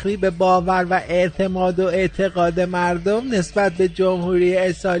تخریب باور و اعتماد و اعتقاد مردم نسبت به جمهوری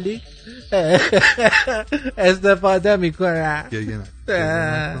اسلامی استفاده میکنن.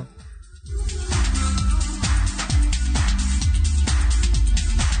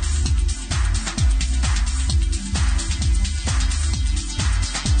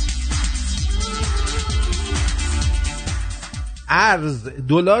 ارز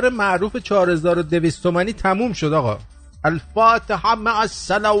دلار معروف 4200 تومانی تموم شد آقا. الفاتحه مع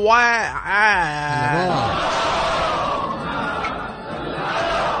الصلوات.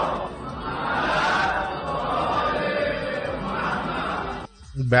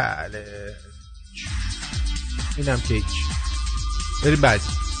 بله اینم کیک. بریم بعد.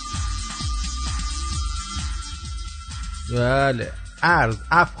 بله ارز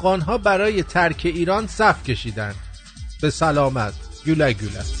افغان ها برای ترک ایران صف کشیدن. به سلامت. گوله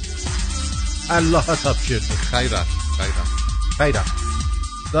گوله. الله تبشیر. خیرت.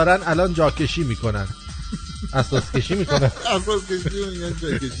 دارن الان جاکشی میکنن. اساس کشی میکنن. اساس کشی میگن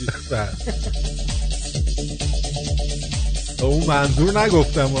جاکشی. اون منظور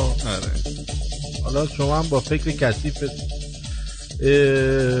نگفتم حالا شما هم با فکر کثیف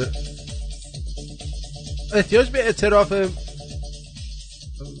احتیاج به اعتراف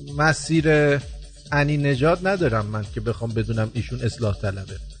مسیر انی نژاد ندارم من که بخوام بدونم ایشون اصلاح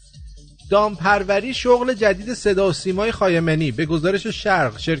طلبه. دامپروری شغل جدید صدا و سیمای خایمنی. به گزارش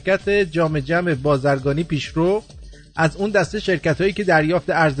شرق شرکت جام بازرگانی پیشرو از اون دسته شرکت‌هایی که دریافت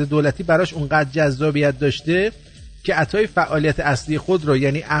ارز دولتی براش اونقدر جذابیت داشته که عطای فعالیت اصلی خود رو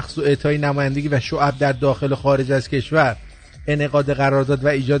یعنی اخذ و اعطای نمایندگی و شعب در داخل و خارج از کشور، انعقاد قرارداد و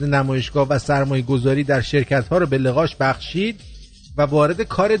ایجاد نمایشگاه و سرمایه گذاری در شرکت‌ها رو به لغاش بخشید و وارد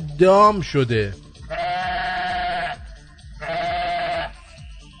کار دام شده.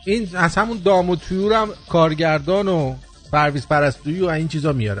 این از همون دام و طیور هم کارگردان و پرویز پرستویی و این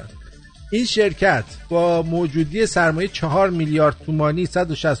چیزا میارن. این شرکت با موجودی سرمایه 4 میلیارد تومانی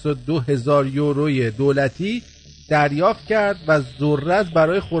 162,000 یوروی دولتی دریافت کرد و ذرت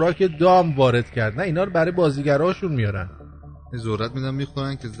برای خوراک دام وارد کرد. نه اینا رو برای بازیگراشون میارن. ذرت میدن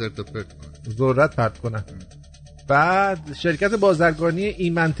میخورن که زرت و پرت کنن. ذرت پرت کنن. بعد شرکت بازرگانی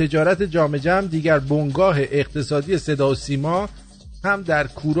ایمن تجارت جام دیگر بنگاه اقتصادی صدا و سیما هم در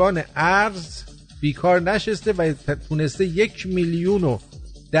کوران ارز بیکار نشسته و تونسته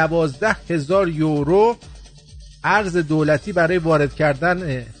 1,012,000 یورو ارز دولتی برای وارد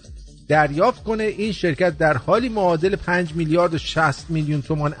کردن دریافت کنه. این شرکت در حالی معادل 5 میلیارد و 60 میلیون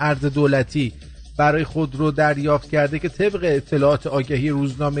تومان ارز دولتی برای خود رو دریافت کرده که طبق اطلاعات آگهی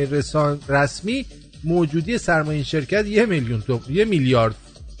روزنامه رسمی موجودی سرمایه این شرکت 1 میلیارد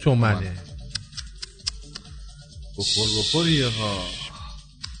تومنه. بخوری ها.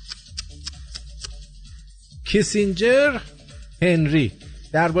 کیسینجر هنری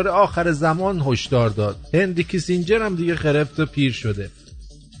درباره آخر زمان هشدار داد. هنری کیسینجر هم دیگه خرفت و پیر شده.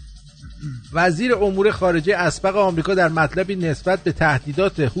 وزیر امور خارجه اسبق آمریکا در مطلبی نسبت به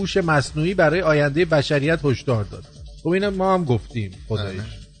تهدیدات هوش مصنوعی برای آینده بشریت هشدار داد. خب اینو ما هم گفتیم خداییش.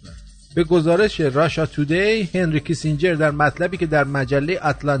 به گزارش راشا تودی هنری کیسینجر در مطلبی که در مجله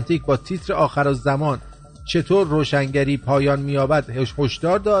اتلانتیک با تیتر آخرالزمان چطور روشنگری پایان می‌یابد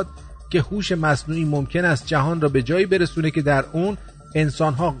هشدار داد که هوش مصنوعی ممکن است جهان را به جایی برسونه که در اون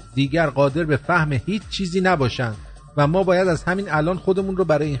انسان‌ها دیگر قادر به فهم هیچ چیزی نباشند و ما باید از همین الان خودمون رو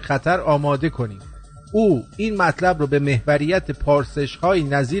برای این خطر آماده کنیم. او این مطلب رو به محوریت پرسش‌های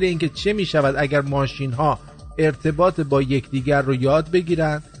نظیر اینکه چه می‌شود اگر ماشین‌ها ارتباط با یکدیگر رو یاد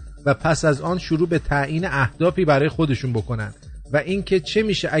بگیرن و پس از آن شروع به تعیین اهدافی برای خودشون بکنن و اینکه چه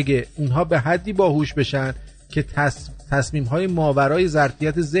میشه اگه اونها به حدی باهوش بشن که تصمیم‌های ماورای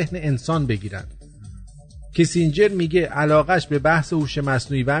ظرفیت ذهن انسان بگیرن. کیسینجر میگه علاقش به بحث هوش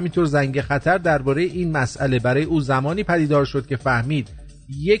مصنوعی و همینطور زنگ خطر درباره این مسئله برای او زمانی پدیدار شد که فهمید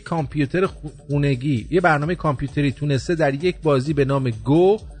یک کامپیوتر خونگی، یه برنامه کامپیوتری تونسته در یک بازی به نام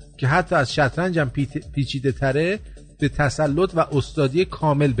گو که حتی از شطرنج هم پیچیده تره به تسلط و استادی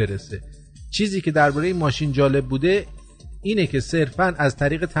کامل برسه. چیزی که درباره این ماشین جالب بوده اینه که صرفاً از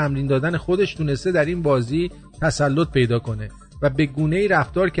طریق تمرین دادن خودش تونسته در این بازی تسلط پیدا کنه و به گونه‌ای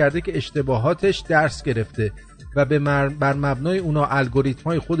رفتار کرده که اشتباهاتش درس گرفته و بر مبنای اونا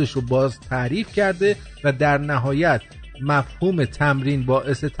الگوریتم‌های خودش رو باز تعریف کرده و در نهایت مفهوم تمرین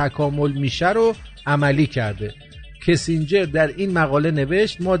باعث تکامل میشه رو عملی کرده. کسینجر در این مقاله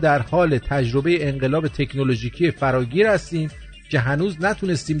نوشت ما در حال تجربه انقلاب تکنولوژیکی فراگیر هستیم که هنوز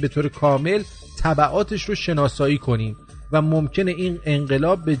نتونستیم به طور کامل تبعاتش رو شناسایی کنیم و ممکنه این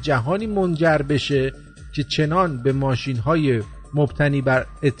انقلاب به جهانی منجر بشه که چنان به ماشین‌های مبتنی بر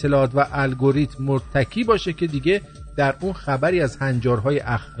اطلاعات و الگوریتم مرتکی باشه که دیگه در اون خبری از هنجارهای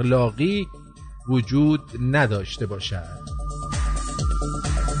اخلاقی وجود نداشته باشد.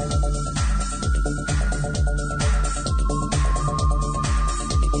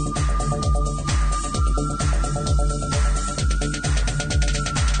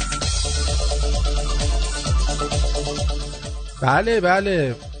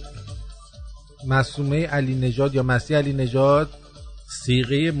 بله معصومه علی نژاد یا مسیح علی نژاد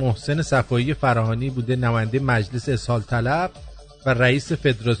صیغه محسن صفایی فراهانی بوده، نماینده مجلس اصالت طلب و رئیس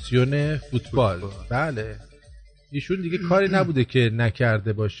فدراسیون فوتبال. بله ایشون دیگه کاری نبوده که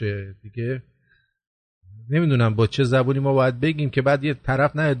نکرده باشه دیگه. نمیدونم با چه زبونی ما باید بگیم که بعد یه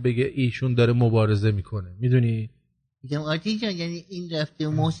طرف نیاد بگه ایشون داره مبارزه میکنه. میدونی؟ میگم آرتین جان یعنی این رفته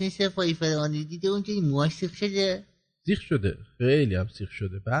محسن صفایی فراهانی دیده اونجا موهاش سیخ شده؟ سیخ شده، خیلی هم سیخ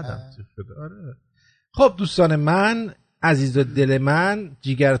شده، بعدم سیخ شده. آره. خب دوستان من، عزیز و دل من،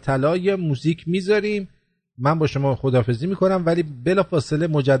 جیگر طلای موزیک میذاریم. من با شما خداحافظی میکنم ولی بلافاصله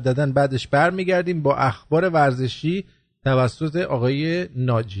مجددا بعدش برمیگردیم با اخبار ورزشی توسط آقای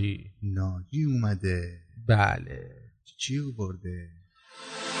ناجی. ناجی اومده. بله. چی برده؟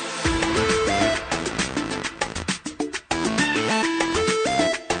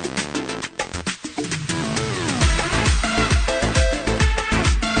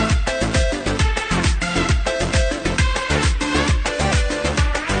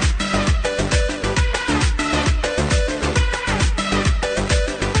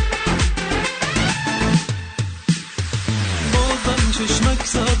 چشمک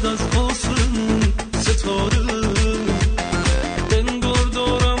زد از آسمون ستاره، انگار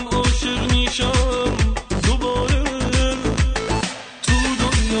دارم عاشق میشم دوباره. تو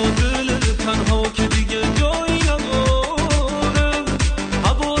دنیا دل تنها که دیگه جایی نداره،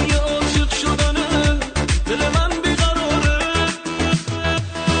 هوای عاشق شدنه دل من بیقراره.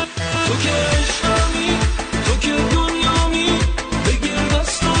 تو که عشقمی، تو که دنیامی، بگیر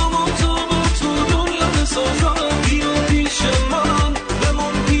دستامو تا با تو دنیا بسازم. بیا پیش من،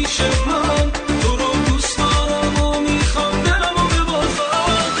 پیش من، تو رو دوست دارم و میخوام دلمو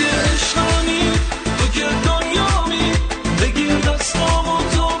ببازم. که عشقمی، تو که دنیامی، بگیر دستامو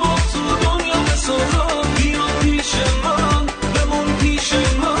تا با تو دنیا بسازم. بیا پیش من، بمون پیش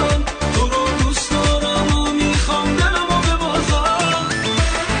من، تو رو دوست دارم و میخوام دلمو ببازم.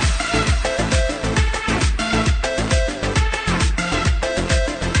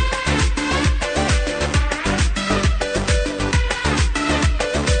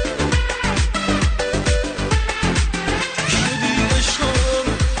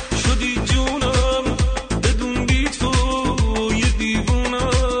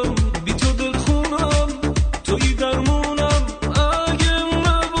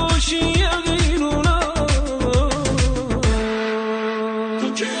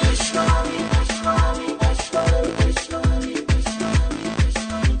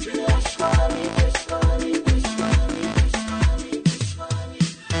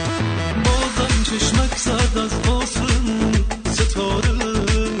 چشمک زد از آسمون ستاره،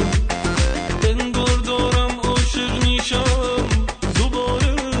 انگار دارم عاشق میشم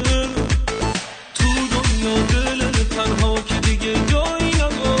دوباره. تو دنیا دل تنها که دیگه جایی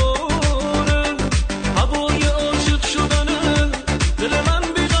نداره، هوای عاشق شدنه دل من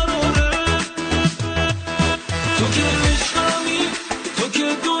بیقراره. تو که عشقمی، تو که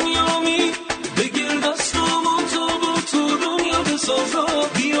دنیامی، بگیر دستامو تا با تو دنیا بسازم.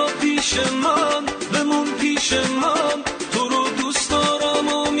 بیا پیش من،